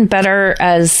would have been better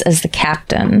as the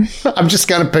captain. I'm just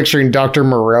kind of picturing Dr.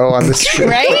 Moreau on this show.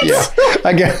 Right? Yeah.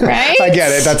 I get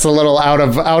it. That's a little out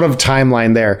of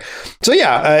timeline there. So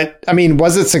yeah, I mean,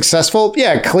 was it successful?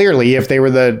 Yeah, clearly, if they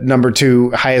were the number 2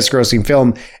 highest grossing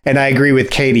film. And I agree with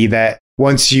Katie that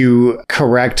once you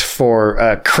correct for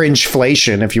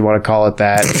cringeflation, if you want to call it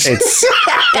that, it's...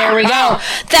 There we go.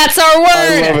 That's our word.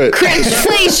 I love it.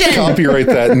 Cringeflation. Copyright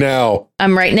that now.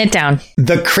 I'm writing it down.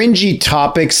 The cringy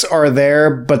topics are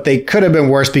there, but they could have been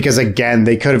worse because, again,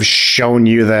 they could have shown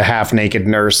you the half-naked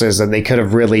nurses and they could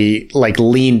have really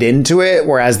leaned into it,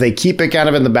 whereas they keep it kind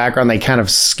of in the background. They kind of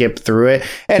skip through it.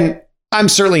 And I'm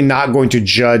certainly not going to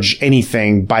judge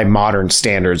anything by modern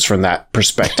standards from that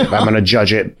perspective. I'm going to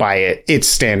judge it by its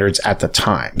standards at the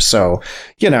time. So,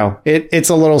 it's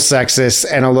a little sexist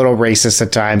and a little racist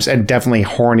at times and definitely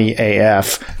horny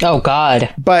AF. Oh,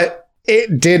 God. But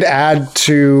it did add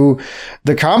to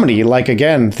the comedy. Like,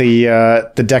 again,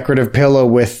 the decorative pillow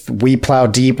with "We plow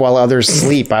deep while others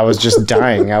sleep." I was just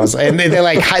dying. And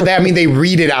they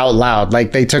read it out loud.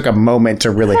 Like, they took a moment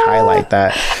to really highlight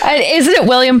that. Isn't it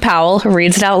William Powell who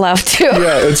reads it out loud too?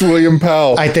 Yeah, it's William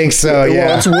Powell. I think so. Yeah,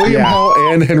 well, it's William Powell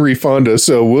and Henry Fonda.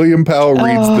 So William Powell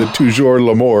reads the Toujours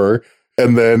l'Amour,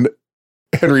 and then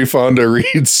Henry Fonda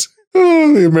reads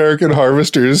the American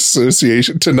Harvesters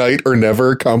Association, Tonight or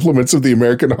Never, compliments of the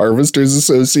American Harvesters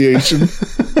Association.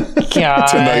 God.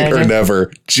 Tonight or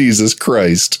Never. Jesus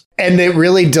Christ. And it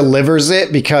really delivers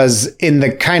it because in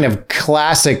the kind of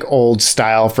classic old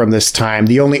style from this time,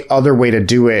 the only other way to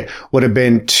do it would have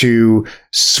been to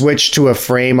switch to a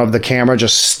frame of the camera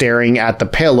just staring at the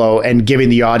pillow and giving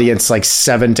the audience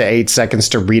 7 to 8 seconds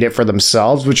to read it for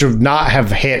themselves, which would not have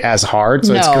hit as hard.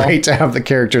 So It's great to have the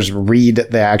characters read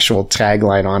the actual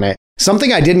tagline on it.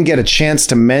 Something I didn't get a chance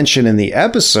to mention in the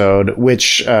episode,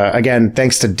 which, again,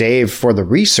 thanks to Dave for the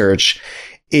research,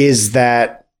 is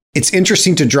that it's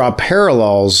interesting to draw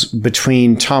parallels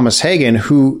between Thomas Hagen,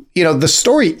 who, the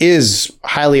story is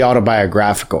highly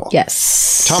autobiographical.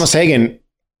 Yes. Thomas Hagen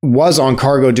was on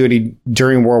cargo duty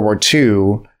during World War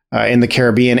II in the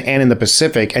Caribbean and in the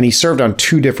Pacific, and he served on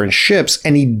 2 different ships,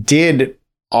 and he did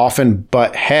often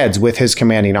butt heads with his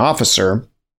commanding officer.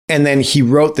 And then he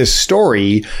wrote this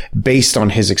story based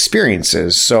on his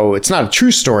experiences. So it's not a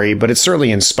true story, but it's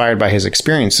certainly inspired by his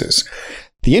experiences.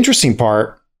 The interesting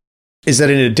part is that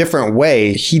in a different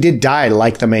way, he did die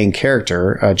like the main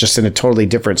character, just in a totally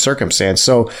different circumstance.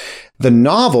 So the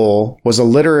novel was a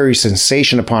literary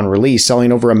sensation upon release,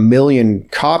 selling over 1 million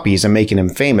copies and making him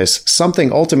famous,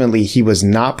 something ultimately he was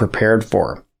not prepared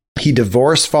for. He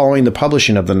divorced following the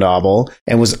publishing of the novel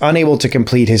and was unable to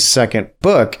complete his second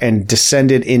book and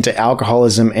descended into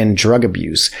alcoholism and drug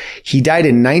abuse. He died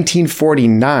in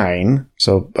 1949,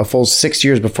 so a full 6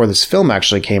 years before this film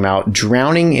actually came out,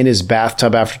 drowning in his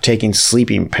bathtub after taking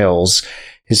sleeping pills.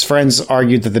 His friends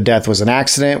argued that the death was an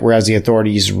accident, whereas the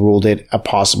authorities ruled it a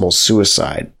possible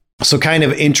suicide. So kind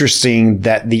of interesting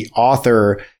that the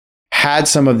author had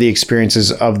some of the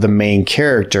experiences of the main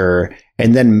character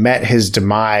and then met his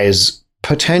demise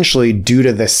potentially due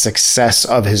to the success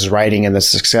of his writing and the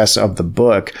success of the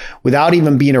book without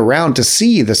even being around to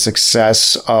see the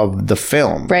success of the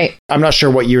film. Right. I'm not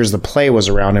sure what years the play was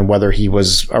around and whether he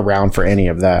was around for any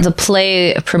of that. The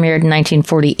play premiered in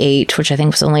 1948, which I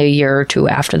think was only a year or 2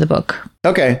 after the book.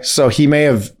 Okay, so he may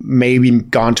have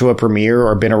gone to a premiere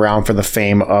or been around for the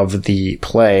fame of the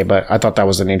play, but I thought that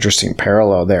was an interesting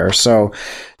parallel there. So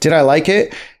did I like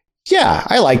it? Yeah,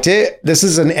 I liked it. This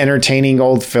is an entertaining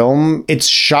old film. It's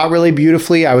shot really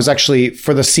beautifully. I was actually,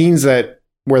 for the scenes that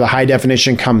where the high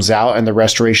definition comes out and the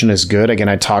restoration is good. Again,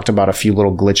 I talked about a few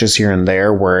little glitches here and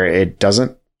there where it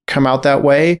doesn't come out that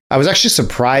way. I was actually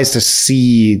surprised to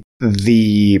see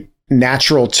the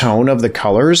natural tone of the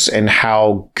colors and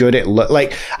how good it looked.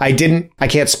 Like, I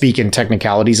can't speak in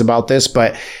technicalities about this,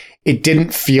 but it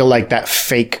didn't feel like that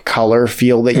fake color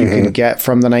feel that you can get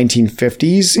from the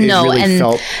 1950s. It really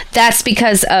felt that's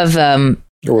because of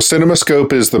well,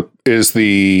 CinemaScope is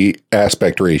the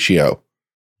aspect ratio.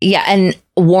 Yeah, and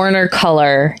Warner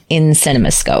Color in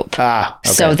CinemaScope. Okay.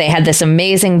 So they had this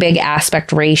amazing big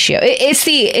aspect ratio.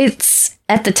 It's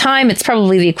at the time, it's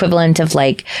probably the equivalent of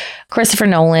like Christopher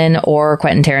Nolan or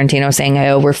Quentin Tarantino saying,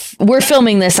 "Oh, we're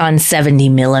filming this on 70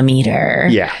 millimeter."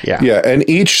 Yeah. And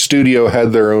each studio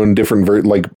had their own different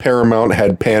like Paramount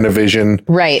had Panavision.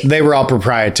 Right. They were all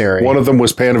proprietary. One of them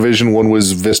was Panavision, one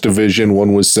was VistaVision,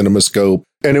 one was CinemaScope.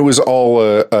 And it was all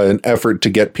an effort to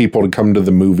get people to come to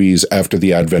the movies after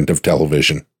the advent of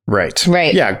television. Right.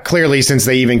 Yeah, clearly, since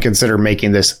they even consider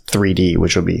making this 3D,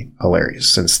 which would be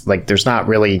hilarious since like there's not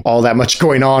really all that much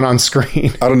going on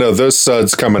screen. I don't know, those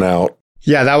suds coming out.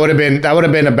 Yeah, that would have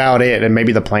been about it, and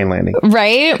maybe the plane landing.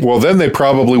 Right. Well, then they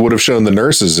probably would have shown the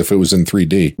nurses if it was in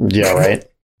 3D. Yeah, right.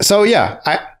 So yeah,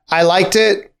 I liked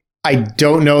it. I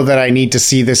don't know that I need to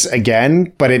see this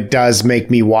again, but it does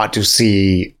make me want to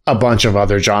see a bunch of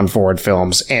other John Ford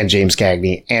films and James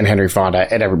Cagney and Henry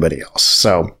Fonda and everybody else.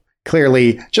 So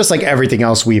clearly, just like everything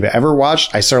else we've ever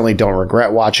watched, I certainly don't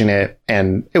regret watching it.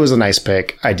 And it was a nice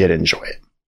pick. I did enjoy it.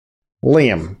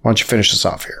 Liam, why don't you finish this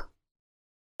off here?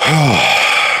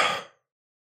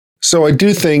 So I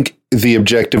do think the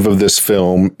objective of this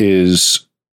film is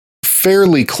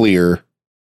fairly clear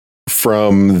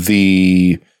from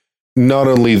not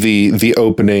only the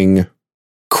opening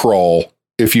crawl,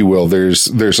 if you will. There's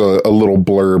a little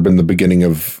blurb in the beginning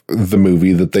of the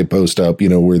movie that they post up,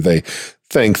 where they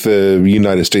thank the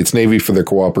United States Navy for their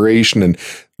cooperation. And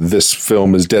this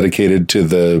film is dedicated to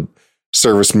the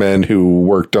servicemen who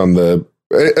worked on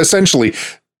essentially,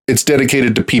 it's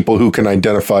dedicated to people who can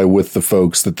identify with the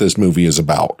folks that this movie is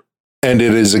about. And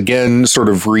it is again sort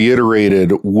of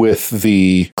reiterated with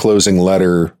the closing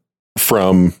letter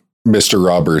from Mr.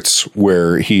 Roberts,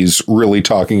 where he's really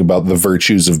talking about the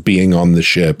virtues of being on the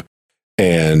ship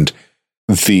and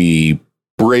the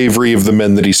bravery of the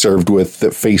men that he served with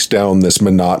that face down this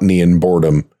monotony and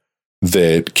boredom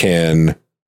that can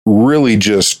really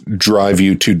just drive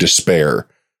you to despair,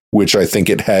 which I think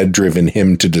it had driven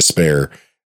him to despair.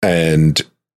 And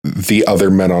the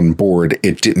other men on board,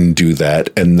 it didn't do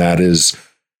that. And that is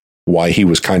why he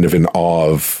was kind of in awe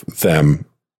of them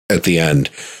at the end.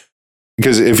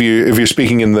 Because if you're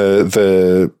speaking in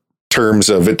the terms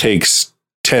of it takes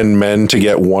 10 men to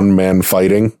get one man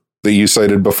fighting that you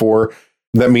cited before,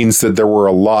 that means that there were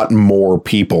a lot more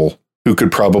people who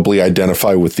could probably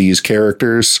identify with these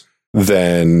characters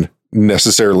than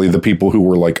necessarily the people who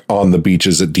were like on the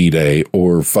beaches at D-Day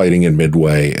or fighting in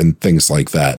Midway and things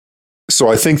like that. So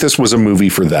I think this was a movie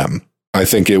for them. I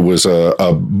think it was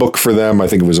a book for them. I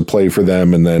think it was a play for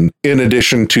them. And then in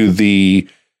addition to the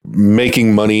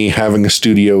making money, having a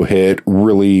studio hit,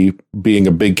 really being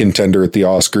a big contender at the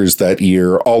Oscars that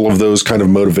year, all of those kind of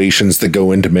motivations that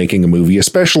go into making a movie,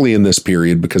 especially in this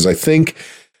period, because I think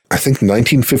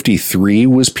 1953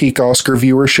 was peak Oscar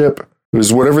viewership. It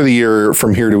was whatever the year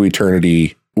From Here to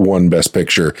Eternity won Best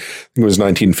Picture. I think it was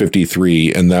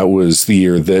 1953, and that was the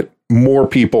year that more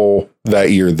people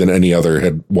that year than any other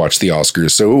had watched the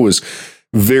Oscars. So it was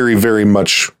very, very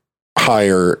much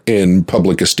higher in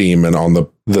public esteem and on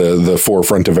the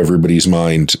forefront of everybody's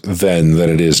mind than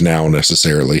it is now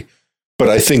necessarily. But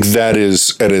I think that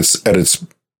is at its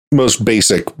most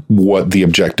basic what the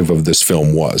objective of this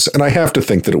film was. And I have to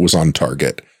think that it was on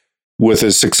target. With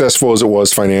as successful as it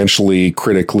was financially,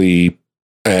 critically,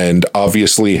 and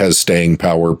obviously has staying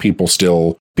power, people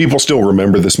still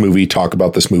remember this movie, talk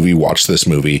about this movie, watch this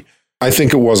movie. I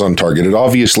think it was on target. It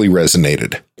obviously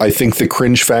resonated. I think the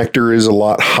cringe factor is a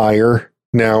lot higher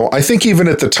now. I think even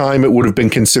at the time it would have been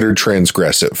considered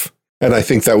transgressive. And I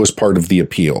think that was part of the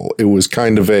appeal. It was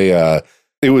kind of a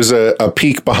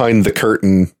peek behind the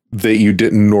curtain that you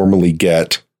didn't normally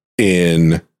get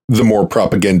in the more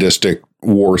propagandistic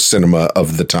war cinema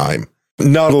of the time.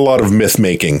 Not a lot of myth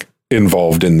making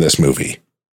involved in this movie.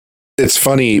 It's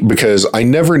funny because I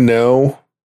never know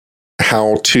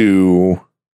how to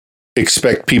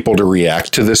expect people to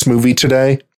react to this movie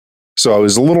today. So I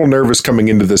was a little nervous coming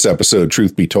into this episode,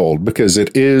 truth be told, because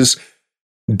it is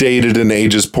dated and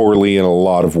ages poorly in a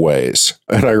lot of ways.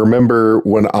 And I remember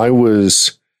when I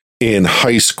was in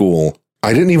high school,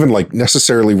 I didn't even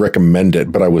necessarily recommend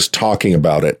it, but I was talking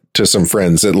about it to some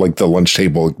friends at the lunch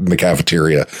table in the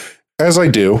cafeteria. as I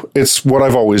do. It's what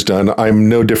I've always done. I'm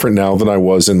no different now than I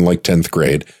was in like 10th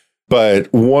grade.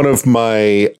 But one of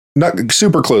my, not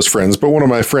super close friends, but one of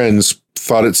my friends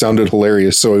thought it sounded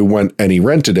hilarious. So he went and he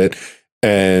rented it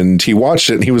and he watched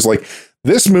it and he was like,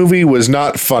 this movie was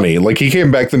not funny. Like he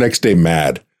came back the next day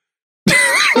mad.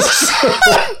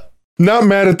 Not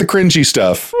mad at the cringy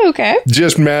stuff. Okay.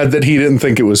 Just mad that he didn't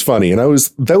think it was funny. And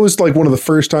that was like one of the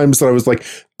first times that I was like,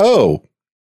 oh,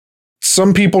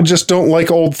 some people just don't like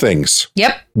old things.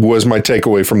 Yep. Was my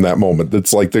takeaway from that moment.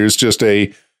 It's like there's just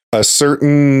a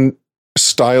certain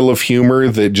style of humor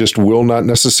that just will not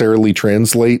necessarily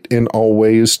translate in all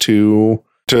ways to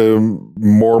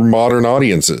more modern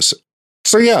audiences.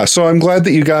 So yeah, so I'm glad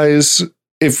that you guys,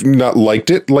 if not liked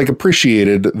it, like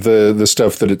appreciated the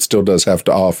stuff that it still does have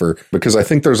to offer, because I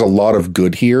think there's a lot of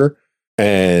good here.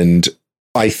 And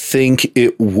I think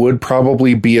it would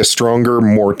probably be a stronger,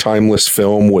 more timeless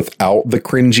film without the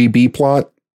cringy B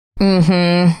plot.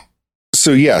 Mm-hmm.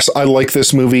 So yes, I like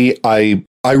this movie. I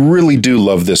really do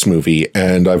love this movie,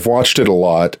 and I've watched it a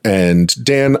lot. And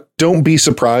Dan, don't be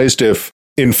surprised if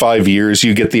in 5 years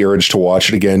you get the urge to watch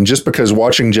it again, just because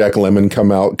watching Jack Lemmon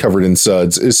come out covered in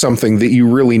suds is something that you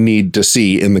really need to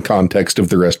see in the context of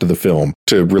the rest of the film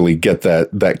to really get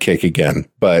that kick again.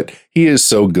 But he is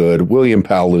so good. William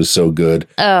Powell is so good.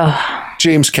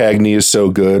 James Cagney is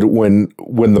so good. When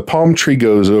the palm tree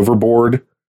goes overboard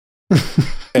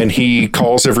and he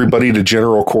calls everybody to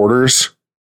general quarters.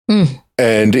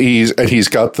 And he's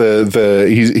got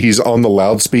he's on the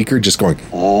loudspeaker just going,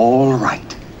 all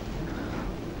right.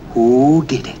 Who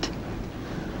did it?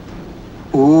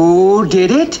 Who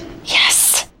did it?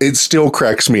 Yes. It still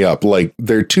cracks me up. Like,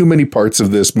 there are too many parts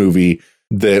of this movie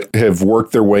that have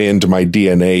worked their way into my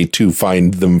DNA to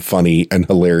find them funny and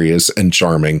hilarious and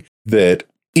charming, that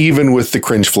even with the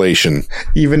cringeflation.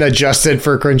 Even adjusted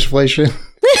for cringeflation?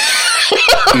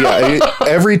 Yeah,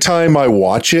 every time I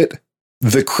watch it,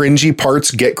 the cringy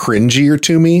parts get cringier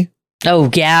to me.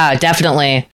 Oh, yeah,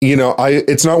 definitely. You know,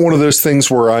 it's not one of those things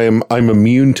where I'm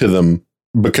immune to them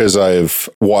because I've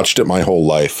watched it my whole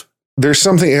life. There's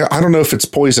something, I don't know if it's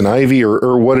poison ivy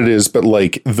or what it is, but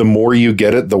like the more you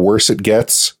get it, the worse it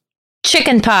gets.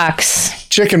 Chicken pox.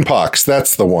 Chicken pox,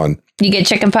 that's the one. You get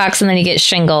chicken pox and then you get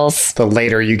shingles. The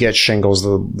later you get shingles,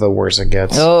 the worse it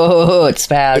gets. Oh, it's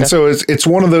bad. And so it's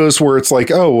one of those where it's like,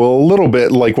 oh, well, a little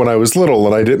bit like when I was little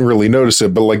and I didn't really notice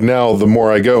it. But like now, the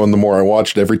more I go and the more I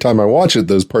watch it, every time I watch it,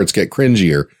 those parts get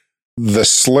cringier. The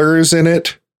slurs in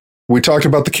it, we talked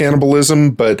about the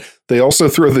cannibalism, but they also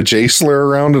throw the J slur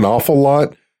around an awful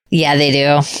lot. Yeah, they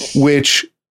do. Which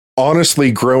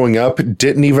honestly, growing up,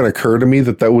 didn't even occur to me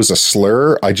that was a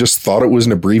slur. I just thought it was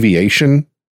an abbreviation.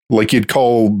 Like you'd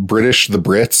call British the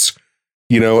Brits,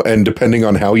 you know, and depending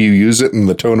on how you use it and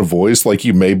the tone of voice, like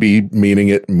you may be meaning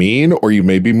it mean or you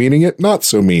may be meaning it not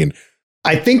so mean.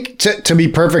 I think to be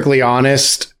perfectly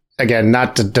honest, again,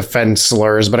 not to defend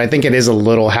slurs, but I think it is a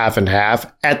little half and half.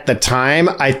 At the time,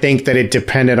 I think that it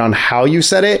depended on how you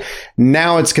said it.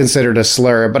 Now it's considered a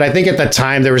slur, but I think at the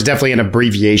time there was definitely an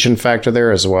abbreviation factor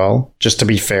there as well, just to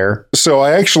be fair. So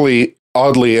I actually,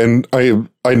 oddly, and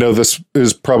I know this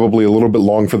is probably a little bit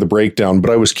long for the breakdown, but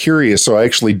I was curious, so I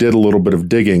actually did a little bit of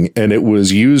digging, and it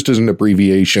was used as an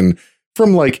abbreviation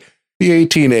from like the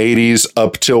 1880s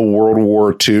up till World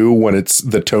War II when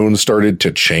the tone started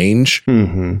to change.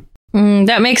 Mm-hmm.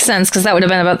 That makes sense, because that would have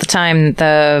been about the time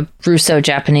the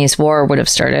Russo-Japanese War would have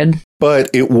started. But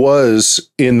it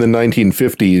was in the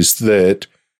 1950s that,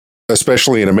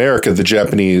 especially in America, the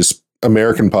Japanese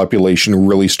American population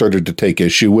really started to take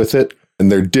issue with it.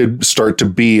 And there did start to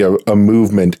be a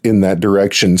movement in that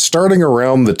direction starting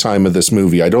around the time of this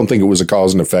movie. I don't think it was a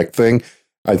cause and effect thing.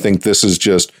 I think this is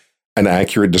just an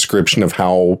accurate description of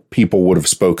how people would have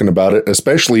spoken about it,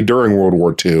 especially during World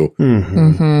War II.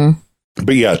 Mm-hmm.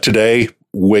 But yeah, today,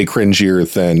 way cringier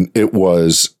than it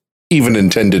was even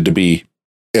intended to be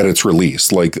at its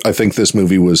release. Like, I think this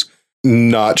movie was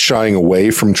not shying away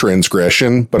from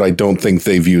transgression, but I don't think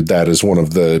they viewed that as one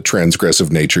of the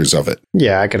transgressive natures of it.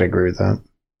 Yeah, I could agree with that.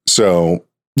 So,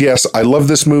 yes, I love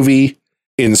this movie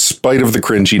in spite of the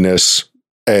cringiness.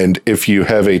 And if you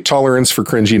have a tolerance for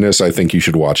cringiness, I think you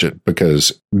should watch it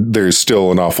because there's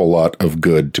still an awful lot of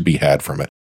good to be had from it.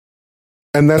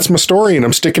 And that's my story, and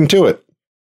I'm sticking to it.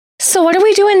 So what are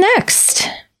we doing next?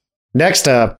 Next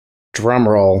up, drum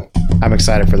roll. I'm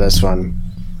excited for this one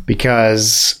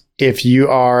because if you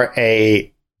are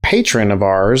a patron of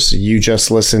ours, you just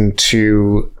listened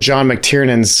to John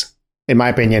McTiernan's, in my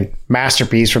opinion,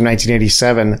 masterpiece from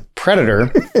 1987,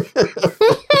 Predator.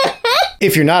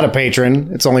 If you're not a patron,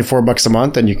 it's only $4 a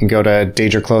month, and you can go to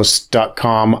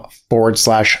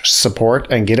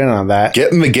dangerclose.com/support and get in on that.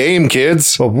 Get in the game,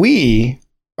 kids. But we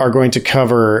are going to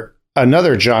cover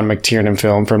another John McTiernan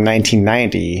film from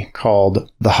 1990 called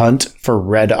The Hunt for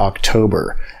Red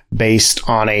October, based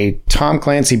on a Tom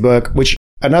Clancy book, which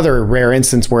another rare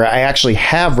instance where I actually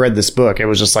have read this book. It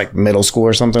was just like middle school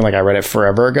or something. Like I read it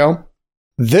forever ago.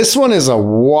 This one is a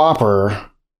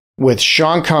whopper with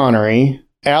Sean Connery,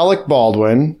 Alec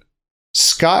Baldwin,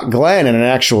 Scott Glenn in an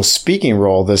actual speaking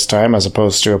role this time, as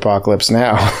opposed to Apocalypse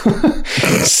Now,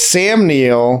 Sam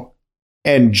Neill,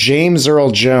 and James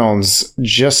Earl Jones.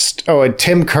 And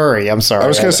Tim Curry. I'm sorry. I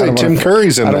was going to say Tim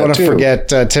Curry's in that, too. I don't want to forget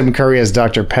Tim Curry as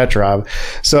Dr. Petrov.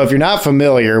 So if you're not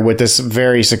familiar with this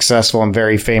very successful and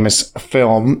very famous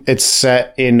film, it's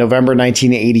set in November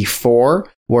 1984,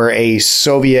 where a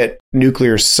Soviet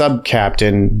nuclear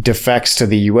sub-captain defects to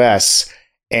the U.S.,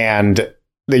 and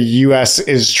the U.S.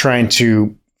 is trying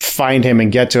to find him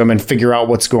and get to him and figure out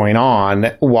what's going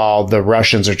on while the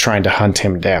Russians are trying to hunt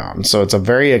him down. So it's a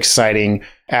very exciting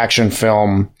action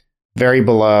film, very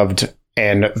beloved,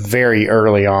 and very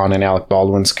early on in Alec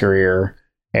Baldwin's career,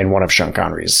 and one of Sean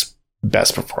Connery's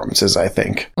best performances, I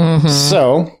think. Mm-hmm.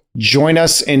 So join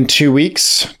us in 2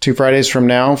 weeks, 2 Fridays from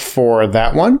now, for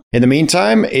that one. In the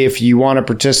meantime, if you want to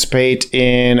participate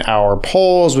in our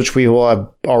polls, which we will have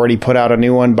already put out a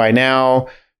new one by now,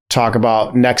 talk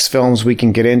about next films we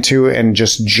can get into, and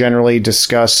just generally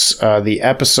discuss the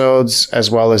episodes,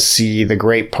 as well as see the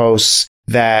great posts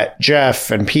that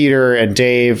Jeff and Peter and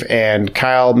Dave and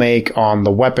Kyle make on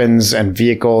the weapons and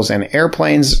vehicles and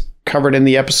airplanes covered in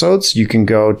the episodes. You can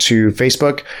go to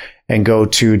Facebook and go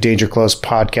to Danger Close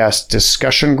Podcast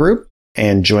Discussion Group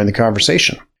and join the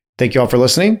conversation. Thank you all for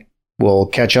listening. We'll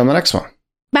catch you on the next one.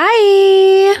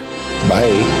 Bye.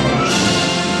 Bye.